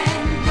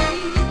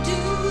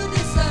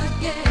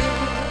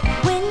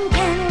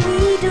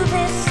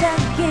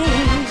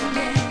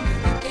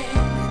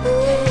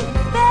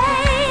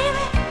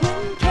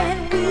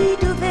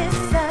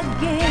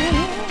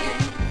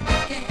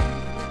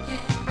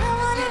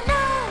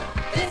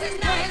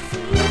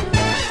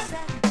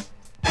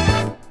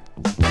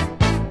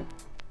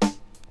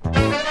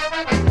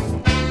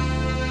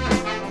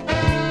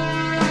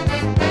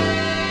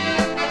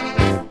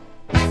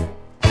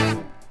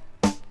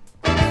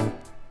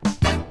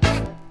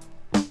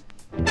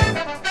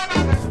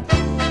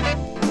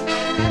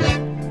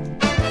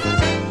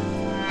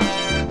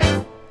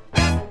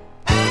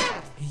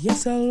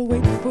 Yes, I'll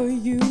wait for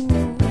you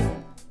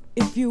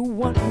if you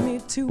want me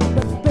to.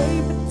 But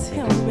baby,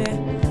 tell me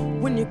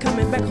when you're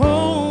coming back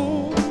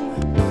home.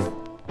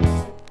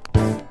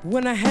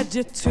 When I had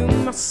you to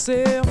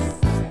myself,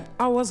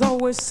 I was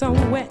always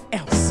somewhere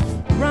else,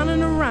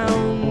 running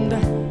around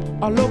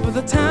all over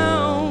the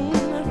town.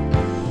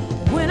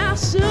 When I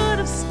should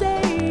have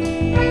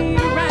stayed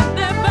right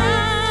there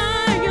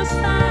by your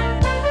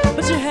side,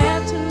 but you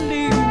had to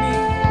leave me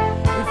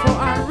before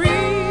I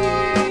realized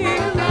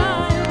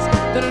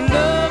that I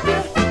love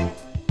you,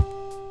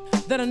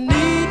 that I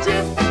need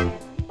you,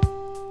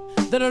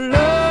 that I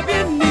love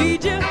you,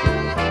 need you,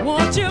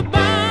 want you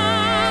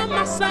by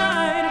my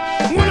side.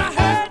 When I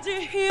heard you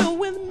here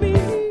with me,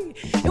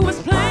 it was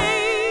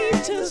plain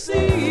to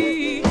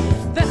see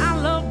that our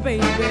love,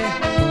 baby,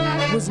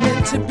 was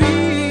meant to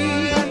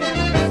be.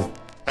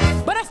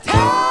 But as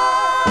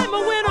time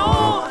went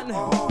on,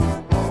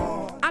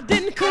 I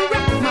didn't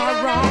correct my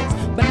wrongs,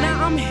 but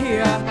now I'm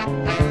here,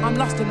 I'm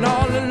lost and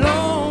all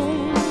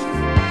alone.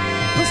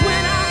 'Cause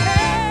when I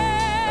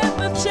had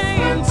the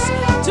chance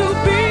to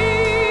be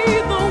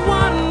the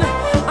one,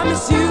 I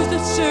misused the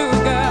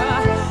sugar,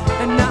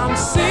 and now I'm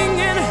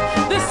singing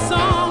this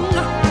song.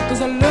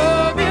 'Cause I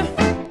love you,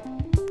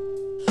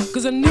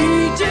 'cause I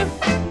need you,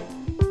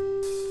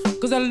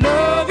 'cause I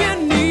love you,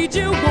 need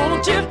you,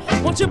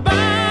 want you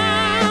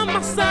by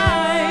my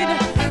side,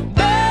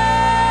 by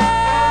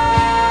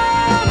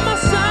my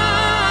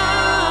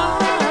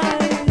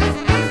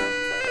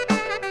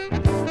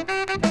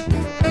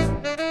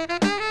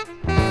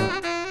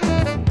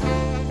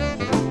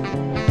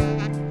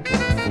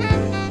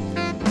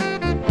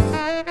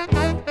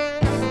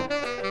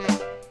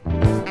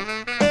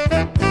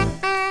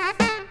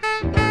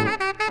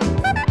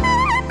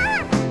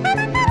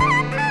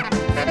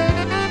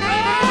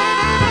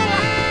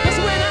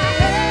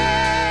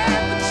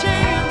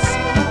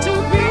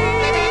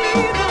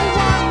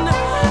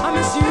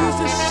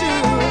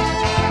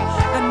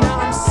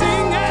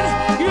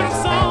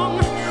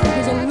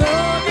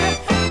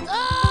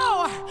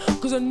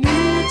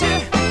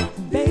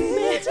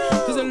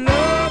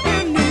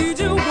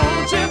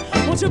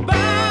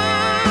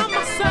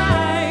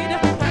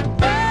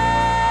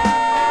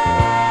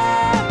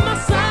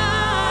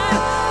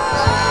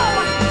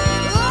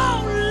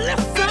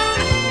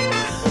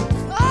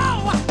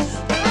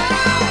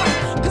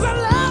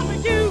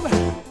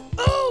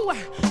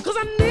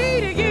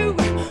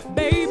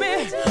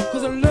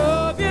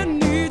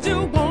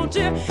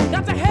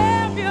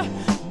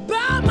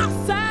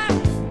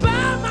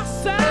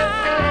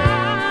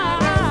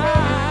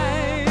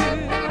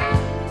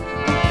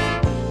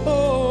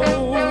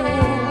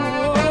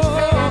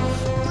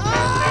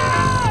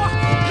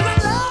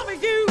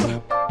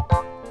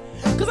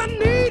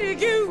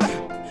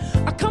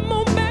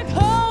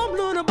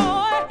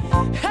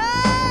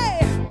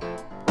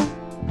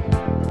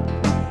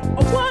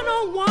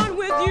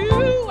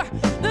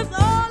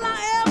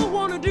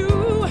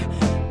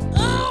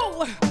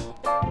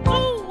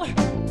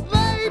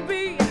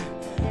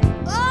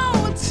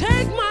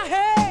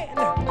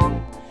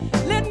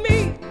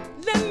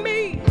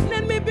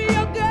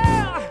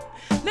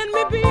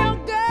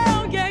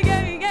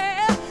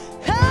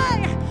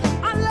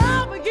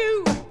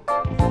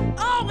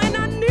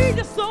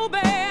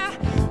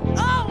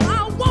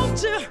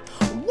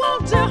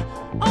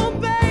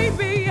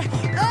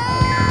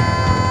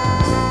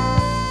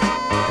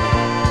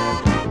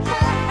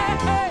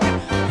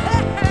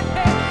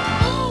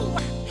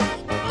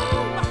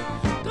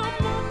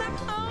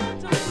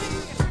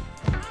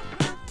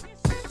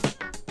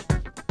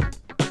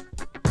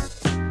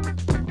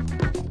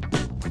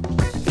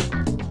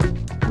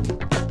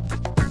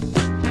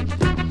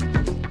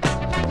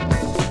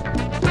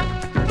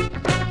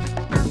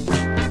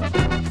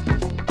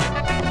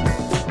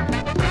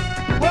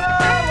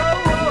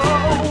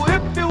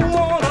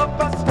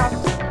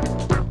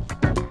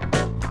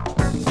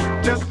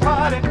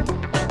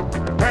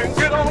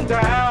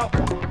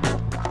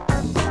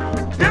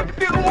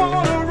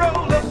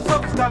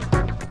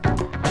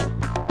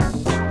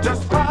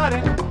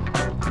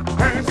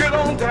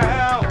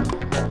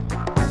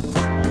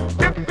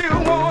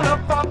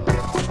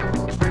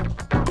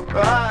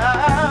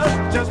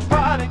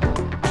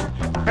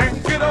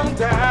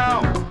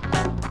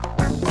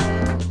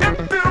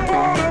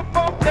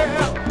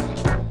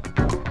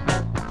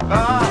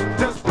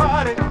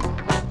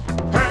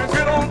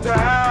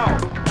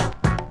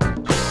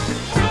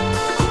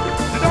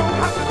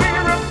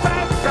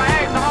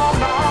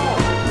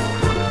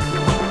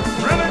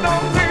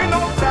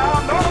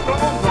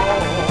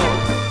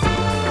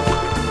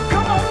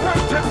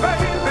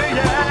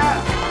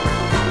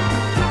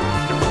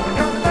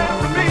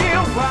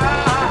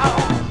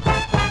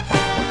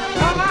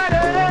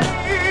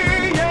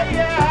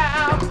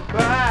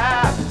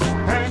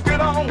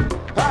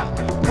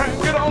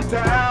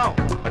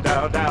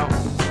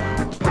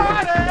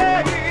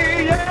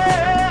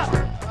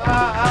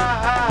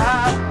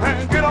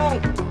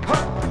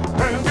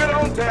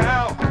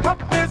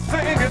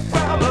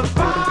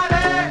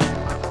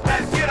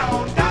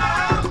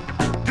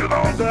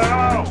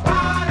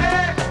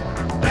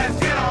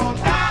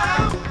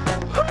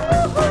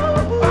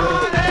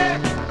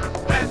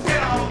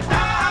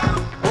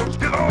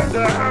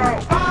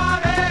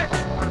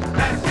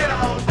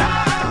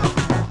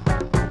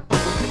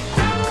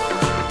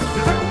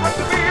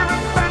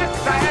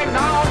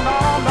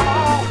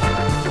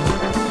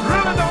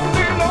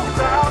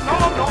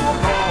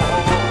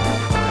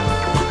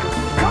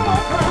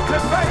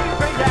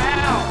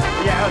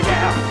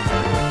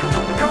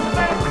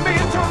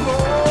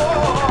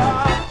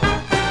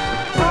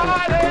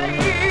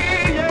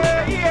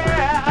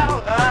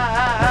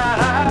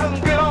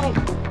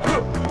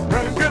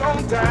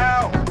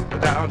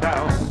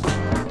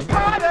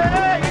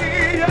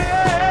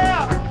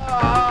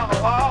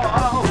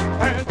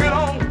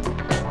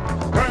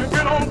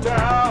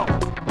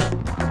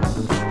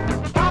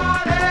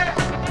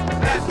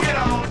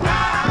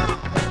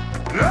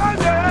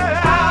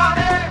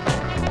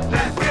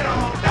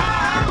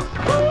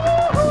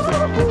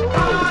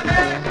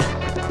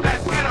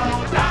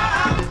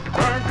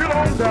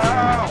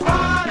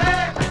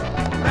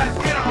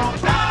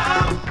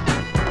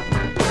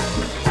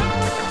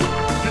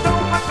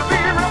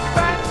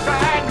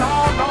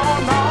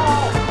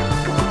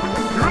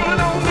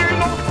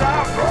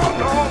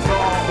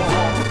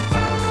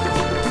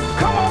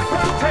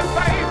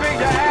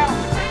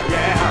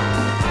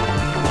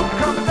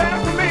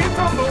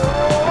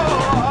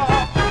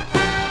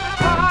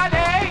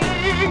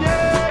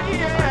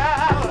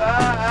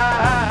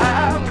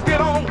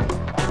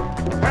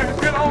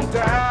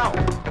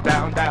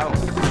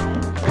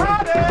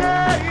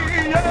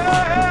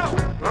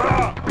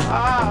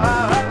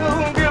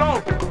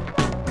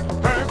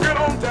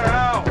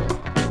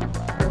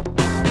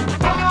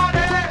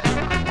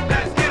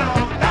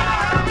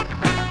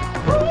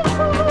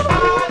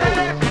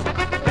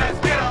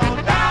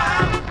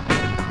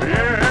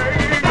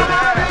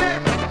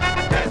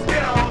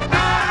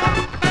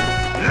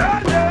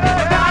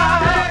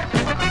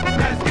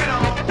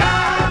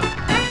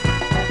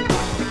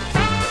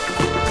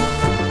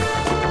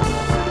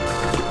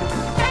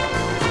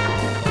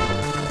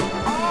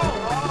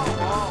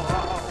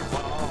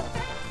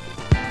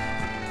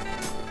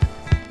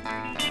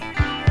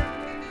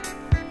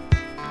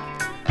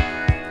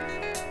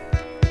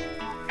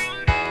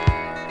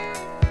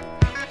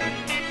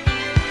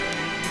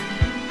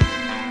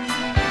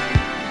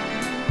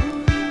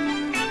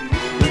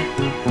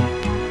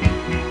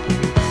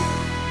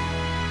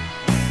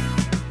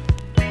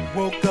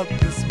Woke up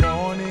this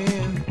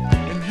morning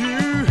and you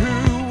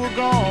were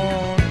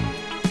gone,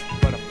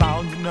 but I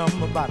found your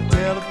number by the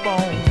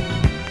telephone.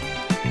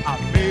 I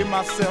made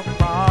myself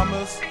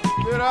promise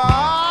that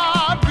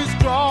I'd be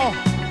strong,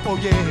 oh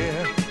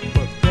yeah,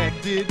 but that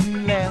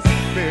didn't last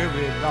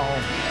very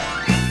long.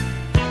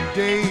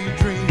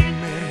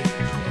 Daydreaming,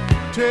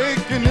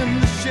 taking in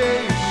the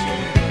shade,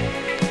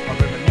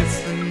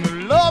 reminiscing the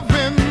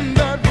loving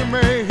that we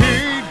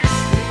made.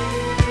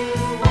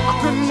 I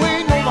couldn't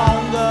wait no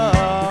longer.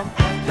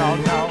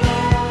 No.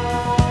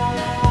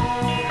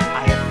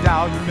 I had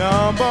dialed your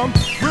number.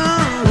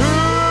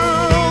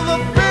 The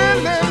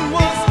feeling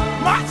was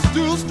much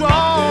too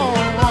strong.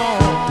 I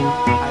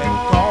had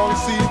to call to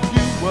see if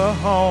you were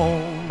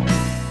home.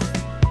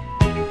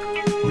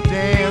 We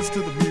danced to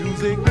the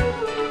music.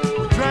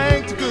 We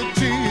drank to good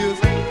cheers.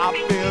 I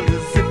felt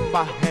as if I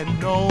had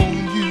known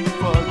you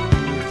for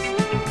years.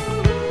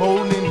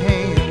 Holding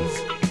hands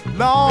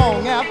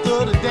long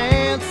after the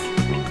dance.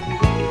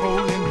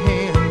 Holding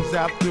hands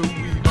after we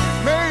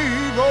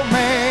made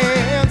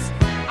romance.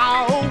 I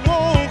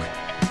awoke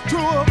to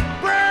a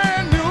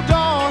brand new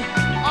dawn,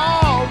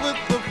 all with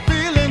the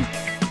feeling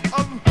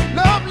of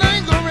love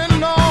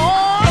lingering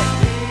on.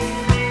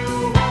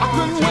 I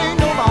couldn't wait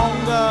no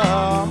longer,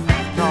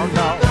 no.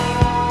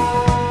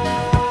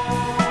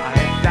 I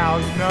had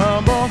dialed your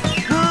number.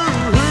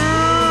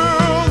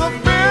 The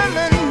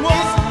feeling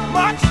was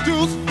much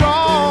too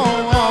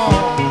strong.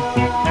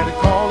 Had to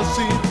call to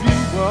see if you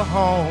were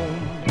home.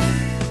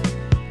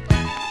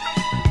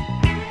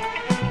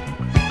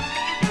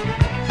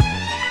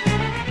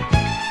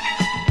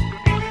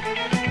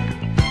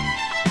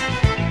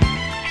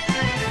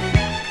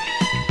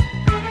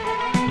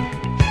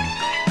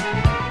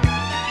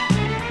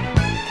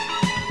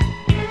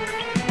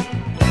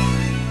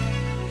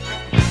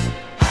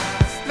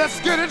 Let's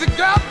get it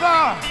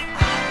together.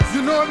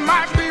 You know it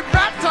might be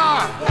better.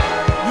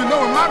 You know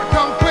we might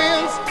become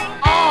friends.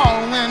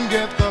 Oh, and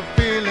get the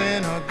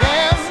feeling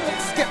again.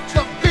 Let's get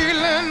the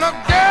feeling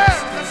again.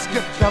 Let's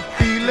get the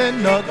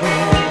feeling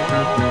again.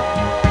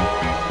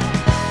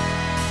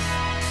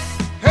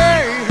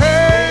 Hey,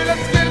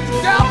 let's get it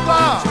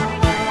together.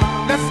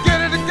 Let's get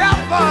it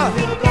together.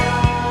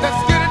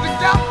 Let's get it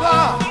together.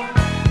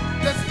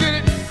 Let's get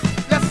it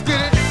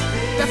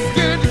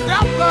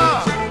together.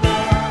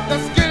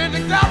 Let's get it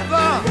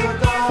together.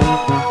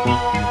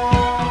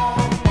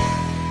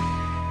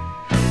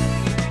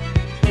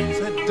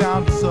 Sat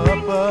down to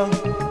supper.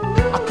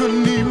 I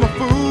couldn't eat my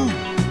food.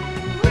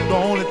 The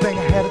only thing I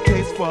had a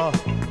taste for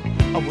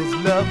I was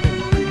loving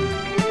you.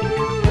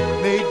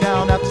 Laid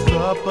down after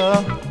supper.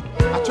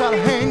 I tried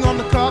to hang on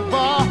the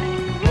cover.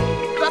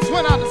 That's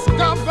when I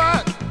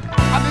discovered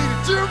I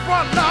needed you for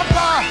a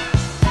lover.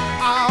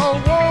 I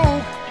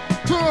awoke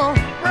to a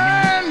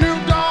brand new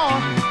dawn,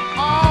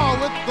 all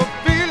with the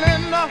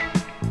feeling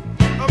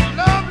of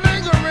love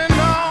lingering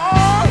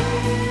on.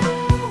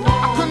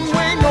 I couldn't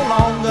wait no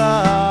longer.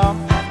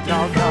 No.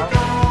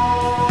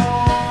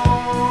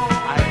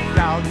 I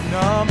dialed your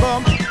number.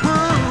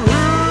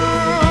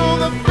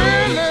 The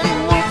feeling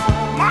was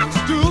much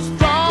too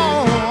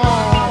strong.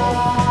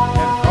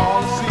 Had to call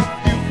to see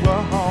if you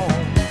were home.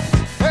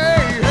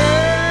 Hey,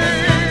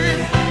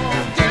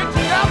 get it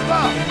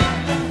together.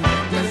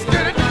 Let's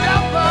get it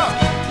together.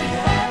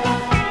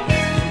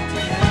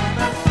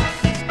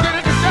 Get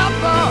it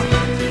together.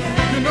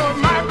 You know it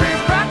might be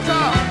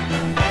better.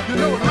 You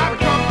know it might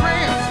become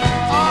friends.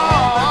 Oh,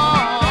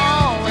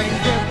 and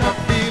get the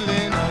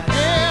feeling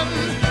again.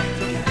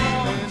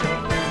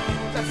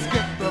 Let's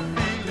get the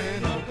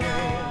feeling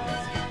again.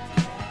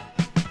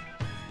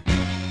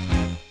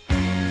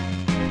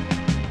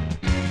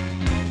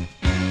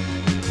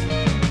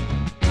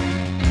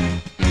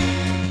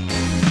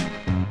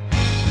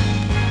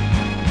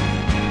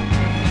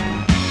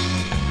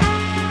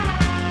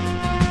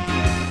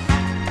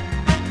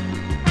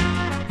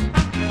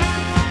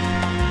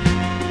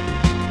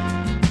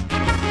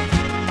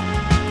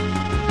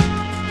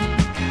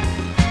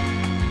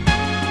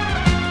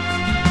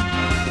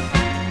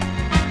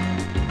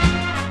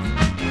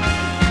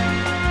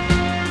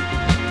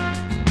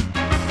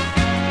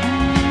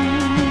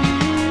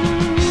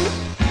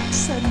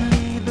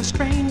 Suddenly the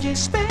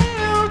strangest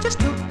spell just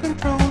took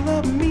control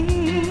of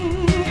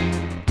me.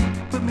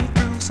 Put me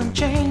through some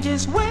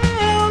changes,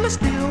 well, it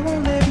still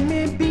won't let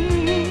me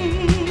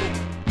be.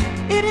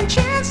 It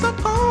enchants the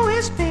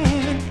poet's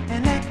pen,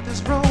 an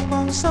actor's role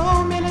on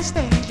so many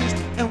stages,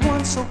 and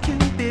one so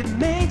Cupid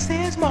makes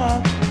his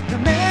mark. The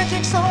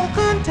magic's so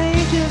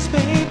contagious,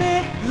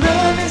 baby.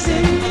 Love is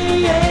in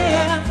the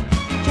air.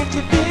 Can't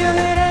you feel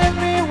it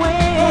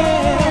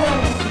everywhere?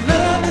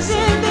 Love is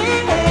in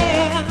the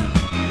air,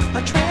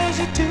 a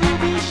treasure to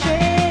be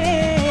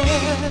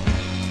shared.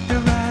 The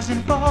rise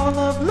and fall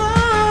of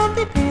love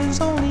depends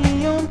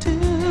only on two.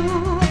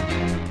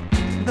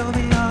 Though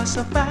they are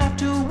so 5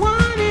 to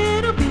 1,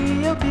 it'll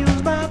be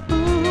abused by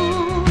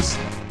fools.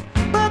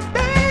 But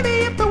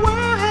baby, if the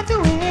world had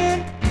to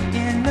end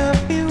in a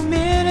few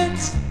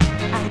minutes,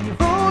 I'd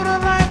devote a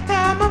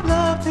lifetime of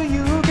love to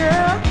you,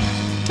 girl,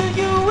 to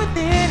you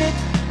within it.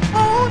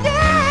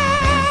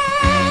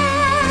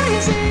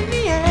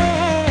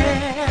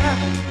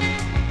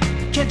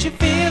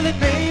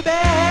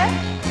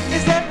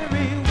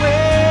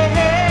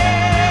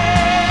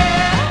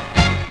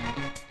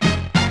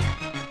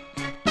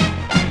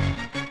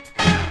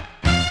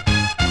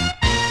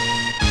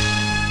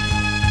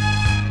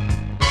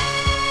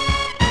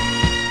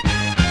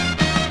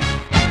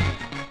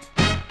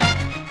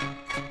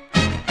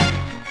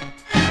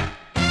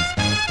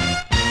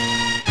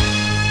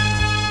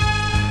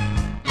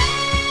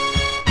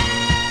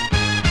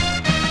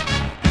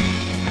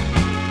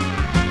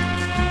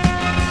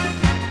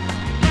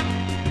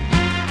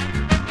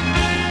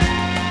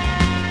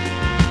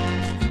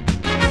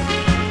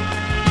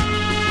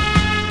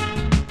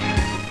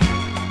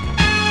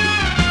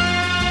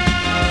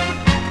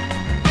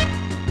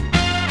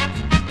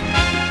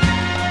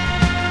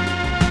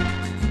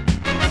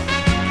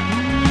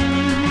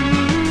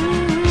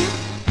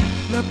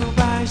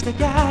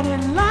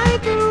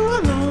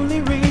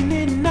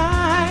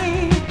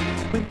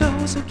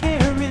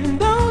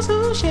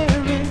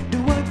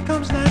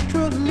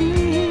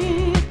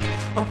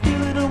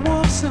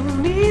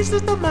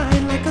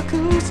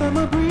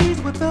 summer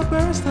breeze with a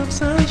burst of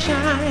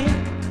sunshine.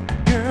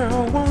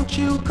 Girl, won't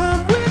you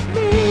come with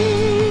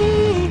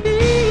me?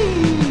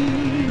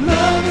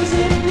 Love is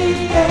in the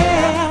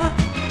air.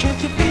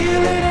 Can't you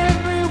feel it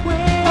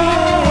everywhere?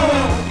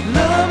 Oh,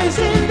 love is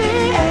in the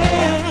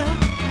air.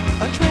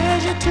 A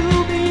treasure to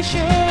be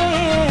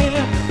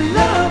shared.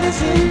 Love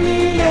is in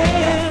the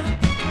air.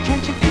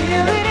 Can't you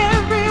feel it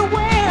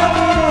everywhere?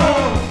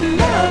 Oh,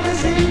 love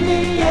is in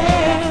the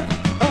air.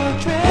 A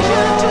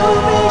treasure to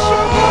be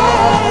shared.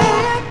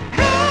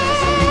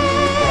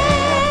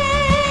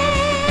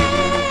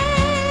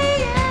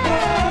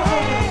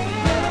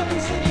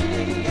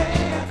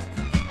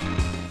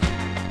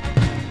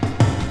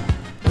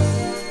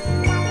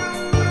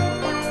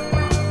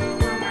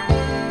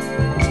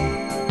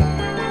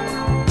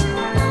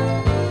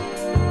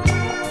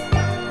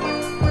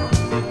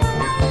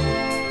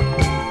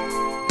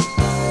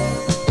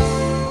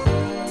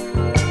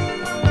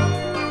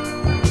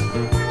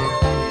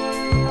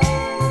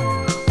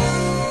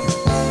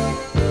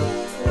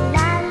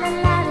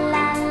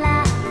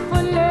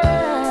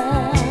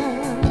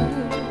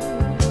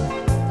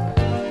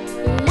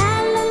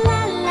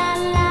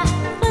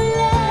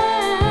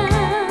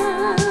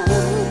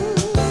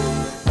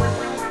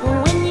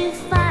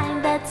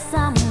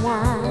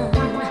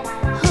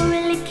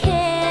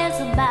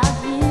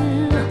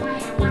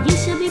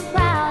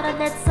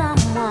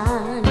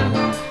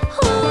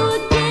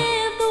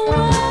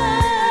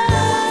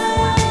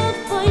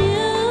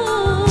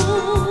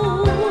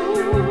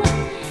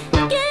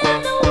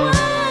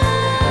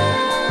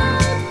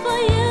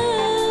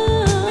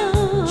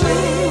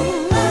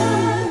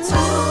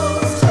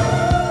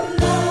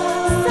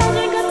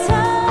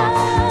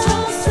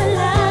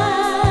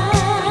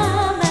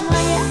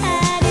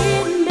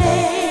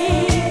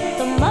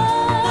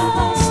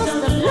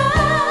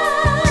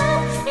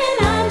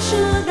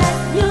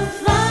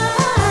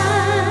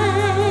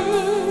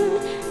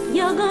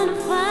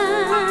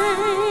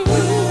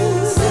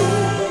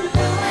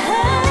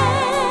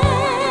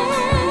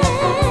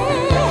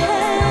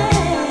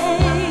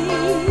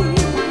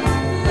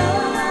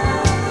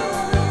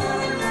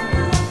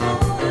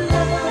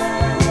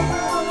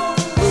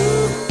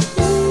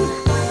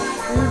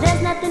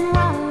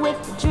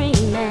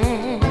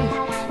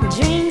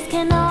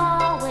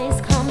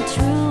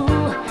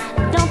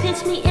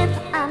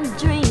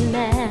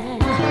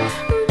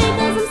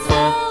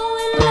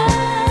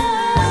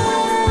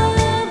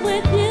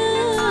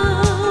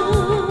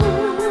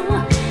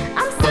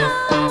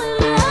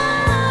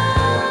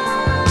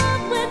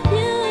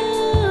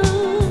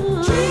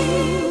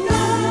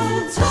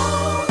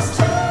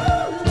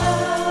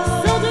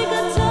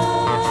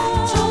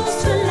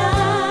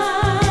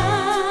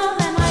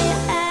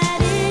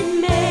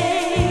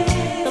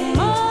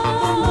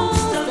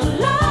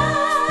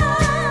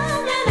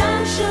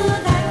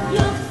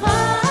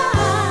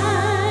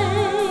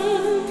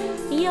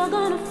 You're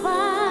gonna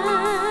find